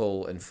mind is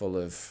full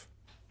of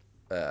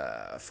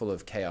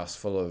chaos,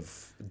 full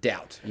of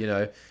doubt,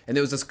 And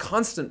there was this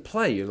constant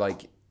play. You're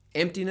like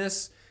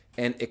emptiness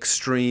and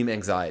extreme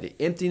anxiety.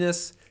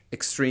 Emptiness,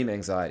 extreme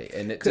anxiety.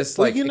 And it just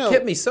it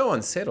kept me so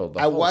unsettled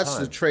the whole time. I watched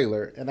the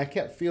trailer and I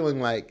kept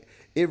feeling like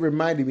it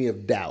reminded me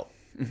of Doubt.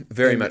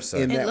 Very much so.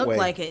 It looked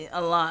like it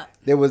a lot.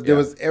 There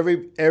was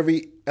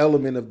every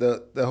element of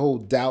the whole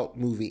Doubt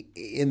movie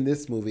in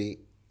this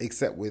movie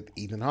except with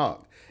Ethan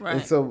Hawke. Right.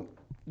 And so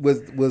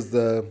was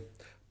the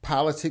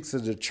politics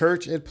of the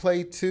church at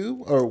play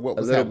too, or what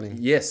was happening?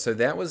 Yes, so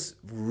that was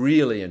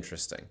really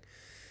interesting.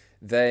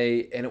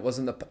 It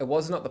wasn't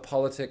not the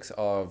politics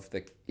of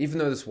even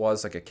though this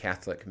was like a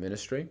Catholic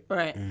ministry,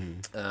 right?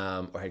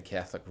 Or had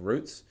Catholic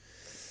roots.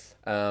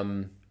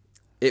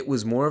 It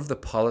was more of the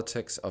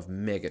politics of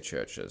mega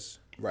churches.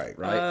 Right.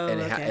 Oh,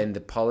 and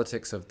the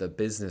politics of the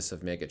business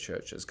of mega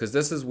churches. Because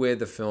this is where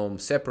the film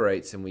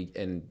separates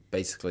and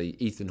basically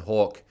Ethan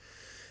Hawke,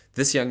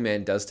 this young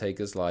man does take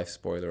his life,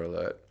 spoiler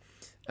alert.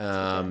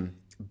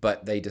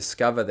 But they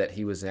discover that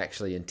he was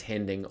actually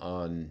intending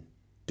on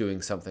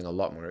doing something a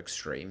lot more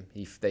extreme.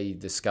 They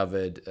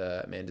discovered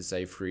Amanda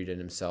Seyfried and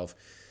himself,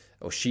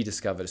 or she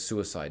discovered a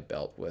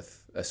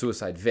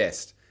suicide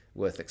vest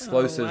with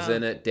explosives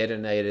in it,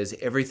 detonators,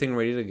 everything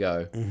ready to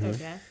go.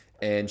 Okay.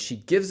 And she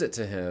gives it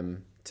to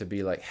him to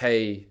be like,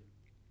 hey,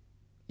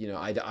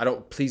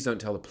 please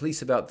don't tell the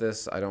police about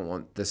this. I don't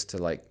want this to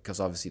because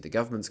obviously the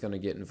government's going to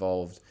get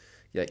involved.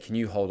 Yeah, can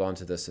you hold on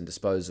to this and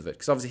dispose of it?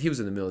 Because obviously he was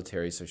in the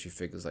military, so she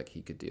figures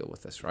he could deal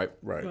with this, right?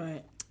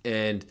 Right.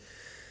 And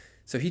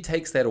so he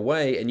takes that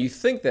away, and you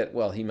think that,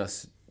 well, he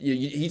must.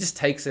 He just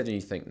takes it, and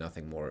you think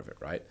nothing more of it,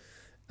 right?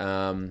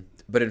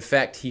 But in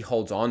fact, he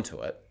holds on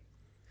to it,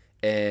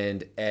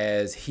 and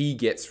as he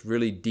gets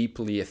really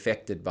deeply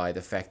affected by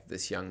the fact that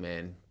this young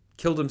man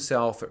killed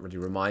himself, it really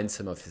reminds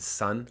him of his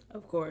son.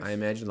 Of course. I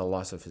imagine the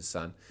loss of his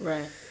son.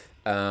 Right.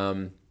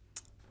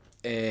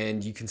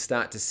 And you can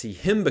start to see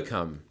him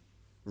become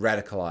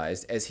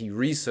radicalized as he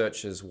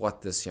researches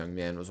what this young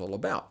man was all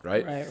about,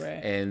 right?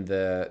 Right. And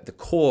the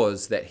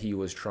cause that he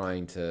was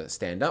trying to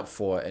stand up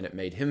for, and it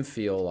made him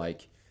feel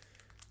like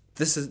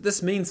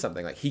this means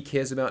something. Like he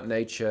cares about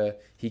nature,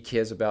 he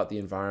cares about the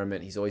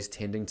environment, he's always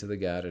tending to the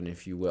garden,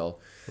 if you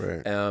will.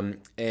 Right.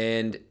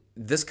 And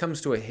this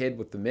comes to a head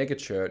with the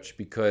megachurch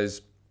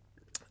because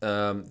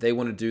they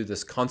want to do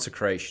this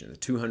consecration, the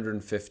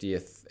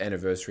 250th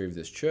anniversary of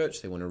this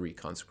church. They want to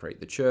reconsecrate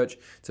the church.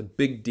 It's a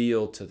big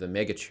deal to the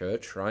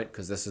megachurch, right?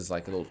 Because this is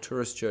like a little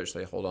tourist church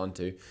they hold on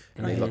to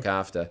and they look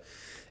after.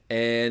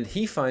 And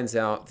he finds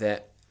out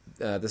that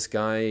this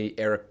guy,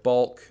 Eric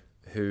Balk,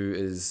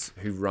 who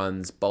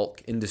runs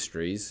Balk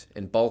Industries,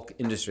 and Balk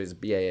Industries,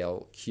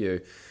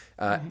 BALQ,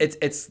 they're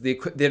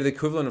the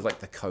equivalent of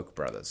the Koch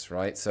brothers,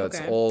 right? So it's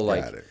all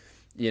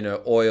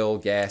oil,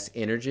 gas,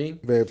 energy.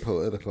 Very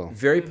political.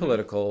 Very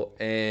political.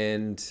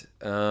 And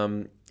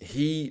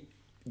he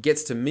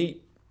gets to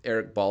meet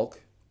Eric Balk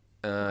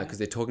because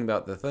they're talking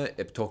about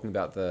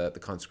the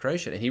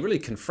consecration, and he really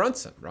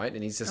confronts him, right?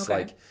 And he's just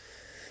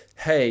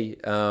hey,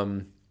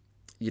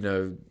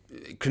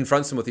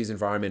 confronts him with these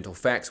environmental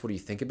facts. What do you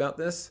think about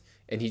this?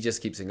 And he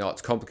just keeps saying,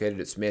 it's complicated,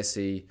 it's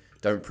messy,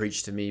 don't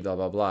preach to me, blah,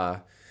 blah,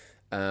 blah.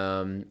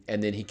 And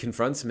then he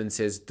confronts him and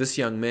says, this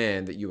young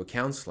man that you were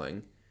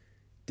counseling,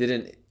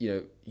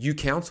 you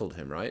counseled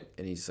him, right?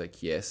 And he's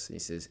like, yes. And he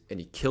says, and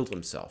he killed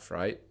himself,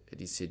 right? And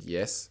he said,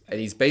 yes. And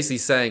he's basically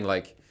saying,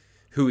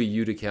 who are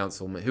you to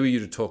counsel me? Who are you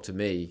to talk to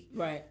me?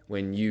 Right.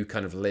 When you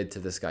kind of led to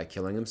this guy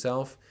killing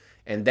himself.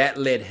 And that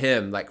led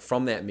him,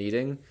 from that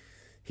meeting,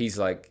 he's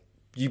like,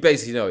 you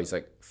basically know, he's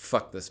like,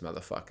 fuck this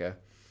motherfucker.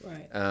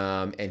 Right.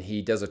 And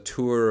he does a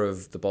tour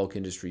of the Balk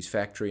Industries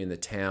factory in the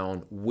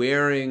town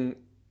wearing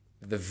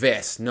the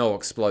vest, no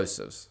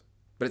explosives.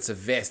 But it's a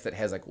vest that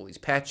has all these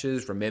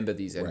patches. Remember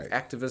these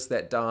activists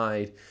that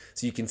died.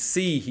 So you can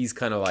see he's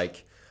kind of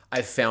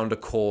I found a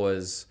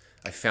cause.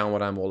 I found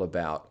what I'm all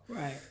about.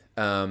 Right.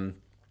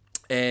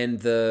 And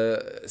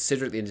the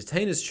Cedric the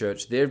Entertainer's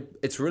Church,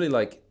 it's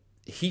really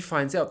he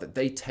finds out that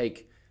they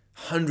take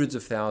hundreds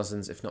of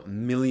thousands, if not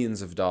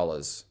millions of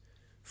dollars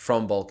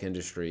from Balk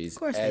Industries. Of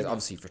course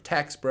obviously for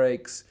tax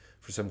breaks,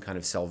 for some kind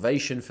of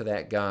salvation for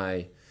that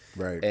guy.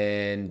 Right.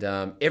 And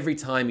every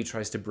time he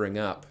tries to bring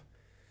up,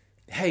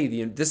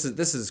 hey, this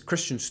is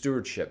Christian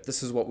stewardship.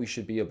 This is what we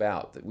should be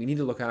about. That we need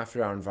to look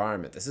after our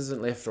environment. This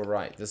isn't left or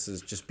right. This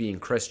is just being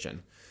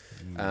Christian.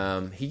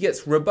 He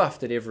gets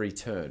rebuffed at every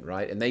turn,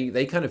 right? And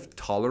they kind of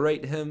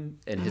tolerate him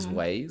and his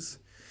ways.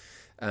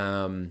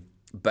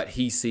 But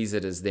he sees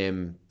it as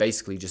them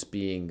basically just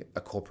being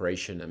a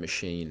corporation, a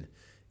machine,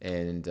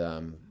 and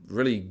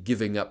really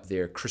giving up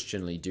their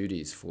Christianly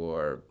duties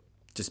for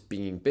just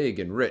being big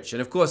and rich. And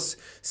of course,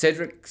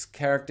 Cedric's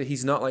character,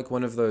 he's not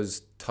one of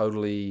those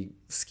totally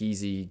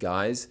skeezy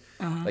guys.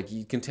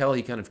 You can tell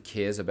he kind of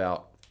cares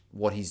about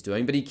what he's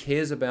doing, but he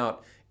cares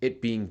about it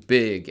being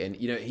big, and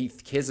he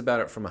cares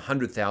about it from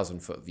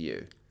 100,000-foot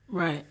view.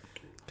 Right.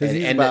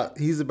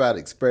 He's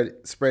about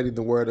spreading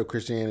the word of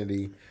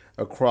Christianity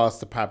across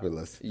the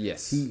populace.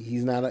 Yes.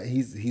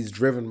 He's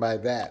driven by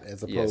that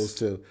as opposed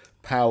to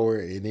power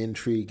and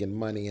intrigue and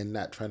money, and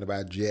not trying to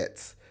buy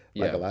jets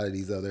like a lot of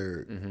these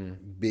other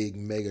big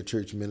mega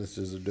church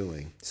ministers are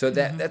doing. So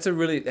that's a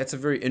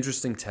very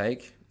interesting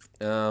take.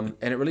 And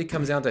it really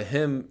comes down to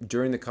him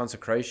during the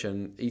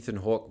consecration. Ethan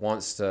Hawke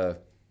wants to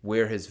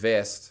wear his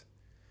vest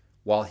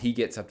while he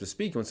gets up to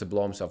speak. He wants to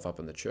blow himself up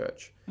in the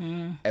church.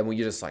 And when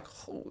you're just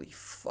holy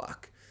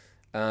fuck.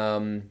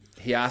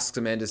 He asks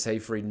Amanda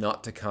Seyfried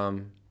not to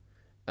come,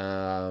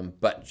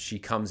 but she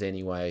comes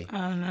anyway.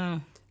 Oh,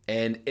 no.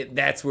 And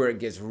that's where it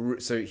gets...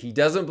 So he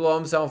doesn't blow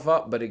himself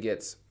up, but it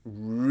gets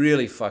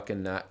really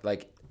fucking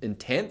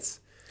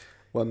intense.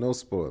 Well, no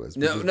spoilers.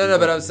 No,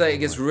 but I'm saying it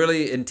gets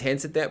really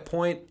intense at that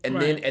point, and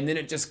then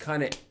it just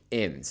kind of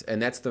ends,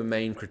 and that's the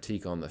main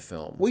critique on the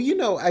film.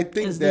 Well, I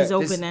think there's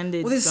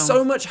open-ended. There's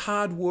so much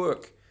hard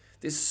work.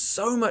 There's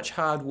so much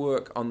hard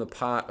work on the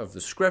part of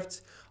the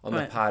script, on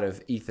the part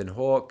of Ethan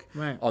Hawke,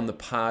 on the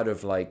part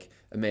of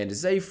Amanda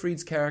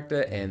Seyfried's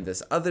character and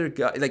this other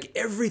guy,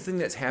 everything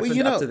that's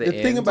happened up to the end.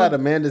 The thing about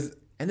Amanda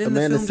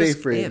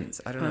Seyfried just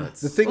ends. I don't know.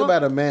 The thing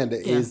about Amanda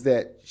is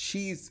that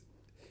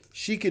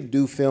she could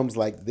do films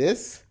like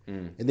this,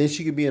 and then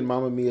she could be in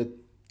Mamma Mia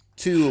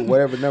 2 or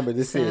whatever number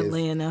this is.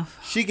 Sadly enough.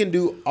 She can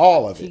do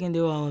all of it. She can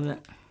do all of it.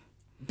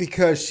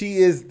 Because she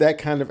is that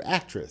kind of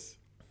actress.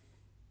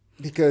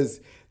 Because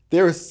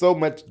there is so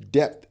much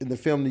depth in the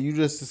film that you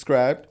just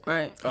described.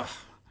 Right.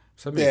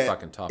 So many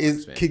fucking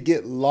topics, man. Could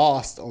get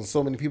lost on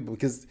so many people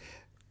because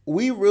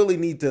we really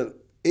need to.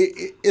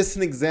 It's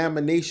an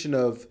examination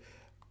of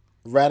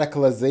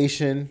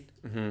radicalization,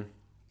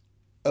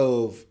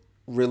 of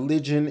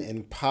religion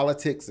and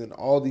politics and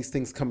all these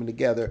things coming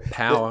together.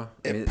 Power.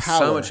 It's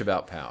so much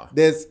about power.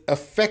 That's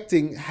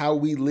affecting how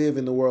we live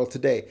in the world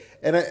today.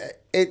 And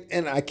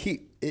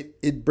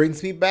it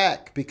brings me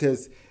back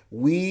because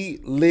we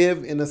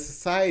live in a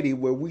society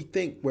where we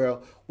think,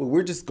 well,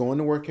 we're just going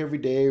to work every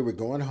day. We're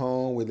going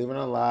home. We're living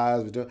our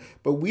lives.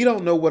 But we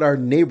don't know what our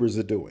neighbors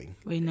are doing.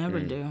 We never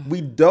do. We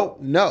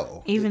don't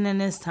know. Even in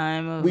this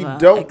time of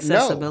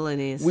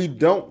accessibilities. We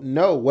don't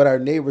know what our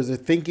neighbors are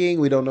thinking.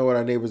 We don't know what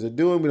our neighbors are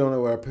doing. We don't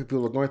know what our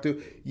people are going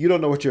through. You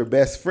don't know what your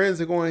best friends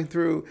are going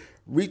through.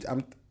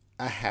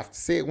 I have to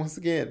say it once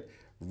again.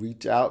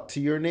 Reach out to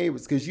your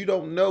neighbors because you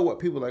don't know what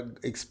people are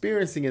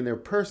experiencing in their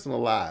personal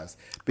lives.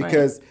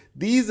 Because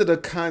these are the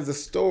kinds of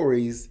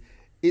stories,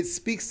 it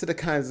speaks to the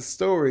kinds of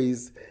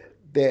stories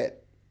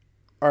that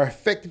are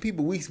affecting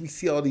people. We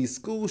see all these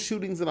school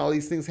shootings and all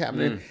these things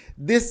happening.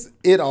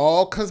 It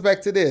all comes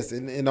back to this.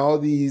 And all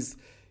these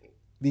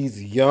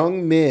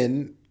young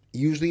men,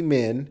 usually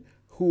men,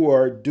 who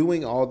are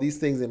doing all these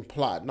things and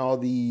plotting all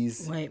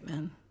these... White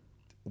men.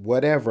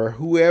 Whatever,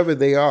 whoever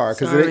they are,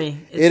 because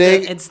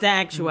it's the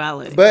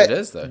actuality. But it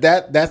is, though.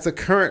 That's a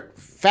current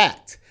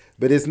fact.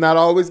 But it's not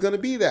always going to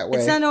be that way.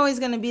 It's not always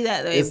going to be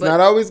that way. It's not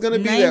always going to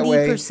be that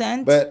way.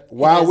 90%. But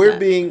while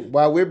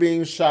we're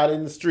being shot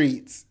in the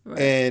streets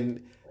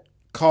and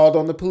called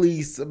on the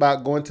police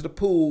about going to the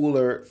pool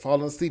or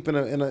falling asleep in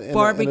a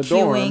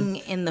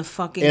barbecuing in the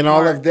fucking and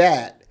park. all of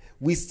that,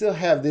 we still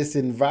have this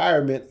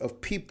environment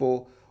of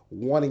people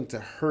wanting to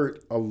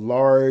hurt a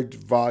large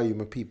volume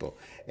of people.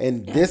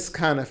 And this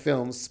kind of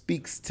film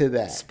speaks to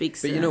that.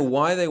 But you know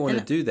why they want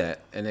to do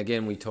that? And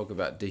again, we talk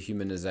about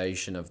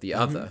dehumanization of the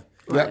other.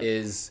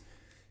 Is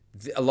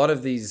a lot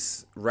of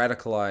these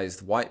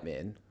radicalized white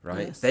men,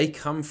 right? Yes. They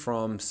come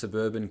from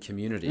suburban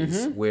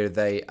communities where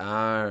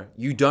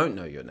you don't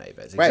know your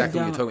neighbor. It's exactly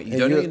what you're talking about. You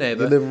don't know your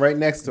neighbor. You're living right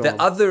next to them.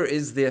 The other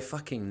is their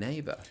fucking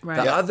neighbor.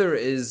 Right. The other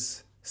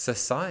is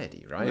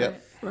society, right?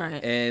 Yep.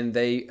 Right. And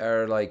they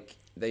are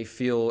they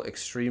feel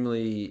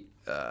extremely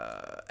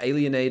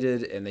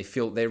alienated, and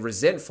they're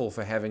resentful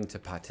for having to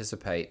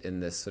participate in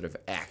this sort of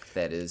act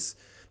that is.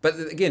 But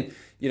again,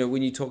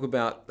 when you talk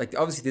about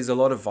obviously there's a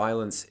lot of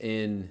violence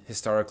in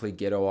historically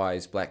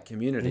ghettoized black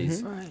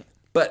communities, right?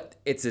 But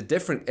it's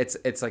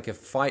it's like a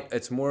fight.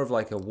 It's more of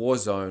like a war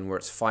zone where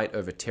it's fight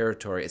over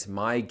territory. It's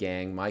my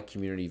gang, my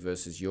community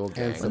versus your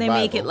gang. They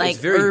make it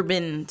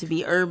urban. To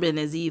be urban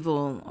is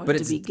evil, or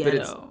to be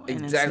ghetto.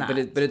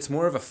 But it's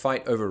more of a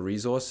fight over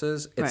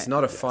resources. It's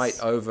not a fight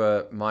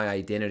over my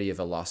identity of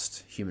a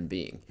lost human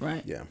being.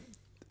 Right. Yeah.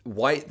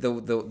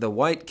 The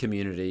white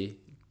community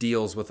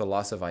deals with a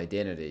loss of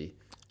identity.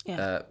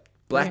 Yeah.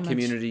 Black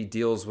community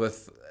deals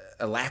with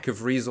a lack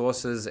of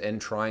resources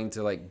and trying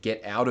to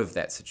get out of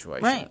that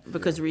situation. Right,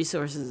 because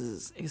resources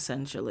is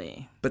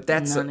essentially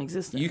that's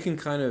non-existent. You can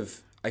kind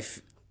of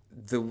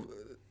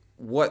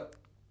what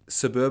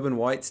suburban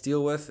whites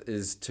deal with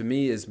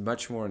is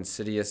much more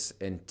insidious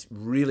and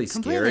really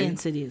completely scary.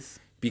 Insidious.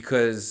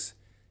 Because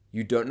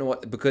you don't know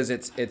because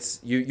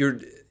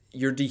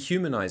you're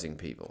dehumanizing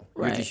people.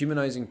 Right. You're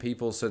dehumanizing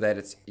people so that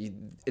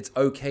it's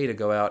okay to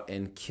go out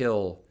and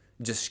kill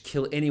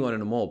anyone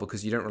in a mall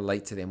because you don't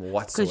relate to them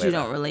whatsoever. Because you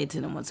don't relate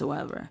to them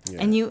whatsoever.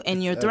 Yeah.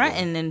 And you're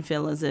threatened and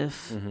feel as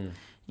if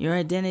your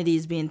identity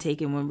is being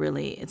taken when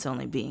really it's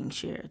only being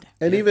shared.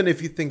 And even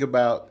if you think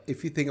about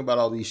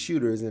all these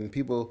shooters and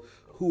people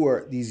who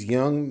are these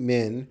young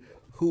men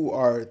who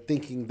are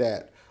thinking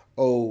that,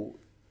 oh,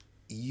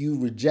 you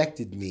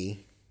rejected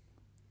me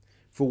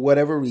for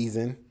whatever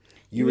reason.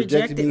 You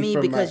rejected me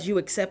because you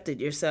accepted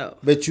yourself.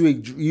 But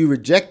you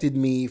rejected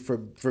me for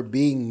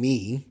being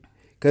me.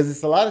 Because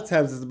it's a lot of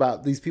times it's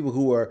about these people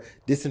who are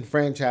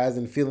disenfranchised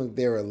and feeling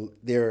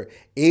they're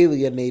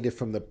alienated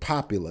from the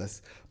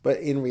populace. But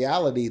in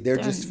reality, they're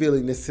just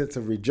feeling this sense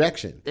of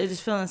rejection. They're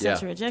just feeling a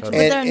sense of rejection. But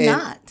they're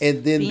not.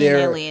 And then being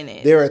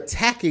alienated. They're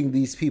attacking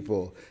these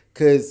people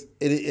because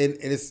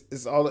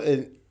it's all.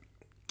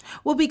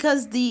 Well,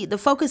 because the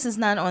focus is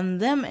not on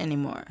them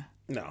anymore.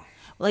 No.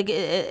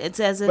 It's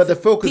as if but the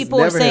focus people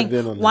never are saying, have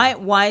been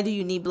on why do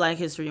you need Black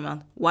History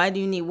Month? Why do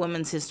you need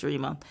Women's History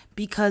Month?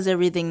 Because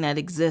everything that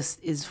exists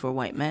is for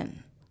white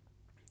men.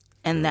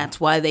 And that's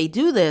why they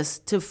do this,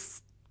 to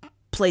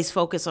place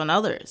focus on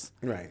others.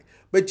 Right.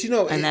 But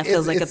and that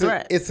feels like a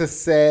threat. It's a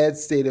sad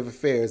state of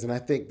affairs. And I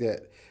think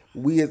that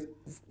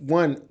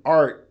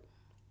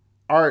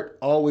art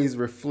always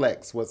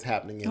reflects what's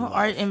happening in life.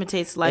 Art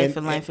imitates life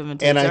and life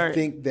imitates art. And I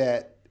think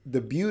that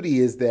the beauty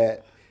is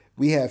that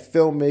we have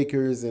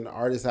filmmakers and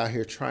artists out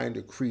here trying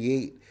to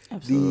create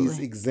these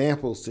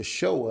examples to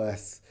show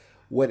us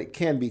what it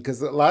can be.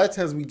 Because a lot of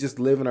times we just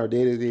live in our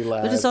day-to-day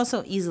lives. But it's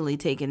also easily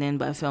taken in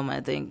by film,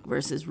 I think,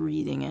 versus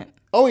reading it.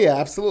 Oh yeah,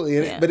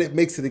 absolutely. But it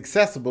makes it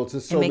accessible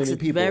to so many people. It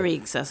makes it very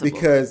accessible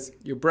because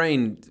your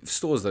brain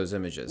stores those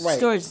images. Right.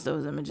 Stores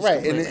those images.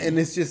 Right, and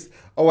it's just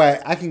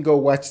I can go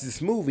watch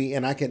this movie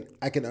and I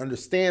can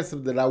understand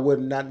something that I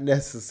would not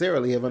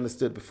necessarily have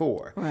understood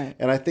before. Right.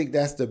 And I think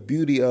that's the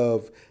beauty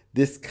of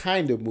this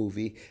kind of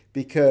movie,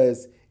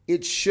 because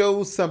it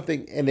shows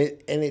something and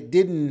it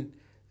didn't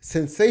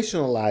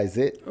sensationalize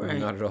it. Right.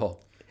 Not at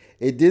all.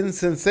 It didn't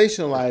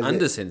sensationalize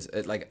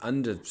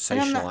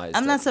under-sensationalized.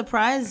 I'm not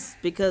surprised,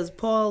 because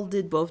Paul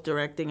did both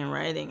directing and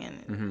writing,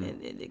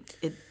 and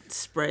it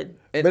spread.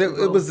 But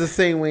it was the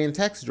same way in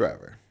Taxi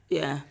Driver.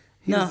 Yeah.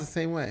 He was the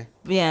same way.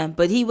 Yeah,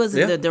 but he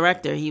wasn't the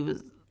director. He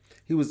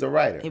was the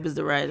writer. He was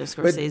the writer.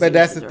 Scorsese. But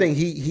that's the thing.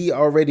 He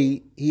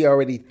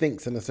already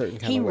thinks in a certain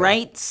kind of way. He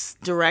writes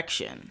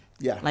direction.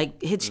 Yeah.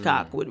 Like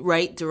Hitchcock would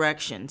write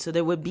direction, so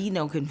there would be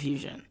no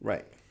confusion.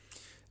 Right.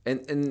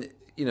 And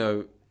you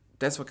know,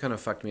 that's what kind of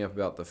fucked me up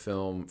about the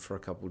film for a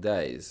couple of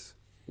days,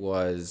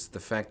 was the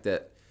fact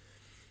that,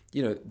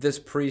 you know, this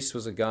priest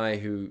was a guy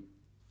who,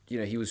 you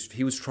know, he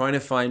was trying to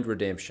find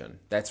redemption.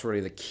 That's really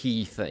the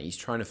key thing. He's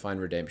trying to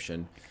find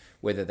redemption,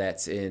 whether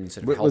that's in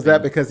sort of helping. Was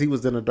that because he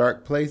was in a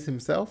dark place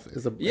himself?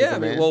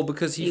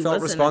 Because he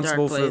felt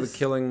responsible for the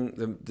killing,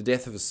 the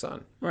death of his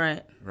son.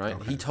 Right. Right.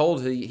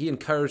 Okay. He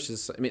encouraged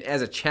his. I mean,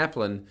 as a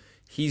chaplain,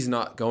 he's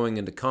not going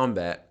into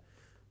combat.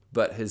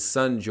 But his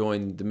son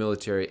joined the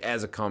military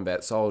as a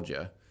combat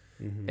soldier,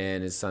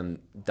 and his son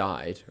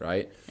died,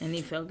 right? And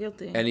he felt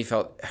guilty. And he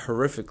felt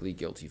horrifically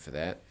guilty for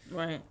that.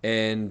 Right.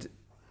 And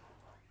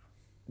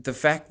the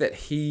fact that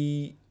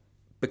he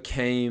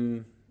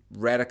became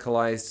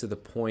radicalized to the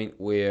point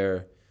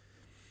where,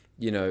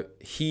 you know,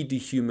 he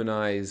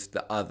dehumanized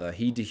the other.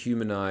 He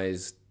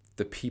dehumanized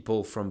the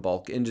people from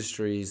Bulk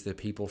Industries, the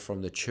people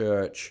from the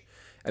church.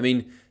 I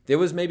mean, there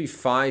was maybe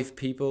 5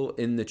 people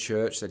in the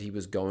church that he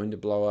was going to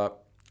blow up.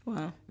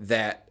 Wow.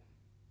 That,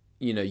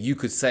 you know, you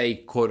could say,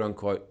 quote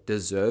unquote,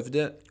 deserved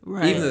it.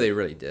 Right. Even though they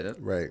really didn't.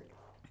 Right.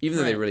 Even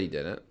though they really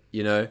didn't,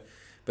 you know.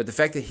 But the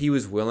fact that he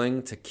was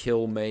willing to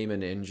kill, maim,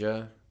 and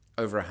injure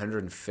over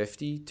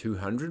 150,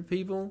 200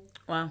 people.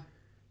 Wow.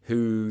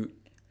 Who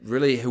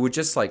were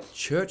just like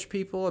church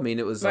people. I mean,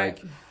 it was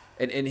like,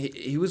 and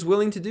he was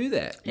willing to do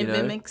that. It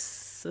mimics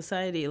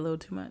society a little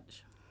too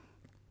much.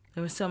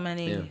 There were so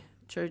many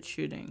church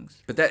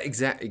shootings. But that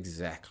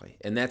exactly,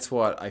 and that's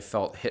what I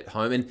felt hit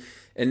home.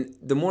 And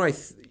the more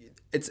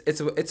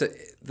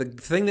the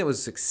thing that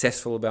was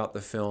successful about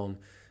the film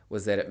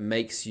was that it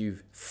makes you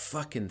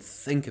fucking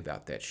think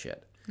about that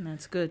shit. And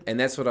that's good. And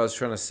that's what I was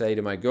trying to say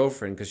to my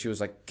girlfriend, because she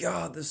was like,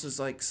 God, this is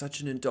like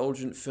such an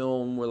indulgent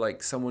film where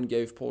like someone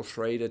gave Paul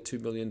Schrader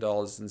 $2 million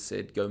and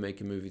said, go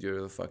make a movie, do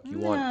whatever the fuck you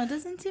want. No, it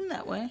doesn't seem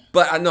that way.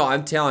 But I know,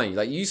 I'm telling you,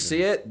 like, you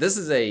see it, this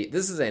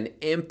is an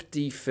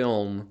empty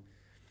film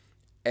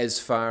as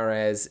far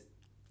as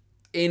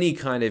any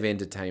kind of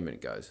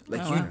entertainment goes.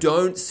 Like, you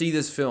don't see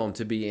this film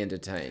to be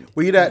entertained.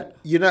 Well,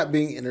 you're not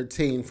being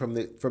entertained from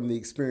the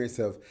experience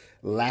of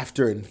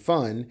laughter and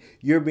fun.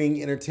 You're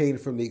being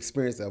entertained from the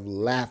experience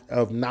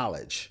of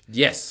knowledge.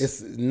 Yes.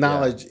 It's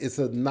knowledge. Yeah. It's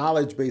a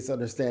knowledge-based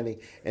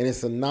understanding, and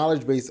it's a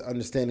knowledge-based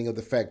understanding of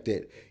the fact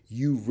that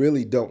you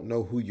really don't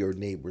know who your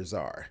neighbors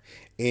are.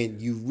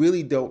 And you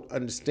really don't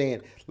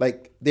understand,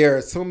 like, there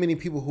are so many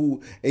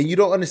people and you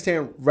don't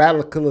understand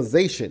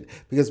radicalization,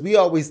 because we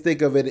always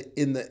think of it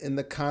in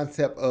the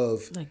concept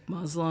of like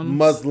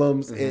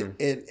Muslims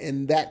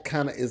and that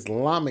kind of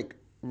Islamic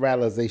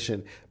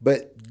radicalization.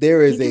 But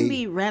there is you can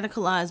be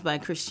radicalized by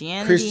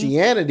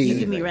Christianity. You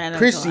can be radicalized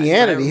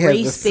Christianity by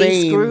has the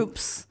same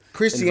groups.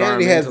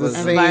 Christianity has the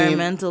same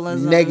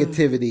environmentalism,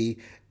 negativity.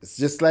 It's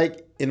just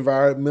like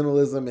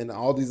environmentalism and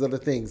all these other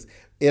things.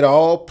 It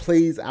all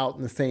plays out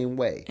in the same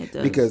way,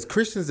 because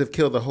Christians have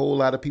killed a whole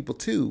lot of people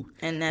too,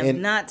 and have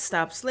not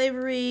stopped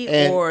slavery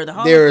or the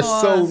Holocaust. There are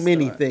so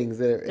many things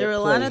that there are a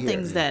lot of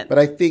things that. But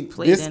I think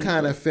this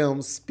kind of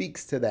film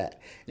speaks to that.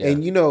 Yeah.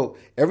 And you know,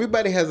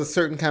 everybody has a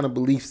certain kind of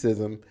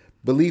beliefism,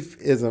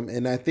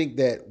 and I think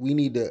that we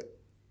need to,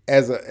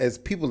 as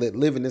people that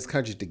live in this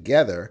country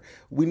together,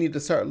 we need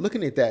to start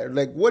looking at that.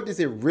 Like, what does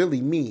it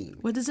really mean?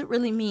 What does it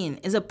really mean?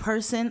 Is a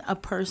person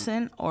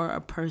or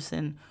a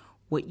person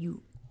what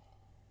you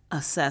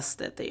assess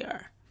that they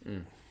are?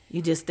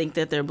 You just think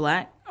that they're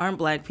black? Aren't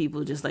black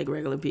people just like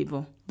regular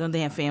people? Don't they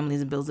have families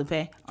and bills to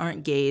pay?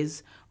 Aren't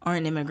gays?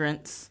 Aren't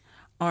immigrants?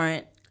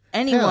 Aren't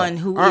anyone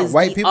who aren't is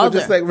white the people other?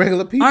 Just like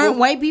regular people? Aren't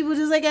white people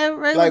just like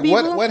regular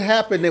people? Like, what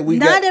happened that we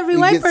not every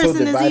white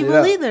person is evil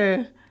up?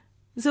 Either.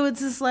 So it's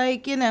just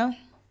like, you know,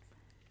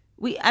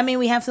 we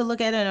have to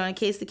look at it on a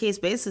case-to-case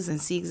basis and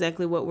see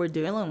exactly what we're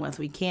dealing with.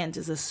 We can't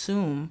just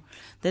assume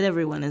that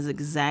everyone is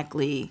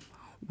exactly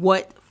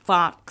what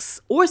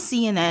Fox or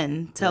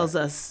CNN tells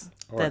us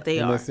that they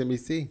are.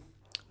 MSNBC.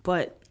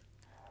 But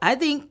I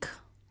think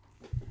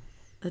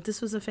that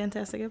this was a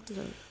fantastic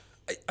episode.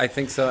 I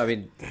think so. I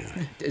mean,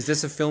 is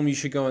this a film you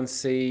should go and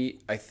see?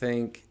 I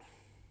think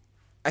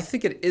I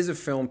think it is a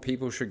film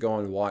people should go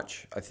and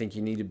watch. I think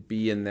you need to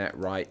be in that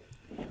right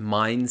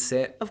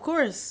mindset. Of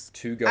course.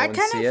 To go and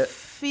see it. I kind of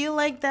feel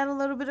like that a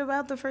little bit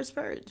about The First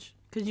Purge.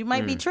 Because you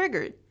might be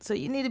triggered. So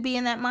you need to be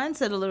in that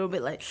mindset a little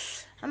bit like,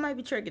 I might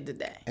be triggered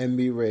today. And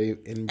be ready.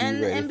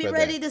 And be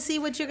ready to see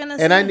what you're going to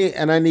see.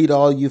 And I need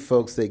all you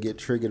folks that get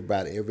triggered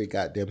about every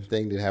goddamn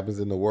thing that happens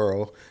in the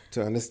world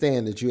to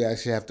understand that you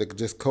actually have to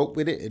just cope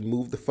with it and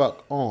move the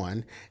fuck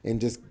on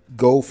and just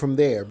go from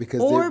there.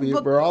 Because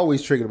we're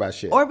always triggered about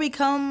shit. Or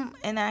become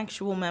an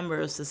actual member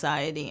of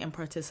society and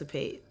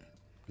participate.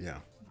 Yeah.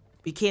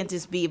 You can't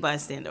just be a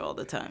bystander all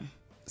the time.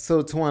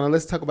 So, Tawana,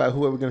 let's talk about who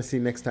we're going to see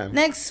next time.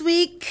 Next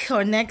week,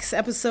 or next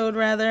episode,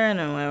 rather. I don't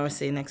know why I always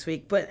say next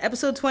week. But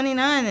episode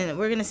 29, and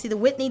we're going to see The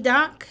Whitney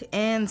Doc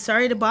and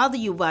Sorry to Bother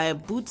You by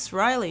Boots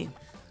Riley.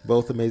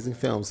 Both amazing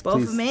films. Both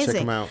please amazing.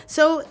 Check them out.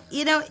 So,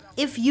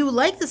 if you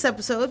like this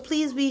episode,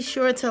 please be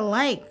sure to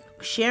like,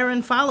 share,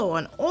 and follow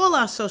on all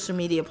our social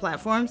media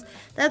platforms.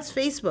 That's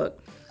Facebook,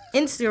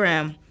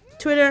 Instagram,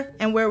 Twitter,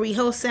 and where we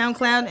host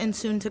SoundCloud and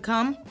soon to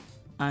come,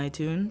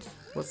 iTunes.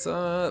 What's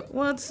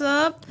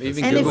up?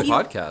 Even and Google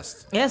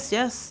Podcast.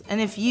 Yes.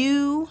 And if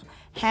you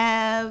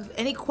have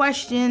any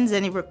questions,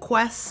 any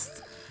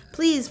requests,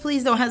 please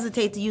don't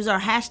hesitate to use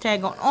our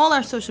hashtag on all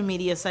our social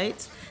media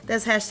sites.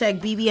 That's hashtag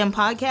BBM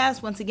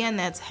Podcast. Once again,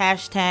 that's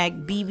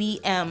hashtag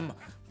BBM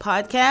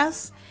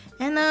Podcast.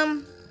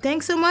 And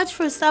thanks so much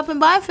for stopping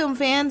by, film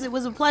fans. It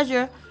was a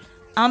pleasure.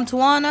 I'm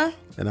Tawana.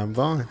 And I'm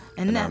Vaughn.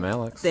 And I'm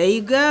Alex. There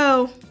you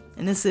go.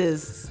 And this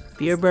is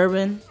Beer,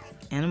 Bourbon,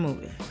 and a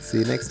Movie. See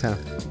you next time.